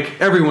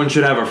 Frank, everyone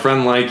should have a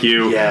friend like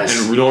you. Yes.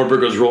 And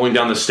Norberg goes rolling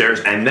down the stairs,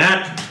 and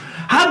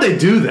how'd they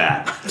do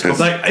that?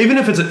 Even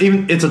if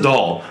it's a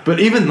doll,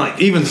 but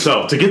even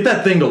so, to get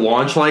that thing to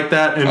launch like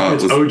that, and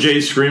it's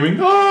OJ screaming,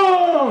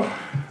 oh,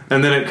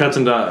 and then it cuts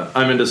into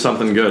I'm into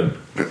something good.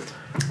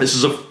 This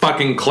is a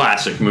fucking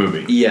classic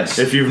movie. Yes.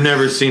 If you've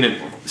never seen it,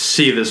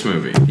 see this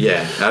movie.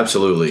 Yeah,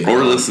 absolutely.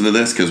 Or listen to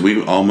this because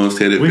we almost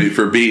hit it beat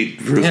for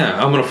beat. Yeah,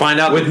 I'm gonna find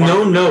out with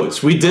no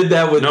notes. We did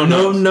that with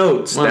no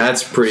notes. Well,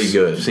 that's pretty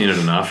good. I've seen it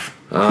enough.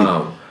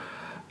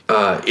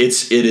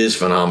 It is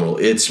phenomenal.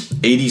 It's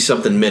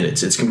 80-something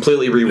minutes. It's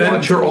completely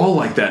rewatchable. They're all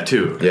like that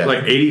too. Yeah.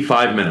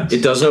 85 minutes.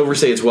 It doesn't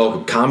overstay its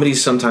welcome.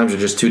 Comedies sometimes are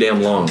just too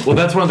damn long. Well,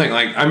 that's one thing.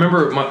 I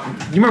remember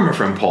you remember my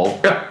friend Paul?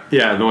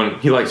 Yeah, the one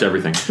he likes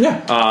everything.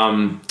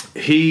 Yeah.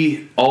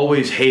 He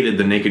always hated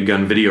the Naked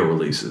Gun video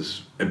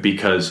releases.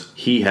 because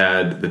he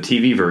had the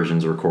TV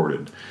versions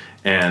recorded.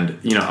 And,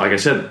 you know, like I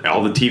said,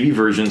 all the TV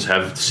versions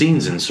have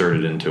scenes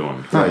inserted into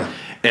them. Right.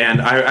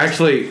 And I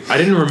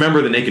didn't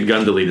remember the Naked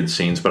Gun deleted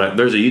scenes, but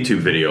there's a YouTube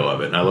video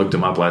of it, and I looked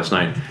them up last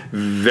night.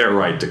 They're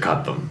right to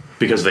cut them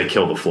because they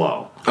kill the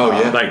flow. Oh,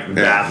 yeah?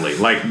 Badly.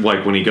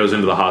 Like when he goes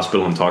into the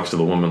hospital and talks to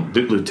the woman,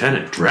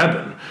 Lieutenant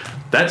Drebin.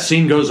 That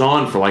scene goes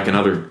on for like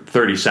another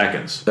 30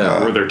 seconds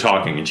where they're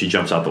talking and she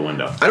jumps out the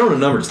window. I don't know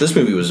numbers. This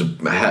movie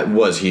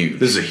was huge.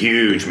 This is a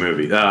huge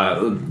movie.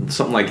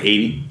 Something like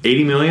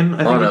 80 million,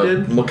 I think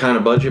it did. What kind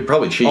of budget?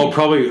 Probably cheap. Oh,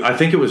 probably. I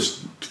think it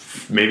was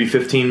maybe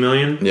 15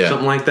 million,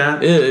 something like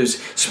that. It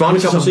was spawned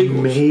a couple sequels.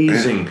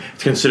 Amazing,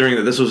 considering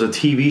that this was a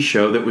TV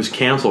show that was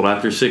canceled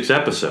after 6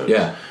 episodes.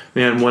 Yeah.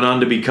 And went on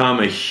to become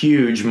a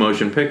huge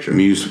motion picture.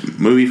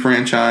 Movie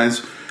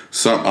franchise,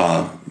 some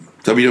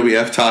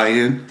WWF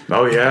tie-in.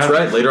 Oh yeah, that's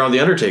right. Later on, The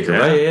Undertaker.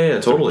 Right?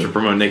 Yeah, totally. To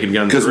promote Naked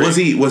Gun. Because was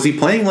he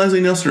playing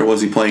Leslie Nielsen or was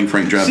he playing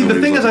Frank Drebin? See,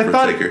 the thing is, I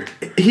thought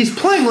he's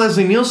playing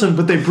Leslie Nielsen,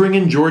 but they bring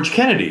in George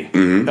Kennedy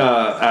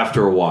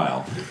after a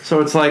while.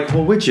 So it's like,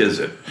 well, which is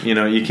it? You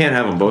know, you can't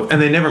have them both.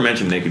 And they never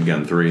mentioned Naked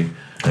Gun 3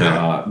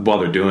 while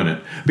they're doing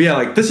it. But yeah,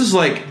 like this is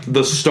like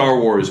the Star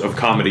Wars of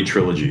comedy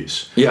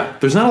trilogies. Yeah,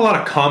 there's not a lot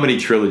of comedy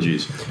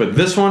trilogies, but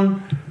this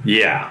one,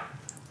 yeah,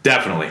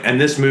 definitely. And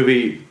this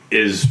movie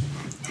is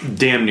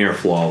damn near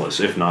flawless,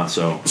 if not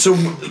so. So,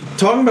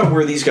 talking about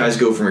where these guys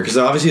go from here, because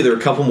obviously there are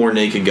a couple more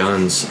Naked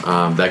Guns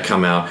that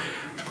come out.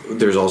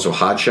 There's also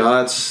Hot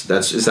Shots.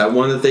 Is that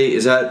one that they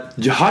is that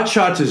Hot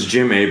Shots is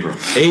Jim Abrams.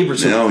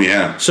 Oh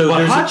yeah. So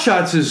Hot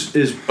Shots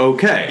is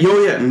okay.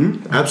 Oh yeah,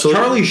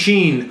 absolutely. Charlie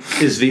Sheen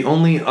is the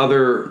only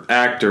other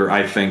actor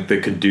I think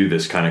that could do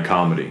this kind of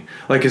comedy.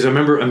 Like, because I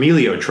remember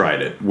Emilio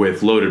tried it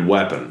with Loaded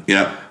Weapon.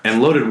 Yeah.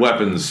 And Loaded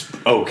Weapon's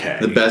okay.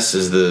 The best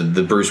is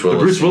the Bruce Willis.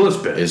 The Bruce Willis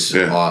bit is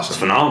awesome. It's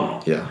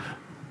phenomenal. Yeah.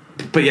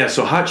 But yeah,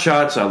 so Hot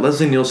Shots.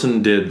 Leslie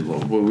Nielsen did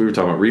what we were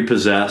talking about.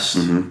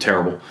 Repossessed.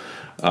 Terrible.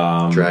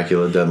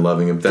 Dracula, Dead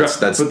Loving Him. But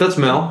that's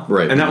Mel,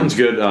 right? And that one's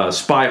good.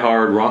 Spy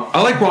Hard.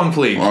 I like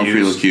Wrongfully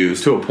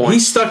Accused to a point. He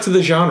stuck to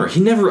the genre.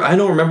 He never. I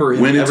don't remember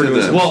him ever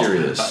doing something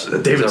serious.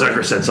 David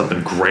Zucker said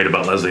something great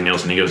about Leslie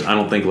Nielsen. He goes, "I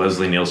don't think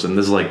Leslie Nielsen.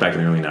 This is like back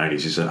in the early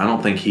 '90s. He said, I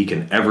don't think he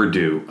can ever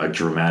do a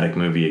dramatic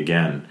movie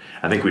again.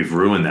 I think we've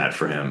ruined that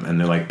for him." And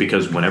they're like,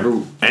 because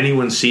whenever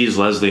anyone sees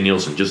Leslie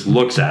Nielsen, just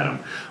looks at him,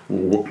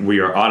 we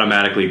are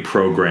automatically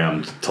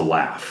programmed to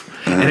laugh,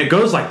 and it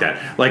goes like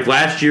that. Like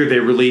last year, they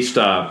released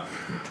a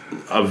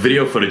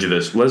video footage of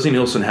this. Leslie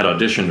Nielsen had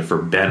auditioned for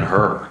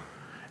Ben-Hur,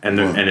 and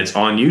it's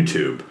on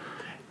YouTube.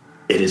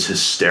 It is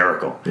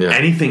hysterical. Yeah.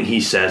 Anything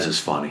he says is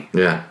funny.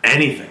 Yeah.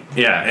 Anything.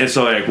 Yeah. And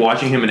so like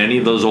watching him in any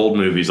of those old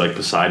movies like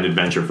Poseidon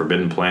Adventure,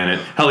 Forbidden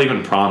Planet, hell,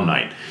 even Prom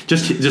Night,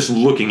 just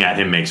looking at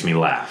him makes me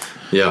laugh.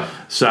 Yeah.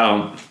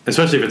 So,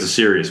 especially if it's a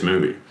serious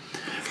movie.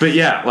 But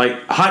yeah,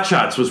 like Hot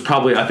Shots was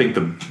probably, I think,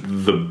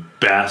 the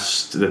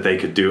best that they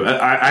could do.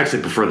 I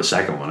actually prefer the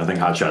second one. I think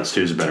Hot Shots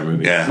 2 is a better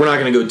movie. Yeah. We're not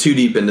going to go too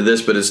deep into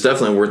this, but it's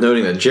definitely worth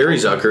noting that Jerry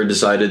Zucker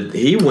decided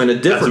he went a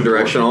different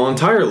direction all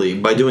entirely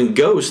by doing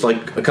Ghost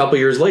like a couple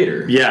years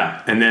later.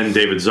 Yeah, and then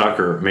David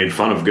Zucker made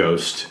fun of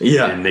Ghost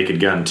in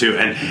Naked Gun 2.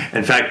 And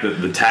in fact,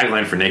 the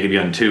tagline for Naked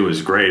Gun 2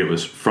 was great. It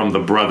was from the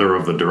brother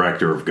of the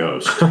director of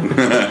Ghost.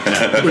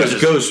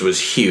 Ghost was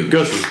huge.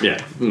 Ghost was,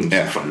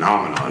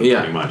 phenomenon,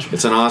 pretty much.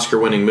 It's an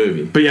Oscar-winning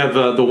movie. But yeah,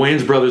 the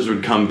Wayans brothers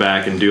would come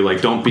back and do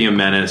like Don't Be a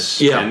Menace.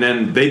 Yeah. And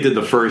then they did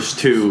the first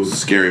 2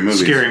 scary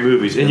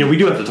movies. And we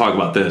do have to talk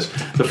about this.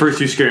 The first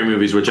 2 scary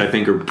movies, which I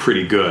think are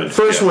pretty good.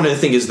 First one I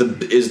think is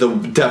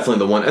definitely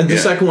the one. And the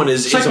second one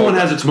is... The second one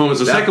has its moments.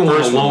 The second one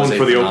alone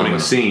for the opening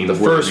scene. The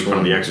first one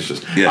from The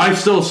Exorcist. Yeah. I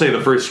still say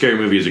the first scary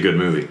movie is a good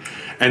movie.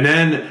 And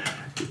then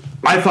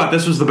I thought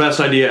this was the best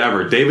idea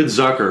ever. David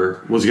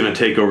Zucker was going to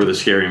take over the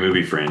Scary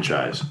Movie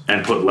franchise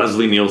and put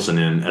Leslie Nielsen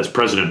in as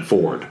President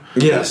Ford.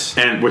 Yes.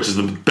 And which is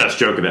the best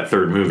joke of that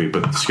third movie.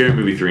 But Scary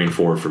Movie 3 and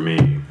 4 for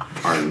me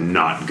are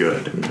not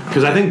good.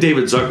 Because I think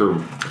David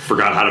Zucker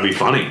forgot how to be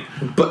funny.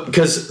 But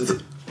because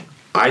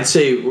I'd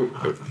say...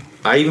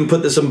 I even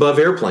put this above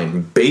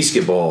Airplane.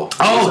 Basketball.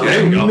 Oh,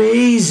 there you go.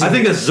 Amazing. I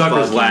think that's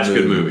Zucker's last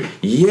good movie.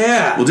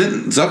 Yeah. Well,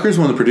 Zucker's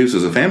one of the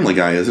producers of Family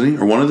Guy, isn't he?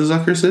 Or one of the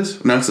Zuckers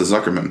is? No, it's the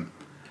Zuckerman.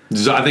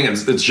 I think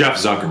it's Jeff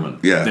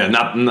Zuckerman. Yeah.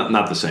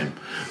 Not the same.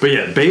 But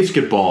yeah,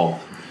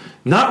 Basketball.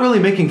 Not really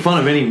making fun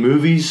of any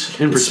movies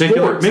in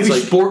particular.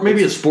 Sports.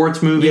 Maybe a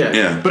sports movie.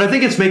 Yeah. But I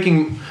think it's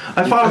making.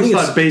 I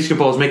thought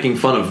Basketball is making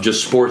fun of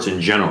just sports in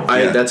general.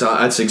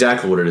 That's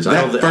exactly what it is.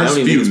 That first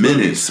few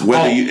minutes,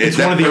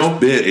 first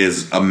bit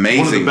is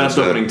amazing. One of the best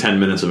opening 10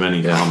 minutes of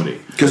any comedy.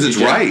 Because it's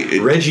right.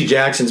 Reggie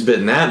Jackson's bit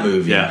in that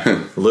movie.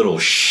 Yeah. Little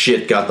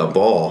shit got the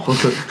ball.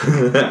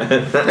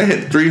 They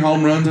hit 3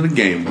 home runs in a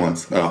game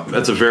once. Oh.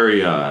 That's a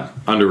very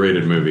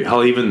underrated movie.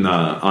 Hell, even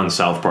on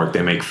South Park,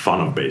 they make fun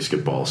of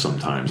basketball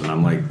sometimes. And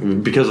I'm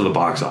like, because of the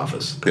box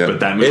office. Yeah. But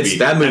that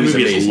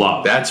movie is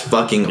loved. That's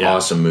fucking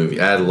awesome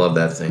movie. I love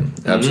that thing.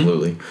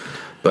 Absolutely.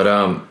 But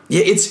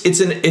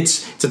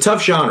it's a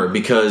tough genre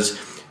because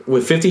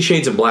with 50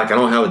 Shades of Black, I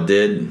don't know how it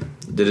did.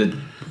 Did it?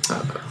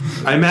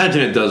 I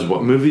imagine it does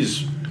what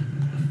movies.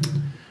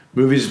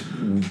 movies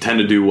tend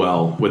to do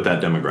well with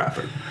that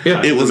demographic.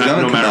 Yeah, It was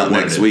going to come out what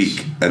next it is.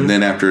 week, and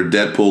then after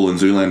Deadpool and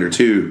Zoolander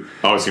 2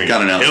 it's gonna got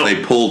get announced, killed.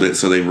 they pulled it,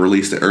 so they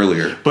released it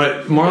earlier.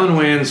 But Marlon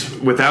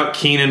Wayans, without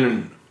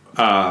Keenan,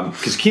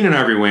 because Keenan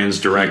Ivory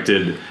Wayans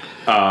directed,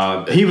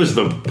 he was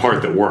the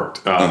part that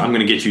worked. I'm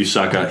Gonna Get You,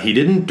 Sucker. He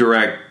didn't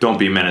direct Don't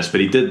Be a Menace, but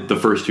he did the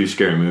first 2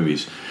 Scary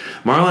movies.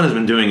 Marlon has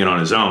been doing it on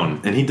his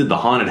own, and he did the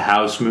Haunted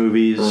House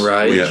movies.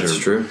 Right, Yeah. that's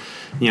true.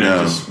 You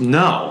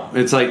know,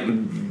 it's like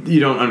you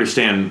don't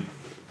understand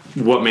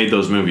what made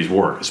those movies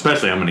work.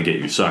 Especially I'm Gonna Get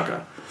You,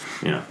 Sucker.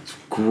 You know, it's a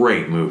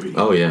great movie.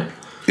 Oh yeah.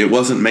 It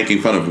wasn't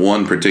making fun of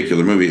one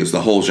particular movie; it was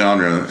the whole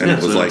genre, and Yeah, it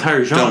it's was the like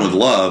entire genre. done with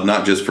love,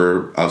 not just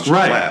for us to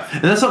Right. laugh.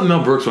 And that's something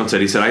Mel Brooks once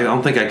said. He said, I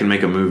don't think I can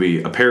make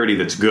a parody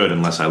that's good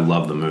unless I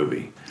love the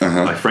movie.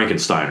 Like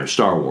Frankenstein or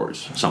Star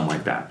Wars, something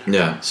like that.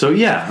 Yeah. So,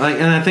 yeah,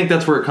 and I think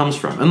that's where it comes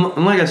from.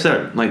 And like I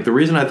said, like the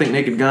reason I think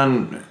Naked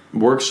Gun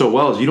works so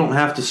well is you don't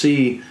have to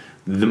see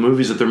the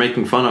movies that they're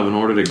making fun of in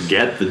order to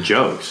get the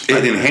jokes.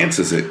 It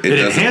enhances it. It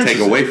doesn't enhances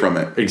take away from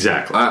it.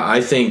 Exactly. I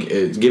think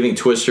giving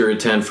Twister a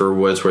 10 for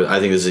what it's worth, I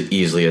think this is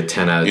easily a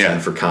 10 out of 10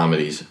 for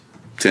comedies.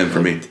 10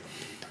 for me.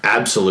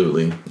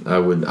 Absolutely. I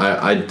would.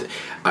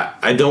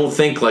 I don't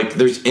think like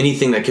there's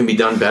anything that can be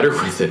done better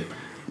with it.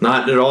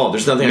 Not at all.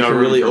 There's nothing I can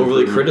really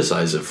overly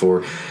criticize it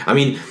for. I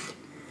mean,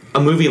 a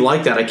movie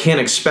like that, I can't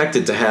expect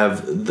it to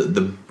have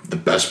the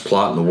best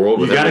plot in the world.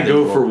 You got to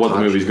go for what the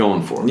movie's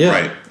going for. Yeah.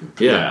 Right.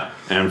 Yeah.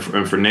 And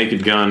for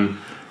Naked Gun,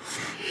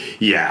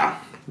 yeah,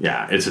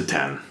 it's a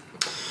 10.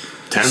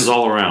 10's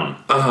all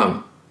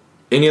around.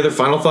 Any other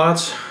final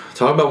thoughts?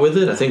 Talk about with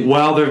it. I think.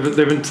 Well, they've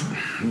been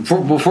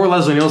before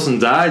Leslie Nielsen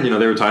died. You know,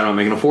 they were talking about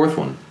making a 4th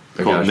one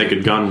called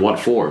Naked Gun. What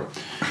for?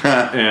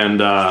 And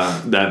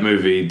that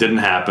movie didn't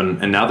happen.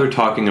 And now they're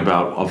talking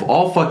about, of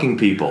all fucking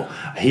people,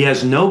 he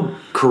has no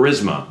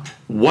charisma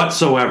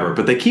whatsoever.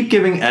 But they keep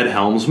giving Ed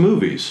Helms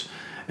movies,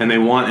 and they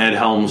want Ed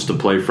Helms to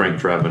play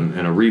Frank Drebin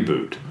in a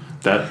reboot.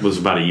 That was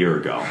about a year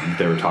ago.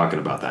 They were talking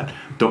about that.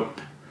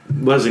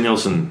 Leslie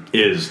Nielsen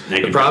is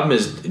Naked The problem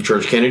is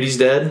George Kennedy's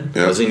dead.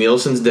 Yep. Leslie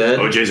Nielsen's dead.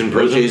 OJ's in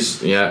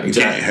prison. Yeah,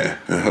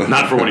 exactly.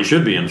 Not for what he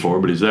should be in for,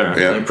 but he's there.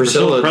 Yeah. And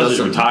Priscilla Presley's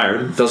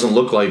retired. doesn't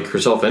look like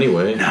herself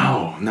anyway.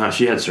 No,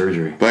 she had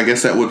surgery. But I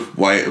guess that would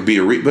why it would be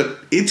but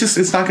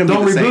it's not going to be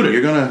Don't the reboot same. it.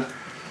 You're going to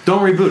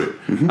Don't reboot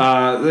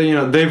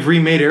it. They've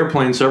remade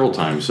Airplane several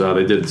times.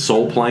 They did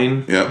Soul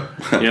Plane. Yep.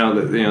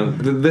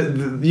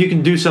 You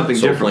can do something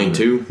Soul different. Plane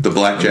 2. The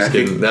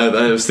Blackjacking.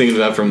 I was thinking of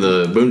that from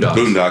the Boondocks.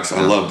 Boondocks.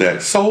 I love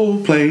that.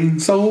 Soul Plane.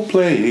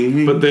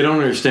 But they don't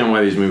understand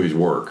why these movies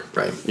work.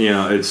 Right.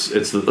 It's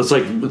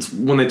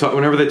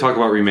whenever they talk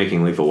about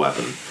remaking Lethal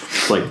Weapon,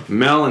 it's like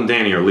Mel and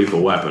Danny are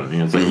Lethal Weapon.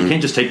 It's like you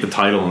can't just take the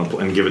title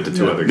and give it to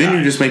two other guys. Then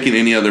you're just making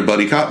any other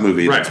buddy cop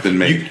movie that's been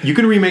made. You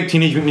can remake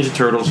Teenage Mutant Ninja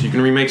Turtles. You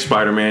can remake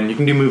Spider-Man. You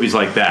can do movies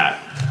like that,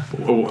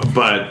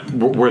 but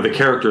where the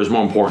character is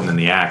more important than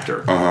the actor.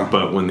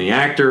 But when the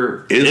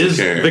actor is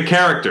the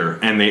character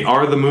and they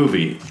are the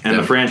movie and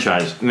the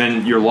franchise,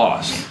 then you're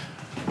lost.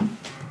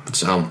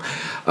 So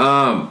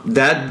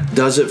that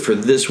does it for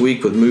this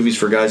week with Movies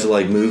for Guys That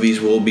Like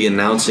Movies. We'll be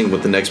announcing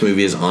what the next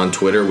movie is on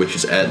Twitter, which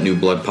is at New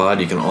Blood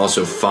Pod. You can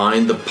also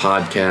find the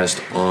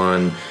podcast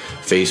on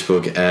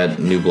Facebook at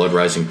New Blood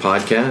Rising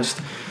Podcast.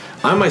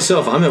 I'm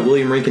at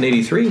William Rankin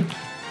 83.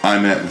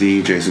 I'm at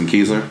the Jason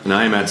Kiesler. And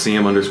I am at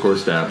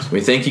CM_stabs.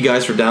 We thank you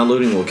guys for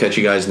downloading. We'll catch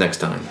you guys next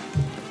time.